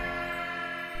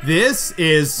 This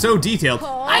is so detailed.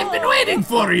 I've been waiting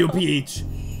for you, Peach.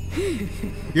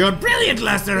 Your brilliant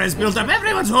luster has built up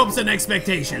everyone's hopes and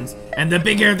expectations. And the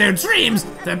bigger their dreams,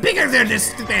 the bigger their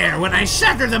despair when I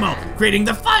shatter them all, creating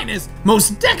the finest,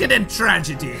 most decadent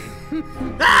tragedy.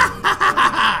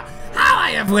 How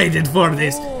I have waited for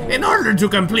this. In order to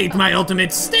complete my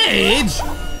ultimate stage,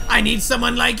 I need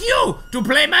someone like you to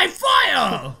play my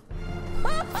foil.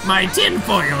 My tin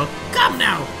foil. Come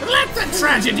now, let the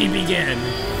tragedy begin.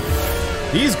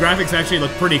 These graphics actually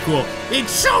look pretty cool.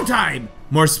 It's showtime!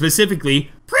 More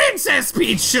specifically, Princess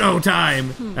Peach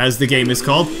Showtime, as the game is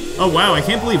called. Oh wow, I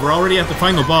can't believe we're already at the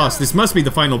final boss. This must be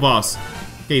the final boss.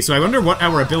 Okay, so I wonder what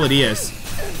our ability is.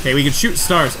 Okay, we can shoot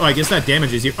stars. Oh, I guess that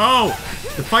damages you. Oh,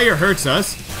 the fire hurts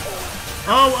us.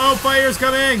 Oh, fire's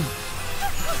coming!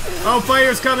 Oh,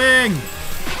 fire's coming!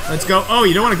 Let's go. Oh,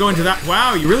 you don't want to go into that.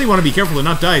 Wow, you really want to be careful to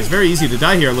not die. It's very easy to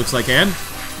die here, it looks like, Anne.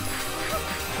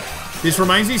 This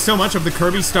reminds me so much of the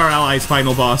Kirby Star Allies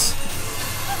final boss.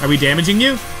 Are we damaging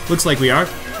you? Looks like we are.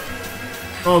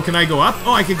 Oh, can I go up?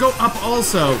 Oh, I could go up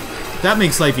also. That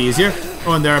makes life easier.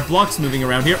 Oh, and there are blocks moving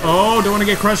around here. Oh, don't want to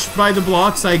get crushed by the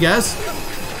blocks, I guess.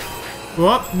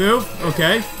 Whoop, move.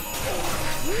 Okay.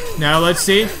 Now let's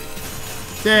see.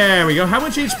 There we go. How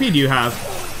much HP do you have?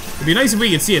 It'd be nice if we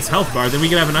could see its health bar, then we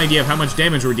could have an idea of how much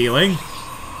damage we're dealing.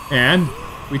 And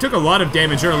we took a lot of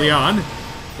damage early on.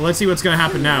 Well, let's see what's gonna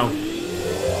happen now.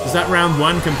 Is that round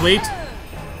 1 complete?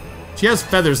 She has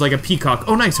feathers like a peacock.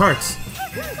 Oh, nice, hearts.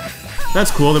 That's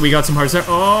cool that we got some hearts there.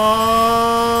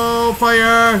 Oh,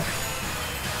 fire!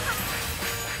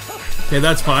 Okay,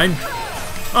 that's fine.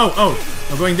 Oh,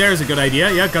 going there is a good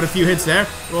idea. Yeah, got a few hits there.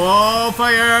 Oh,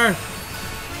 fire!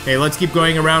 Okay, let's keep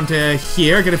going around to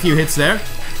here. Get a few hits there.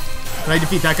 Can I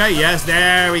defeat that guy? Yes,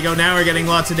 there we go. Now we're getting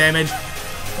lots of damage.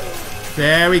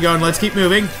 There we go, and let's keep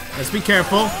moving. Let's be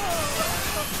careful.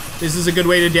 This is a good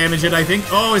way to damage it, I think.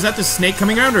 Oh, is that the snake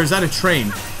coming around, or is that a train?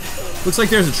 Looks like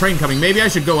there's a train coming. Maybe I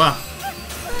should go up.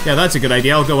 Yeah, that's a good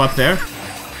idea. I'll go up there.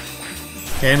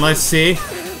 Okay, and let's see.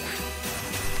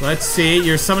 Let's see.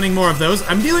 You're summoning more of those.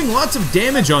 I'm dealing lots of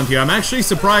damage onto you. I'm actually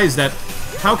surprised at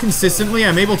how consistently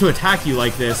I'm able to attack you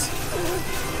like this.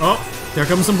 Oh, there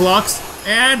come some blocks.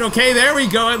 And, okay, there we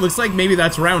go. It looks like maybe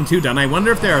that's round 2 done. I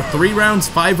wonder if there are 3 rounds,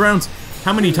 5 rounds,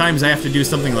 how many times I have to do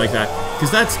something like that.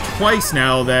 Because that's twice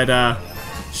now that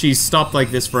she's stopped like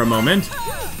this for a moment.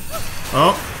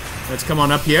 Oh, let's come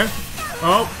on up here.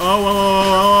 Oh.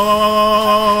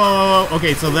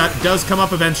 Okay, so that does come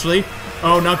up eventually.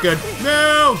 Oh, not good.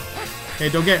 No! Okay,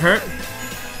 don't get hurt.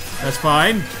 That's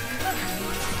fine.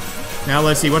 Now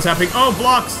let's see what's happening. Oh,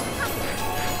 blocks!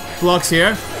 Blocks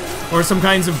here. Or some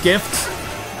kinds of gifts.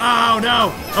 Oh,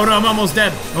 no! Oh, no, I'm almost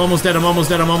dead. I'm almost dead.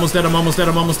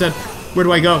 Where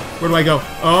do I go?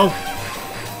 Oh.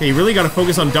 Okay, you really gotta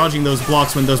focus on dodging those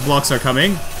blocks when those blocks are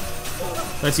coming.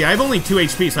 Let's see, I have only 2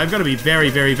 HP, so I've got to be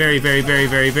very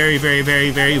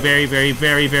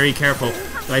careful.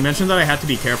 Did I mention that I had to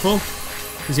be careful?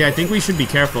 Because, yeah, I think we should be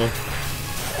careful.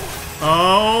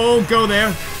 Oh, go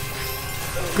there.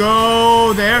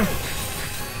 Go there.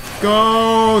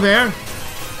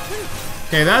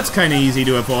 Okay, that's kind of easy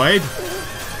to avoid.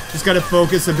 Just gotta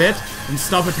focus a bit and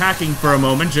stop attacking for a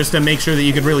moment just to make sure that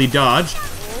you could really dodge.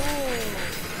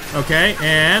 Okay,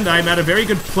 and I'm at a very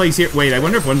good place here. Wait, I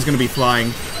wonder if one's gonna be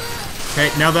flying. Okay,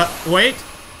 now that... Wait!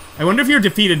 I wonder if you're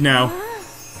defeated now.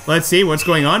 Let's see, what's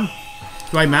going on?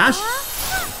 Do I mash?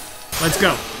 Let's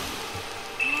go.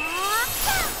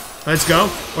 Let's go.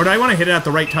 Or do I want to hit it at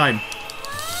the right time?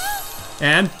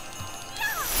 And...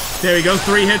 there we go,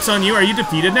 3 hits on you. Are you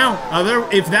defeated now?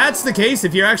 If that's the case,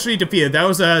 if you're actually defeated, that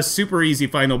was a super easy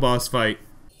final boss fight.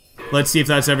 Let's see if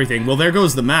that's everything. Well, there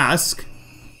goes the mask.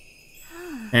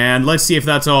 And let's see if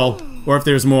that's all, or if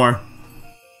there's more.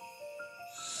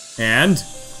 And...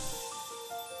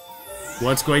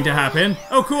 what's going to happen?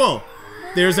 Oh, cool!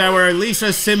 There's our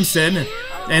Alicia Simpson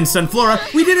and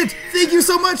Sunflora. We did it! Thank you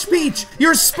so much, Peach!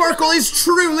 Your sparkle is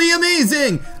truly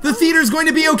amazing! The theater's going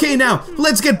to be okay now.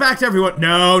 Let's get back to everyone.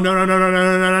 No.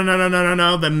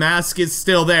 The mask is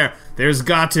still there. There's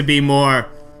got to be more.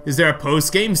 Is there a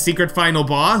post-game secret final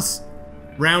boss?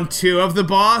 Round 2 of the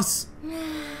boss?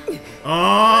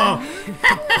 Oh!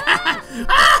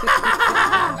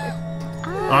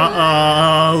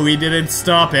 Uh-oh, we didn't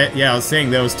stop it. Yeah, I was saying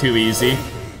that was too easy.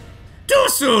 Too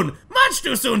soon! Much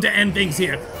too soon to end things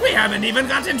here. We haven't even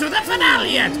got into the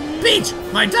finale yet. Peach,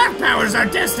 my dark powers are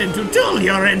destined to dull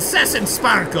your incessant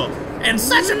sparkle, and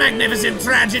such a magnificent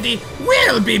tragedy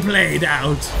will be played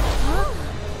out.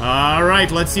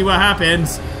 Alright, let's see what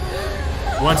happens.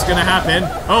 What's gonna happen?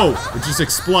 Oh, it just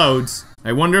explodes.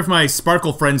 I wonder if my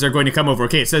sparkle friends are going to come over.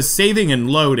 Okay, it says saving and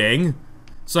loading.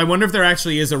 So I wonder if there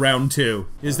actually is a round 2.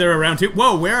 Is there a round 2?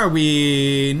 Whoa, where are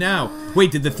we now?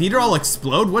 Wait, did the theater all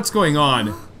explode? What's going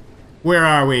on? Where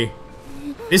are we?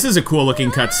 This is a cool looking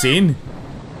cutscene.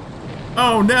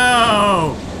 Oh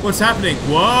no! What's happening?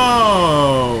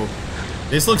 Whoa!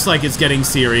 This looks like it's getting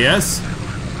serious.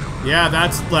 Yeah,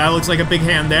 that looks like a big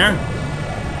hand there.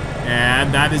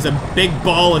 And that is a big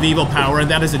ball of evil power, and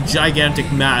that is a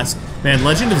gigantic mask. Man,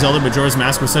 Legend of Zelda Majora's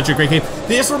Mask was such a great game.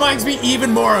 This reminds me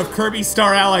even more of Kirby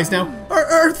Star Allies now.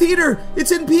 Our theater,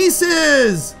 it's in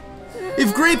pieces!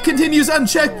 If Grape continues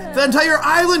unchecked, the entire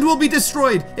island will be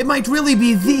destroyed. It might really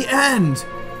be the end.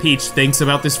 Peach thinks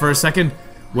about this for a second.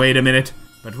 Wait a minute,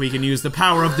 but we can use the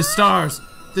power of the stars.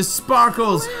 The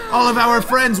sparkles, all of our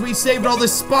friends, we saved all the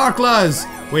sparklers.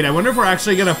 Wait, I wonder if we're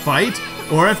actually gonna fight,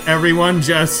 or if everyone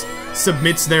just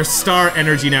submits their star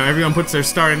energy now. Everyone puts their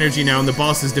star energy now and the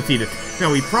boss is defeated.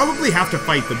 Now, we probably have to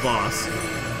fight the boss.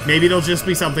 Maybe it'll just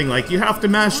be something like, you have to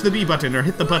mash the B button or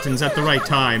hit the buttons at the right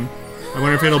time. I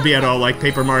wonder if it'll be at all like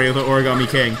Paper Mario the Origami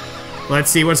King. Let's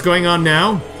see what's going on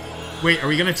now. Wait, are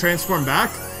we gonna transform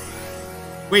back?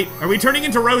 Wait, are we turning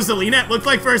into Rosalina? It looked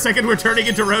like for a second we're turning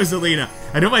into Rosalina.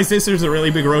 I know my sister's a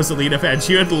really big Rosalina fan.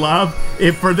 She would love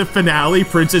if for the finale,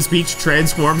 Princess Peach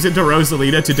transforms into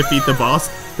Rosalina to defeat the boss.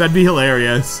 That'd be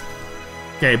hilarious.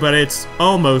 Okay, but it's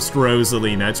almost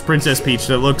Rosalina. It's Princess Peach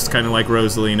that looks kind of like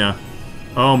Rosalina.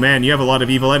 Oh man, you have a lot of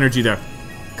evil energy there.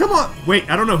 Come on! Wait,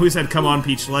 I don't know who said come on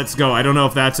Peach, let's go. I don't know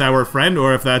if that's our friend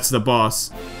or if that's the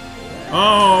boss.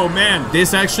 Oh man,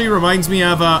 this actually reminds me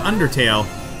of Undertale.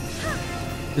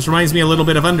 This reminds me a little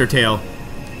bit of Undertale.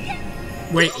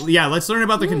 Wait, yeah, let's learn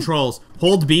about the controls.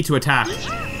 Hold B to attack.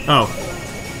 Oh,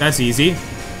 that's easy.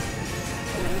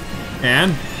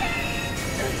 And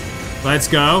let's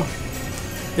go.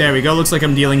 There we go, looks like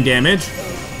I'm dealing damage.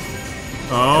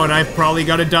 Oh, and I've probably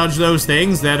got to dodge those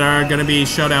things that are gonna be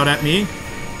shot out at me.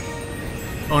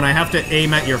 Oh, and I have to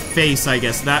aim at your face, I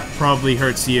guess. That probably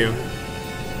hurts you.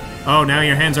 Oh, now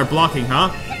your hands are blocking, huh?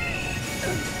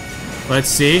 Let's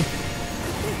see.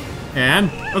 And,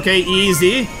 okay,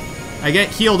 easy. I get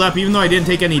healed up even though I didn't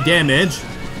take any damage.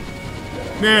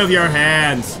 Move your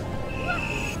hands.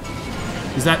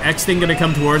 Is that X thing gonna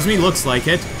come towards me? Looks like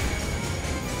it.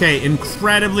 Okay,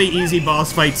 incredibly easy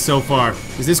boss fight so far.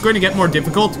 Is this going to get more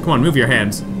difficult? Come on, move your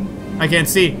hands. I can't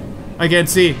see. I can't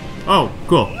see. Oh,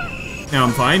 cool. Now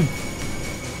I'm fine.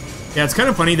 Yeah, it's kind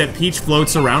of funny that Peach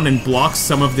floats around and blocks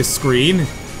some of the screen.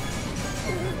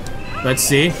 Let's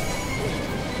see.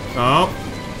 Oh.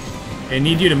 I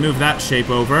need you to move that shape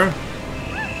over.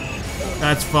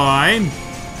 That's fine.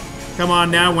 Come on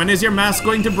now, when is your mask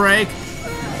going to break?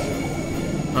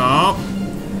 Oh.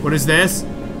 What is this?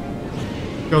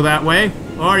 Go that way.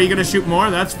 Oh, are you gonna shoot more?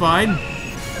 That's fine.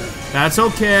 That's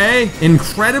okay.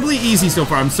 Incredibly easy so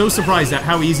far. I'm so surprised at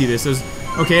how easy this is.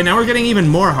 Okay, now we're getting even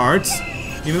more hearts,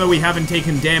 even though we haven't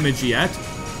taken damage yet.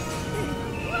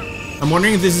 I'm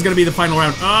wondering if this is gonna be the final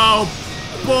round. Oh,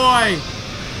 boy!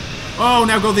 Oh,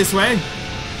 now go this way.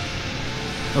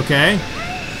 Okay.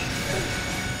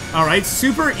 Alright,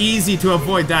 super easy to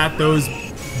avoid that. Those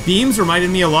beams reminded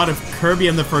me a lot of Kirby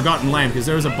and the Forgotten Land, because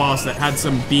there was a boss that had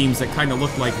some beams that kind of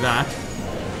looked like that.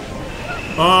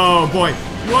 Oh, boy.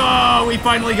 Whoa, we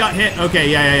finally got hit. Okay,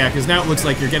 yeah, because now it looks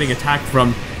like you're getting attacked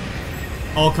from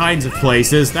all kinds of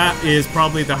places. That is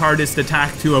probably the hardest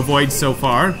attack to avoid so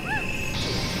far.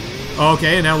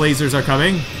 Okay, and now lasers are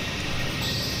coming.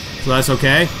 So that's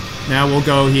okay. Now we'll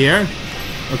go here.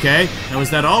 Okay, now is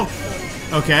that all?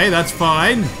 Okay, that's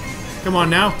fine. Come on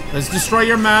now, let's destroy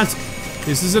your mask.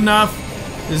 This is enough.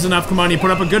 This is enough, come on, you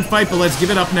put up a good fight, but let's give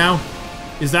it up now.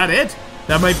 Is that it?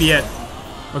 That might be it.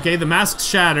 Okay, the mask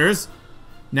shatters.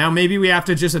 Now maybe we have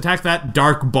to just attack that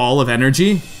dark ball of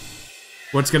energy.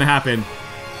 What's gonna happen?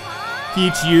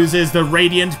 Peach uses the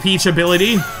Radiant Peach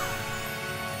ability.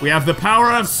 We have the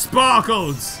power of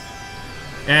sparkles.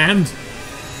 And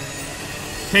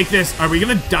take this. Are we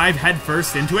gonna dive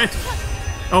headfirst into it?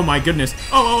 Oh my goodness.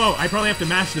 Oh, I probably have to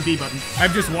mash the B button.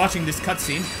 I'm just watching this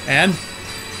cutscene. And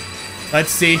let's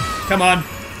see. Come on.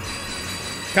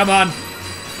 Come on.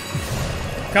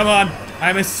 Come on.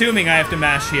 I'm assuming I have to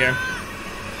mash here.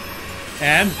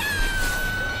 And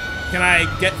can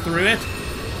I get through it?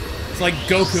 It's like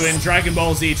Goku in Dragon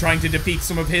Ball Z trying to defeat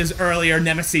some of his earlier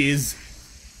nemesis.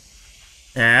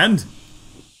 And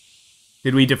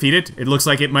did we defeat it? It looks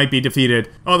like it might be defeated.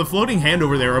 Oh, the floating hand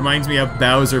over there reminds me of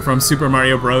Bowser from Super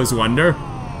Mario Bros. Wonder.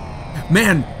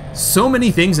 Man, so many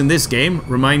things in this game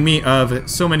remind me of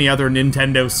so many other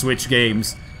Nintendo Switch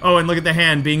games. Oh, and look at the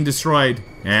hand being destroyed.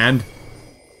 And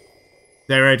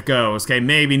there it goes. Okay,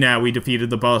 maybe now we defeated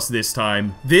the boss this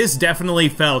time. This definitely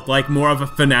felt like more of a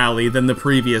finale than the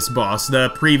previous boss.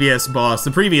 The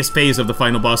previous phase of the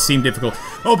final boss seemed difficult.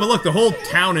 Oh, but look, the whole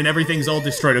town and everything's all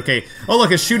destroyed. Okay. Oh,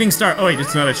 look, a shooting star. Oh, wait,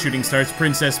 it's not a shooting star. It's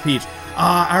Princess Peach.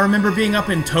 I remember being up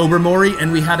in Tobermory,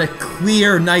 and we had a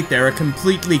clear night there, a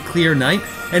completely clear night,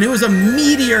 and it was a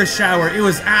meteor shower. It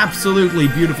was absolutely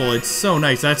beautiful. It's so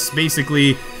nice. That's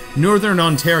basically Northern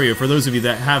Ontario, for those of you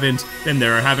that haven't been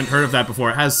there or haven't heard of that before.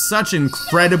 It has such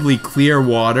incredibly clear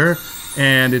water,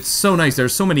 and it's so nice.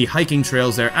 There's so many hiking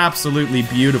trails there. Absolutely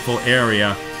beautiful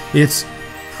area. It's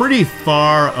pretty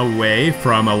far away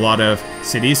from a lot of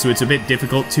cities, so it's a bit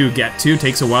difficult to get to.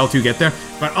 Takes a while to get there,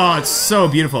 but oh, it's so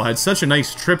beautiful. I had such a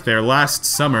nice trip there last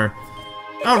summer.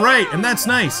 Alright, and that's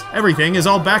nice. Everything is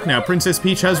all back now. Princess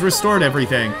Peach has restored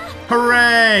everything.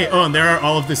 Hooray! Oh, and there are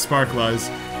all of the sparklers.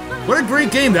 What a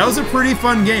great game. That was a pretty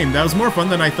fun game. That was more fun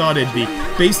than I thought it'd be.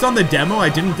 Based on the demo, I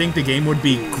didn't think the game would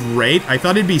be great. I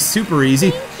thought it'd be super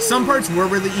easy. Some parts were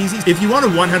really easy. If you want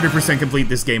to 100% complete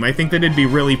this game, I think that it'd be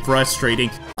really frustrating.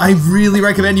 I really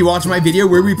recommend you watch my video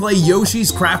where we play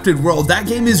Yoshi's Crafted World. That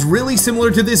game is really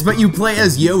similar to this, but you play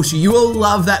as Yoshi. You will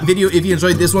love that video if you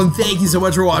enjoyed this one. Thank you so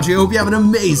much for watching. I hope you have an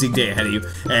amazing day ahead of you.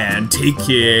 And take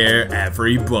care,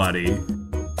 everybody.